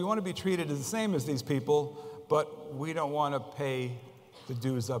 But we want to be treated as the same as these people, but we don't want to pay the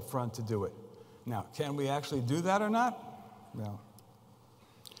dues up front to do it. Now, can we actually do that or not? No.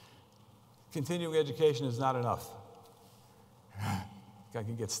 Continuing education is not enough. I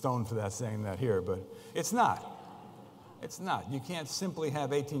can get stoned for that, saying that here, but it's not. It's not. You can't simply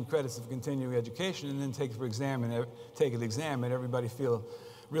have 18 credits of continuing education and then take an exam and everybody feel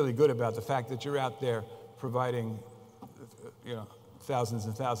really good about the fact that you're out there providing, thousands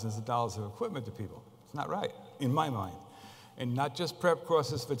and thousands of dollars of equipment to people. It's not right, in my mind. And not just prep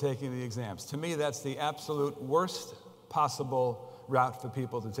courses for taking the exams. To me, that's the absolute worst possible route for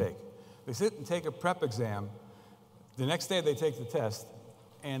people to take. They sit and take a prep exam. The next day they take the test,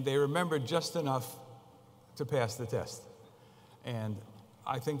 and they remember just enough to pass the test. And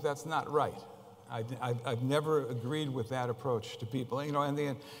I think that's not right. I've never agreed with that approach to people. And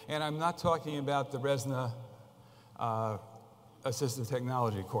I'm not talking about the RESNA assistive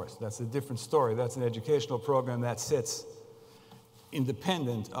technology course. That's a different story. That's an educational program that sits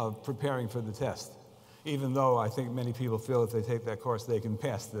independent of preparing for the test, even though I think many people feel if they take that course, they can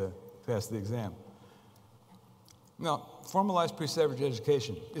pass the exam. Now, formalized pre-service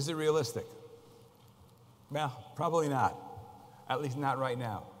education, is it realistic? Well, probably not, at least not right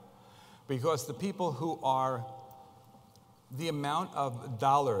now. Because the people who are, the amount of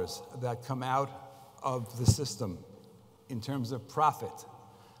dollars that come out of the system in terms of profit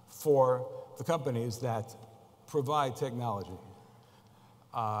for the companies that provide technology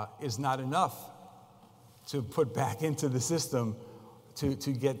is not enough to put back into the system to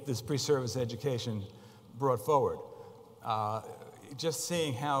get this pre-service education brought forward. Just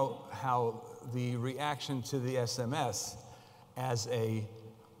seeing how the reaction to the SMS as a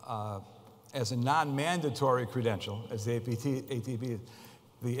non-mandatory credential, as the ATP,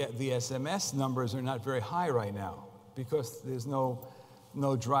 the SMS numbers are not very high right now because there's no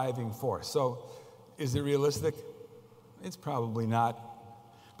driving force. So is it realistic? It's probably not.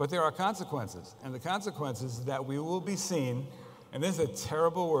 But there are consequences, and the consequences is that we will be seen, and this is a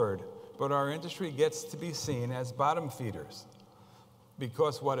terrible word, but our industry gets to be seen as bottom feeders.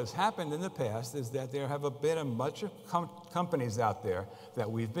 Because what has happened in the past is that there have been a bunch of companies out there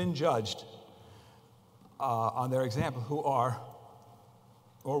that we've been judged on their example who are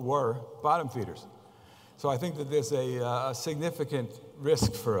or were bottom feeders. So I think that there's a significant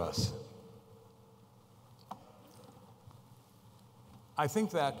risk for us. I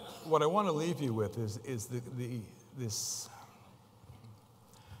think that what I want to leave you with is this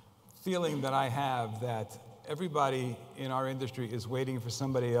feeling that I have that everybody in our industry is waiting for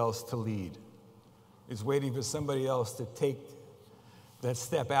somebody else to lead, is waiting for somebody else to take that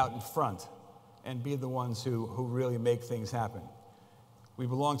step out in front and be the ones who really make things happen. We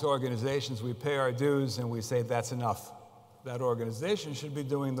belong to organizations, we pay our dues, and we say that's enough. That organization should be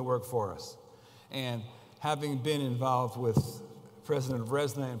doing the work for us. And having been involved with President of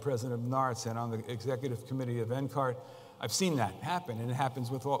RESNA and President of NARTS and on the executive committee of NCART, I've seen that happen, and it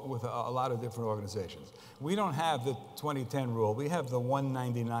happens with a lot of different organizations. We don't have the 2010 rule, we have the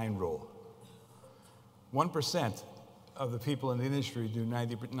 199 rule. 1% of the people in the industry do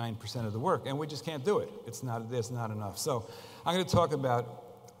 99% of the work, and we just can't do it. There's not enough. So I'm going to talk about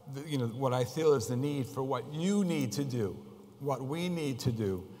what I feel is the need for what you need to do, what we need to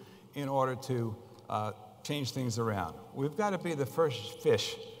do in order to change things around. We've got to be the first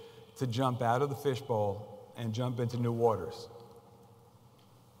fish to jump out of the fishbowl and jump into new waters.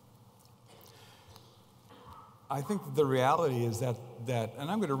 I think the reality is that, and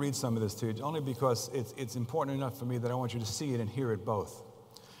I'm going to read some of this to you, only because it's important enough for me that I want you to see it and hear it both.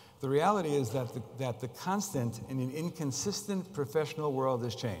 The reality is that the constant in an inconsistent professional world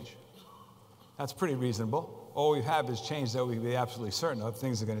is change. That's pretty reasonable. All we have is change that we can be absolutely certain of.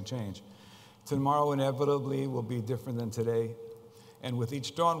 Things are going to change. Tomorrow inevitably will be different than today. And with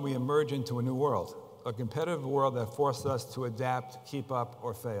each dawn, we emerge into a new world, a competitive world that forces us to adapt, keep up,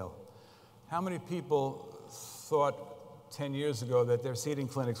 or fail. How many people thought 10 years ago that their seating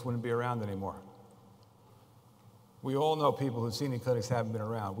clinics wouldn't be around anymore? We all know people whose seating clinics haven't been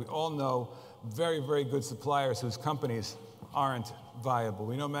around. We all know very, very good suppliers whose companies aren't viable.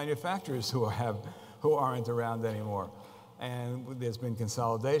 We know manufacturers who aren't around anymore. And there's been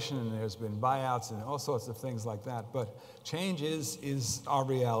consolidation, and there's been buyouts, and all sorts of things like that. But change is our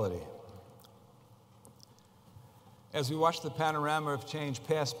reality. As we watch the panorama of change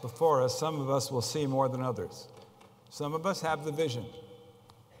pass before us, some of us will see more than others. Some of us have the vision.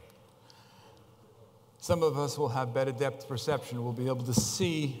 Some of us will have better depth perception. We'll be able to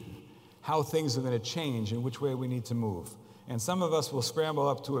see how things are going to change and which way we need to move. And some of us will scramble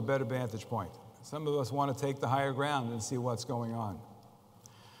up to a better vantage point. Some of us want to take the higher ground and see what's going on.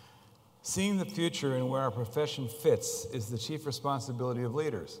 Seeing the future and where our profession fits is the chief responsibility of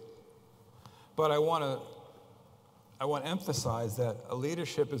leaders. But I want to emphasize that a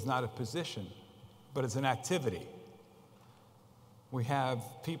leadership is not a position, but it's an activity. We have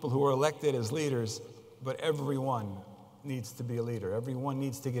people who are elected as leaders, but everyone needs to be a leader. Everyone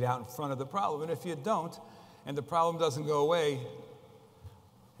needs to get out in front of the problem. And if you don't, and the problem doesn't go away,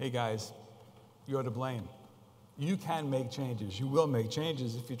 hey guys, you're to blame. You can make changes. You will make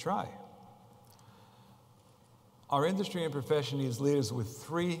changes if you try. Our industry and profession needs leaders with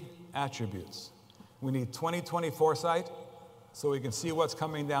 3 attributes. We need 20/20 foresight, so we can see what's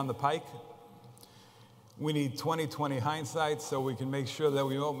coming down the pike. We need 20/20 hindsight, so we can make sure that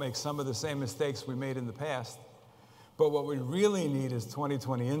we won't make some of the same mistakes we made in the past. But what we really need is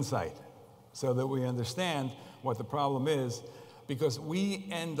 20/20 insight, so that we understand what the problem is, because we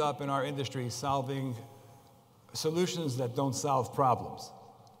end up in our industry solving solutions that don't solve problems.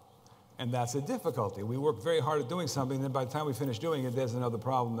 And that's a difficulty. We work very hard at doing something, and then by the time we finish doing it, there's another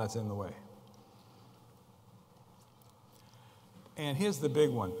problem that's in the way. And here's the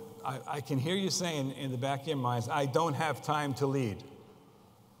big one. I can hear you saying in the back of your minds, I don't have time to lead.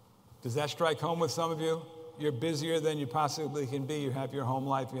 Does that strike home with some of you? You're busier than you possibly can be. You have your home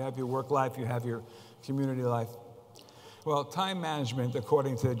life, you have your work life, you have your community life. Well, time management,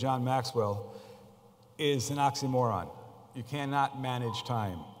 according to John Maxwell, is an oxymoron. You cannot manage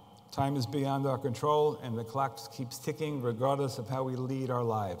time. Time is beyond our control, and the clock keeps ticking regardless of how we lead our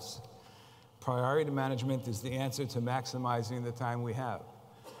lives. Priority management is the answer to maximizing the time we have.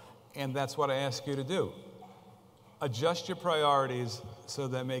 And that's what I ask you to do. Adjust your priorities so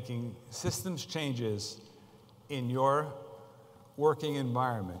that making systems changes in your working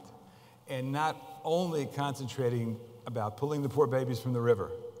environment, and not only concentrating about pulling the poor babies from the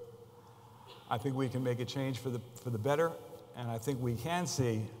river. I think we can make a change for the better, and I think we can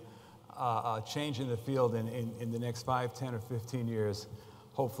see a change in the field in the next 5, 10, or 15 years.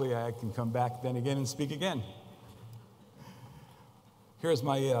 Hopefully I can come back then again and speak again. Here's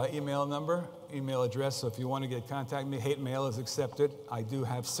my email number, email address, so if you want to get contact me, hate mail is accepted. I do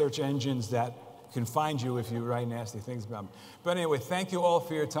have search engines that can find you if you write nasty things about me. But anyway, thank you all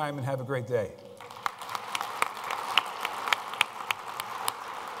for your time, and have a great day.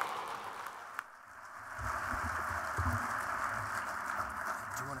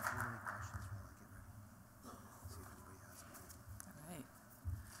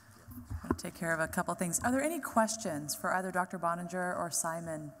 Take care of a couple things. Are there any questions for either Dr. Boninger or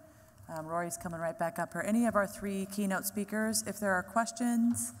Simon Rory's coming right back up here. Any of our 3 keynote speakers, if there are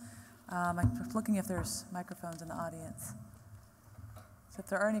questions, I'm looking if there's microphones in the audience. So if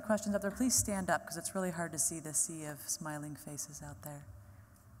there are any questions up there, please stand up because it's really hard to see the sea of smiling faces out there.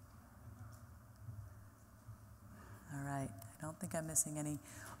 All right, I don't think I'm missing any.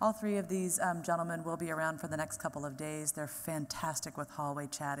 All 3 of these gentlemen will be around for the next couple of days. They're fantastic with hallway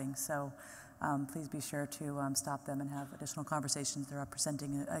chatting, so please be sure to stop them and have additional conversations. They're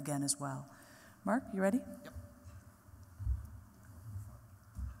presenting again as well. Mark, you ready? Yep.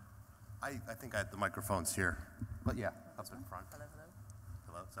 I think the microphone's here. But yeah, up in front. Hello, hello.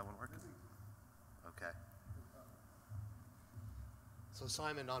 Hello, does that one work? Okay. So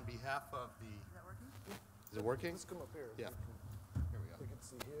Simon, on behalf of the... Is that working? Is it working? Let's come up here. Yeah. Here we go. We can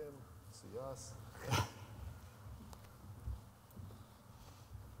see him, see us.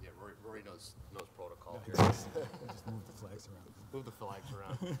 Yeah, Rory knows protocol here. Just move the flags around. Move the flags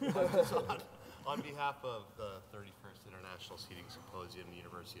around. So on behalf of the 31st International Seating Symposium, the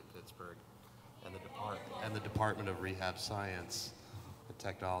University of Pittsburgh, and the Department of Rehab Science and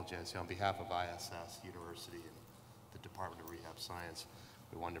Technology, I say on behalf of ISS University and the Department of Rehab Science,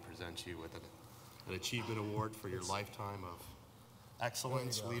 we wanted to present you with an achievement award for your lifetime of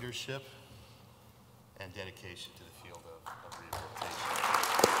excellence, leadership, and dedication to the field of rehabilitation.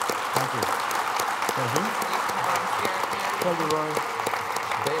 Thank you. Thank you. Thank you, Rory.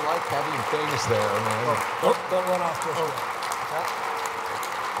 They like having things there, man. Oh, don't run off just yet.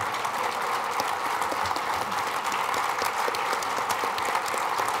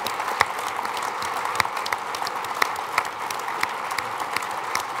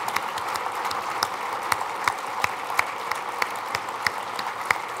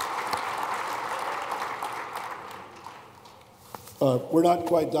 We're not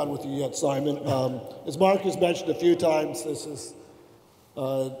quite done with you yet, Simon. As Mark has mentioned a few times, this is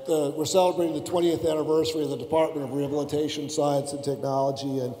we're celebrating the 20th anniversary of the Department of Rehabilitation, Science, and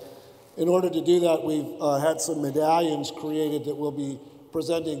Technology, and in order to do that, we've had some medallions created that we'll be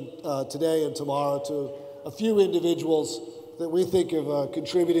presenting today and tomorrow to a few individuals that we think have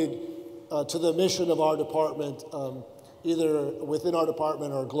contributed to the mission of our department, either within our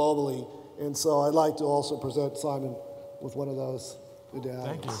department or globally. And so I'd like to also present Simon with one of those medallions.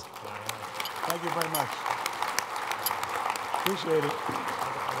 Thank you. Thank you very much. Appreciate it.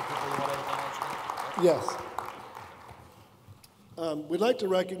 Yes. We'd like to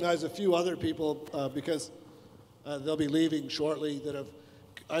recognize a few other people because they'll be leaving shortly that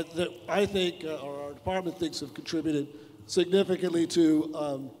I think, or our department thinks, have contributed significantly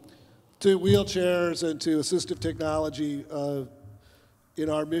to wheelchairs and to assistive technology in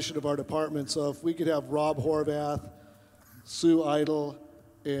our mission of our department. So if we could have Rob Horvath, Sue Idle,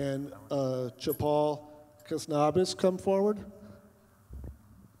 and Chapal Kasnabis come forward.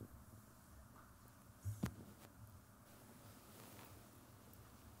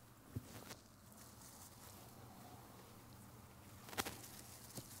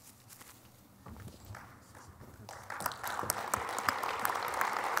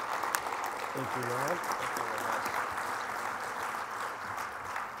 Thank you,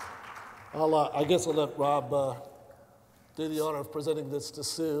 Rob. I guess I'll let Rob do the honor of presenting this to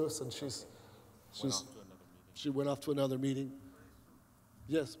Sue, since she went off to another meeting.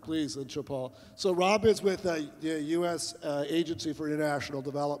 Yes, please, and Chapal. So Rob is with the U.S. Agency for International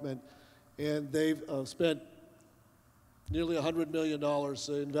Development, and they've spent nearly $100 million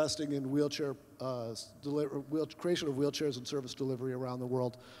investing in creation of wheelchairs and service delivery around the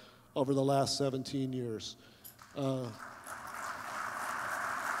world over the last 17 years.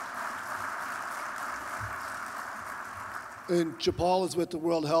 And Chapal is with the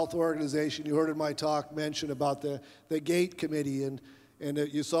World Health Organization. You heard in my talk mention about the GATE committee, and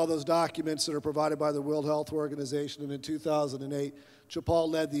you saw those documents that are provided by the World Health Organization. And in 2008, Chapal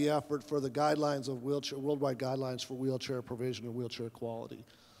led the effort for the guidelines of worldwide guidelines for wheelchair provision and wheelchair quality.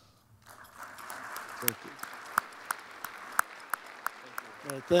 Thank you.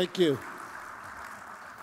 All right, thank you.